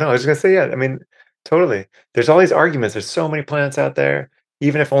 Oh, no, I was going to say, yeah, I mean, totally. There's all these arguments. There's so many planets out there.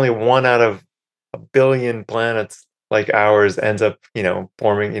 Even if only one out of a billion planets like ours ends up,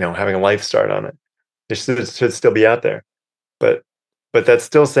 forming, having a life start on it, it should still be out there. But that's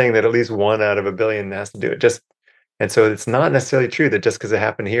still saying that at least one out of a billion has to do it. And so it's not necessarily true that just because it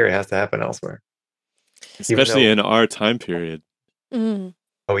happened here, it has to happen elsewhere. Especially in our time period. Mm.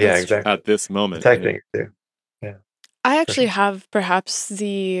 Oh, yeah, exactly. At this moment. Protecting it too. Yeah. I actually have perhaps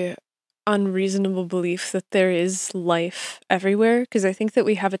the unreasonable belief that there is life everywhere, because I think that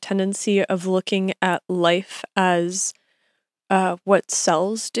we have a tendency of looking at life as what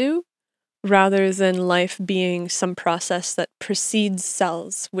cells do, rather than life being some process that precedes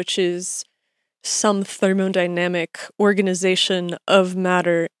cells, which is some thermodynamic organization of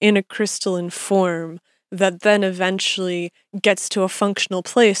matter in a crystalline form that then eventually gets to a functional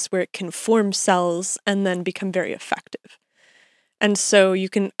place where it can form cells and then become very effective. And so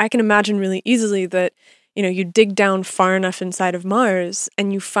I can imagine really easily that, you dig down far enough inside of Mars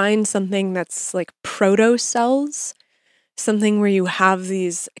and you find something that's like proto-cells, something where you have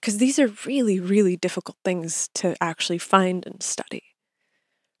these, because these are really, really difficult things to actually find and study,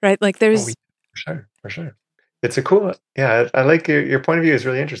 right? Like there's... For sure. It's a cool, yeah, I like your point of view is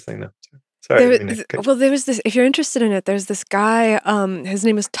really interesting though. Sorry. There was this, if you're interested in it, there's this guy, his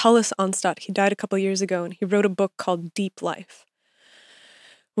name is Tullis Onstad. He died a couple years ago and he wrote a book called Deep Life,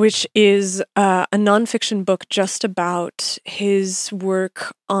 which is a nonfiction book just about his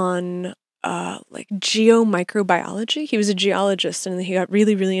work on like geomicrobiology. He was a geologist and he got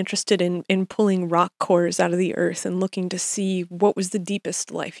really, really interested in pulling rock cores out of the earth and looking to see what was the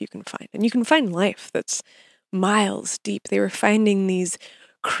deepest life you can find. And you can find life that's miles deep. They were finding these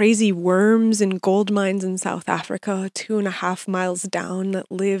crazy worms in gold mines in South Africa, 2.5 miles down,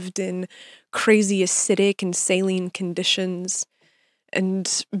 that lived in crazy acidic and saline conditions,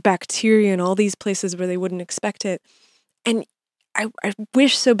 and bacteria in all these places where they wouldn't expect it. And I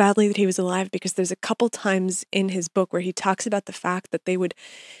wish so badly that he was alive, because there's a couple times in his book where he talks about the fact that they would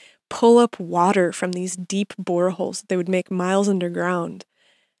pull up water from these deep boreholes that they would make miles underground.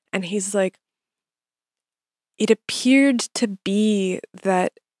 And he's like, it appeared to be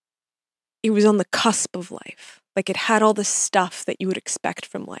that it was on the cusp of life. Like it had all the stuff that you would expect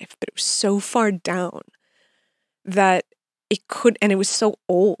from life, but it was so far down that it could, and it was so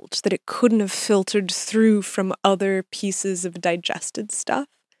old that it couldn't have filtered through from other pieces of digested stuff.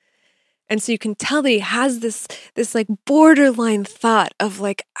 And so you can tell that he has this like borderline thought of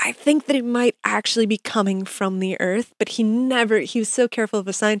like, I think that it might actually be coming from the earth, but he was so careful of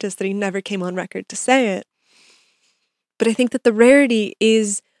a scientist that he never came on record to say it. But I think that the rarity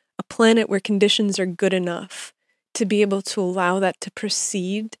is a planet where conditions are good enough to be able to allow that to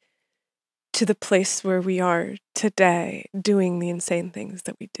proceed to the place where we are today, doing the insane things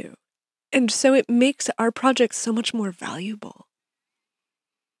that we do. And so it makes our project so much more valuable.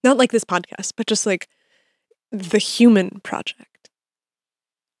 Not like this podcast, but just like the human project.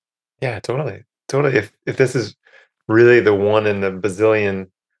 Yeah, totally. If this is really the one in the bazillion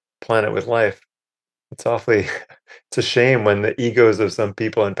planet with life, it's a shame when the egos of some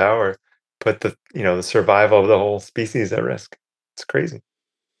people in power put the survival of the whole species at risk. It's crazy.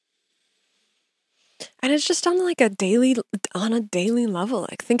 And it's just on a daily level.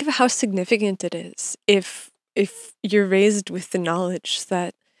 Like, think of how significant it is if you're raised with the knowledge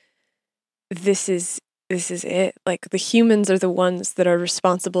that this is it. Like, the humans are the ones that are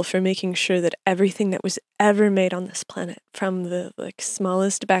responsible for making sure that everything that was ever made on this planet, from the like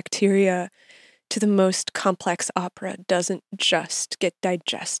smallest bacteria to the most complex opera, doesn't just get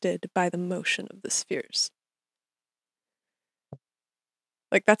digested by the motion of the spheres.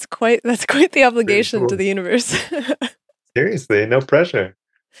 Like, that's quite the obligation cool. to the universe. Seriously, no pressure.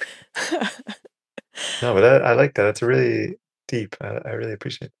 No, but I like that. It's really deep. I really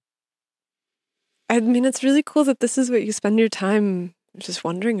appreciate it. I mean, it's really cool that this is what you spend your time just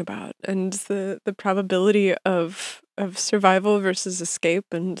wondering about, and the probability of survival versus escape,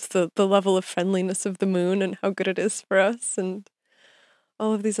 and the level of friendliness of the moon and how good it is for us, and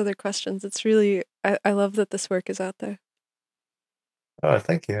all of these other questions. It's really, I love that this work is out there. Oh,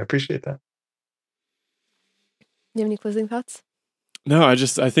 thank you. I appreciate that. You have any closing thoughts? No, I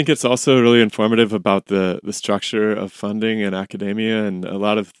think it's also really informative about the structure of funding in academia, and a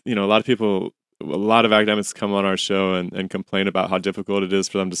lot of people, a lot of academics come on our show and complain about how difficult it is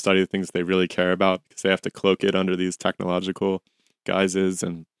for them to study the things they really care about because they have to cloak it under these technological guises.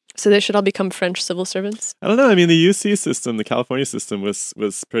 And so they should all become French civil servants? I don't know. I mean, the UC system, the California system was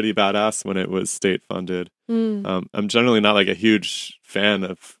pretty badass when it was state funded. I'm generally not like a huge fan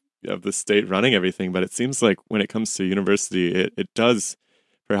of the state running everything, but it seems like when it comes to university, it does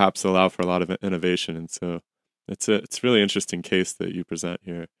perhaps allow for a lot of innovation. And so it's a really interesting case that you present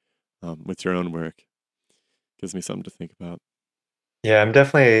here with your own work. Gives me something to think about. Yeah, I'm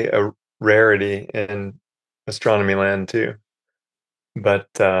definitely a rarity in astronomy land too. But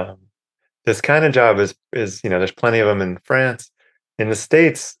this kind of job is there's plenty of them in France. In the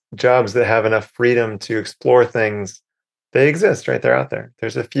States, jobs that have enough freedom to explore things, they exist, right? They're out there.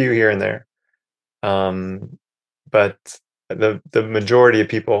 There's a few here and there. But the majority of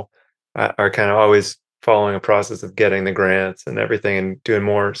people are kind of always following a process of getting the grants and everything and doing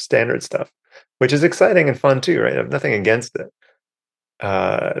more standard stuff, which is exciting and fun too, right? I have nothing against it.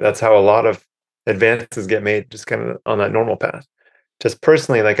 That's how a lot of advances get made, just kind of on that normal path. Just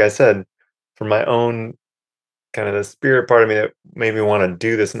personally, like I said, for my own kind of the spirit part of me that made me want to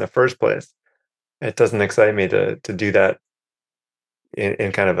do this in the first place, it doesn't excite me to do that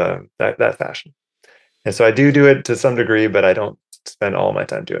in kind of that fashion. And so I do it to some degree, but I don't spend all my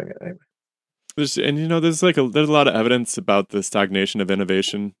time doing it anyway. There's a lot of evidence about the stagnation of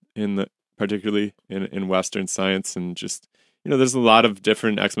innovation particularly in Western science, and just there's a lot of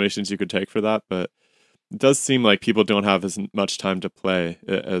different explanations you could take for that, but it does seem like people don't have as much time to play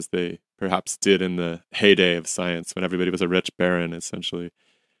as they perhaps did in the heyday of science when everybody was a rich baron essentially.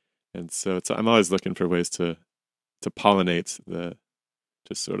 And so I'm always looking for ways to pollinate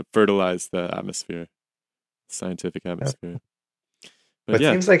just sort of fertilize the atmosphere, scientific atmosphere. But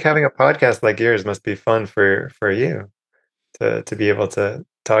it seems like having a podcast like yours must be fun for you to be able to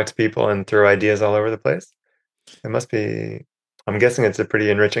talk to people and throw ideas all over the place. It must be, I'm guessing it's a pretty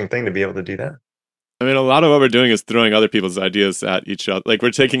enriching thing to be able to do that. I mean, a lot of what we're doing is throwing other people's ideas at each other. Like,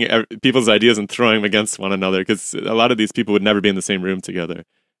 we're taking people's ideas and throwing them against one another, because a lot of these people would never be in the same room together.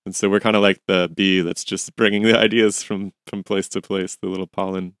 And so we're kind of like the bee that's just bringing the ideas from place to place, the little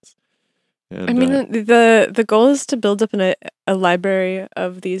pollens. And, I mean, the goal is to build up a library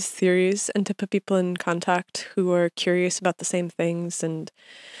of these theories and to put people in contact who are curious about the same things. And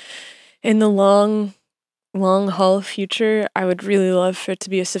in the long haul future, I would really love for it to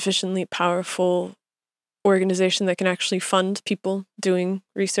be a sufficiently powerful organization that can actually fund people doing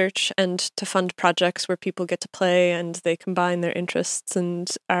research and to fund projects where people get to play and they combine their interests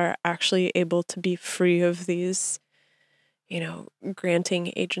and are actually able to be free of these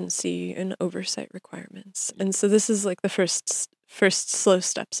granting agency and oversight requext. And so this is like the first slow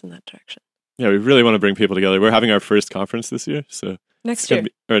steps in that direction. Yeah, we really want to bring people together. We're having our first conference this year, so next year,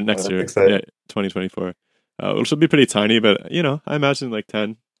 2024. Which will be pretty tiny, but I imagine like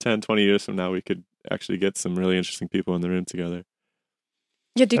 10, 20 years from now, we could actually get some really interesting people in the room together.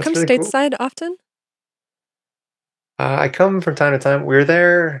 Yeah, do you come really stateside often? I come from time to time. We were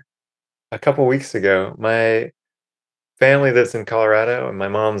there a couple weeks ago. My family lives in Colorado, and my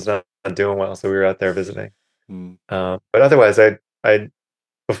mom's not doing well, so we were out there visiting. But otherwise, I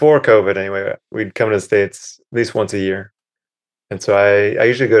before COVID anyway, we'd come to the States at least once a year, and so I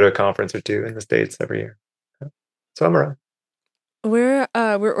usually go to a conference or two in the States every year. So I'm around. We're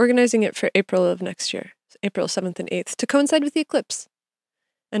organizing it for April of next year, April 7th and 8th, to coincide with the eclipse,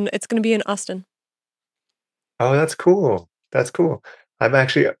 and it's going to be in Austin. Oh, that's cool. That's cool. I'm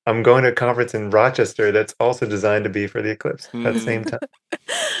going to a conference in Rochester that's also designed to be for the eclipse at the same time.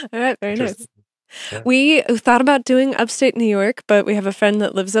 All right, very nice. Yeah. We thought about doing upstate New York, but we have a friend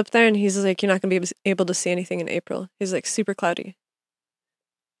that lives up there, and he's like, "You're not going to be able to see anything in April." He's like, super cloudy.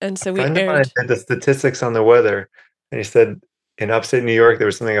 And so A we friend of mine aired. did the statistics on the weather, and he said in upstate New York there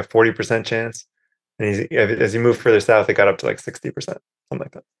was something like a 40% chance, and as you move further south, it got up to like 60%, something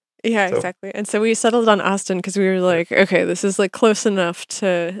like that. Yeah, So- exactly. And so we settled on Austin because we were like, okay, this is like close enough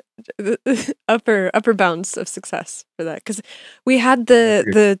to the upper bounds of success for that. Because we had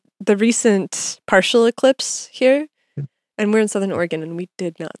the recent partial eclipse here, and we're in Southern Oregon, and we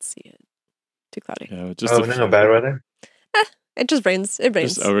did not see it. Too cloudy. Yeah, just Oh no, bad weather. It just rains. It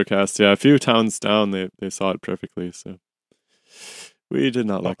rains. just overcast. Yeah, a few towns down, they saw it perfectly. So we did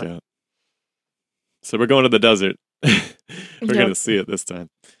not luck out. So we're going to the desert. We're going to see it this time.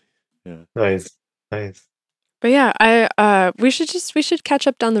 Yeah. Nice. But yeah, we should catch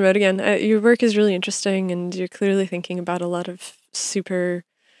up down the road again. Your work is really interesting, and you're clearly thinking about a lot of super,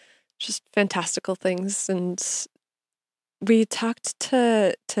 just fantastical things. And we talked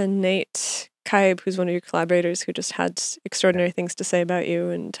to Nate Kaib, who's one of your collaborators, who just had extraordinary things to say about you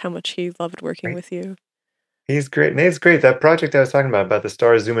and how much he loved working with you. He's great. Nate's great. That project I was talking about the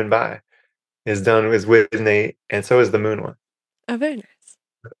stars zooming by, is with Nate, and so is the moon one. Oh, very nice.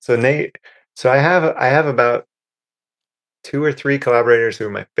 So Nate, I have about 2 or 3 collaborators who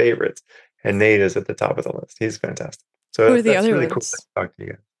are my favorites, and Nate is at the top of the list. He's fantastic. So Who are the that's other really ones? cool to talk to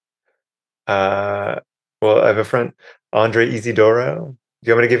you guys. Well, I have a friend, Andre Isidoro. Do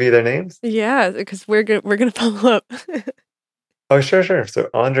you want me to give you their names? Yeah, because we're gonna follow up. Oh, sure.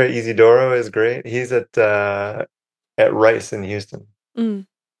 So Andre Isidoro is great. He's at Rice in Houston. Mm.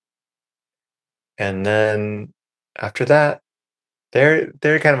 And then after that, they're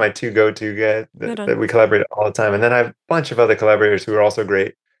kind of my 2 go-to guys that we collaborate all the time. And then I have a bunch of other collaborators who are also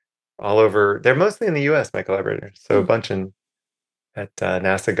great all over. They're mostly in the US, my collaborators. So a bunch at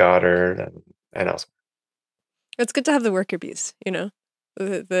NASA Goddard and elsewhere. It's good to have the worker bees, you know,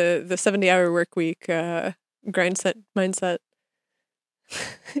 the 70-hour work week grind set mindset.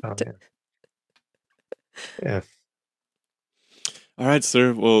 Oh, yeah. All right,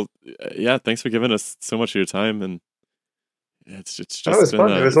 sir. Well, yeah, thanks for giving us so much of your time, and it's just It was been,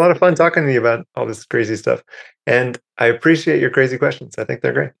 fun. It was a lot of fun talking to you about all this crazy stuff, and I appreciate your crazy questions. I think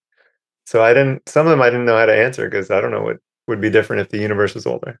they're great. So some of them I didn't know how to answer because I don't know what would be different if the universe was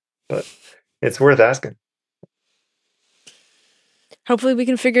older, but it's worth asking. Hopefully we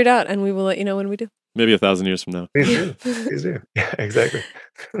can figure it out, and we will let you know when we do. maybe 1,000 years from now. Please do. Yeah, exactly.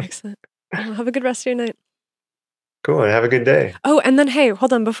 Excellent. Well, have a good rest of your night. Cool, and have a good day. Oh, and then, hey,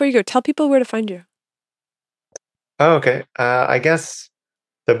 hold on. Before you go, tell people where to find you. Oh, okay. I guess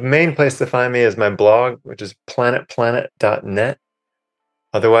the main place to find me is my blog, which is planetplanet.net.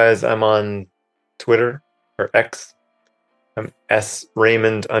 Otherwise, I'm on Twitter or X. I'm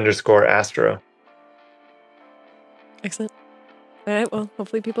 @Raymond_astro. Excellent. All right. Well,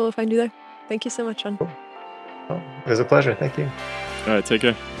 hopefully people will find you there. Thank you so much, Sean. Cool. Oh, it was a pleasure. Thank you. All right, take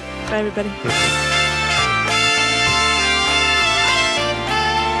care. Bye, everybody.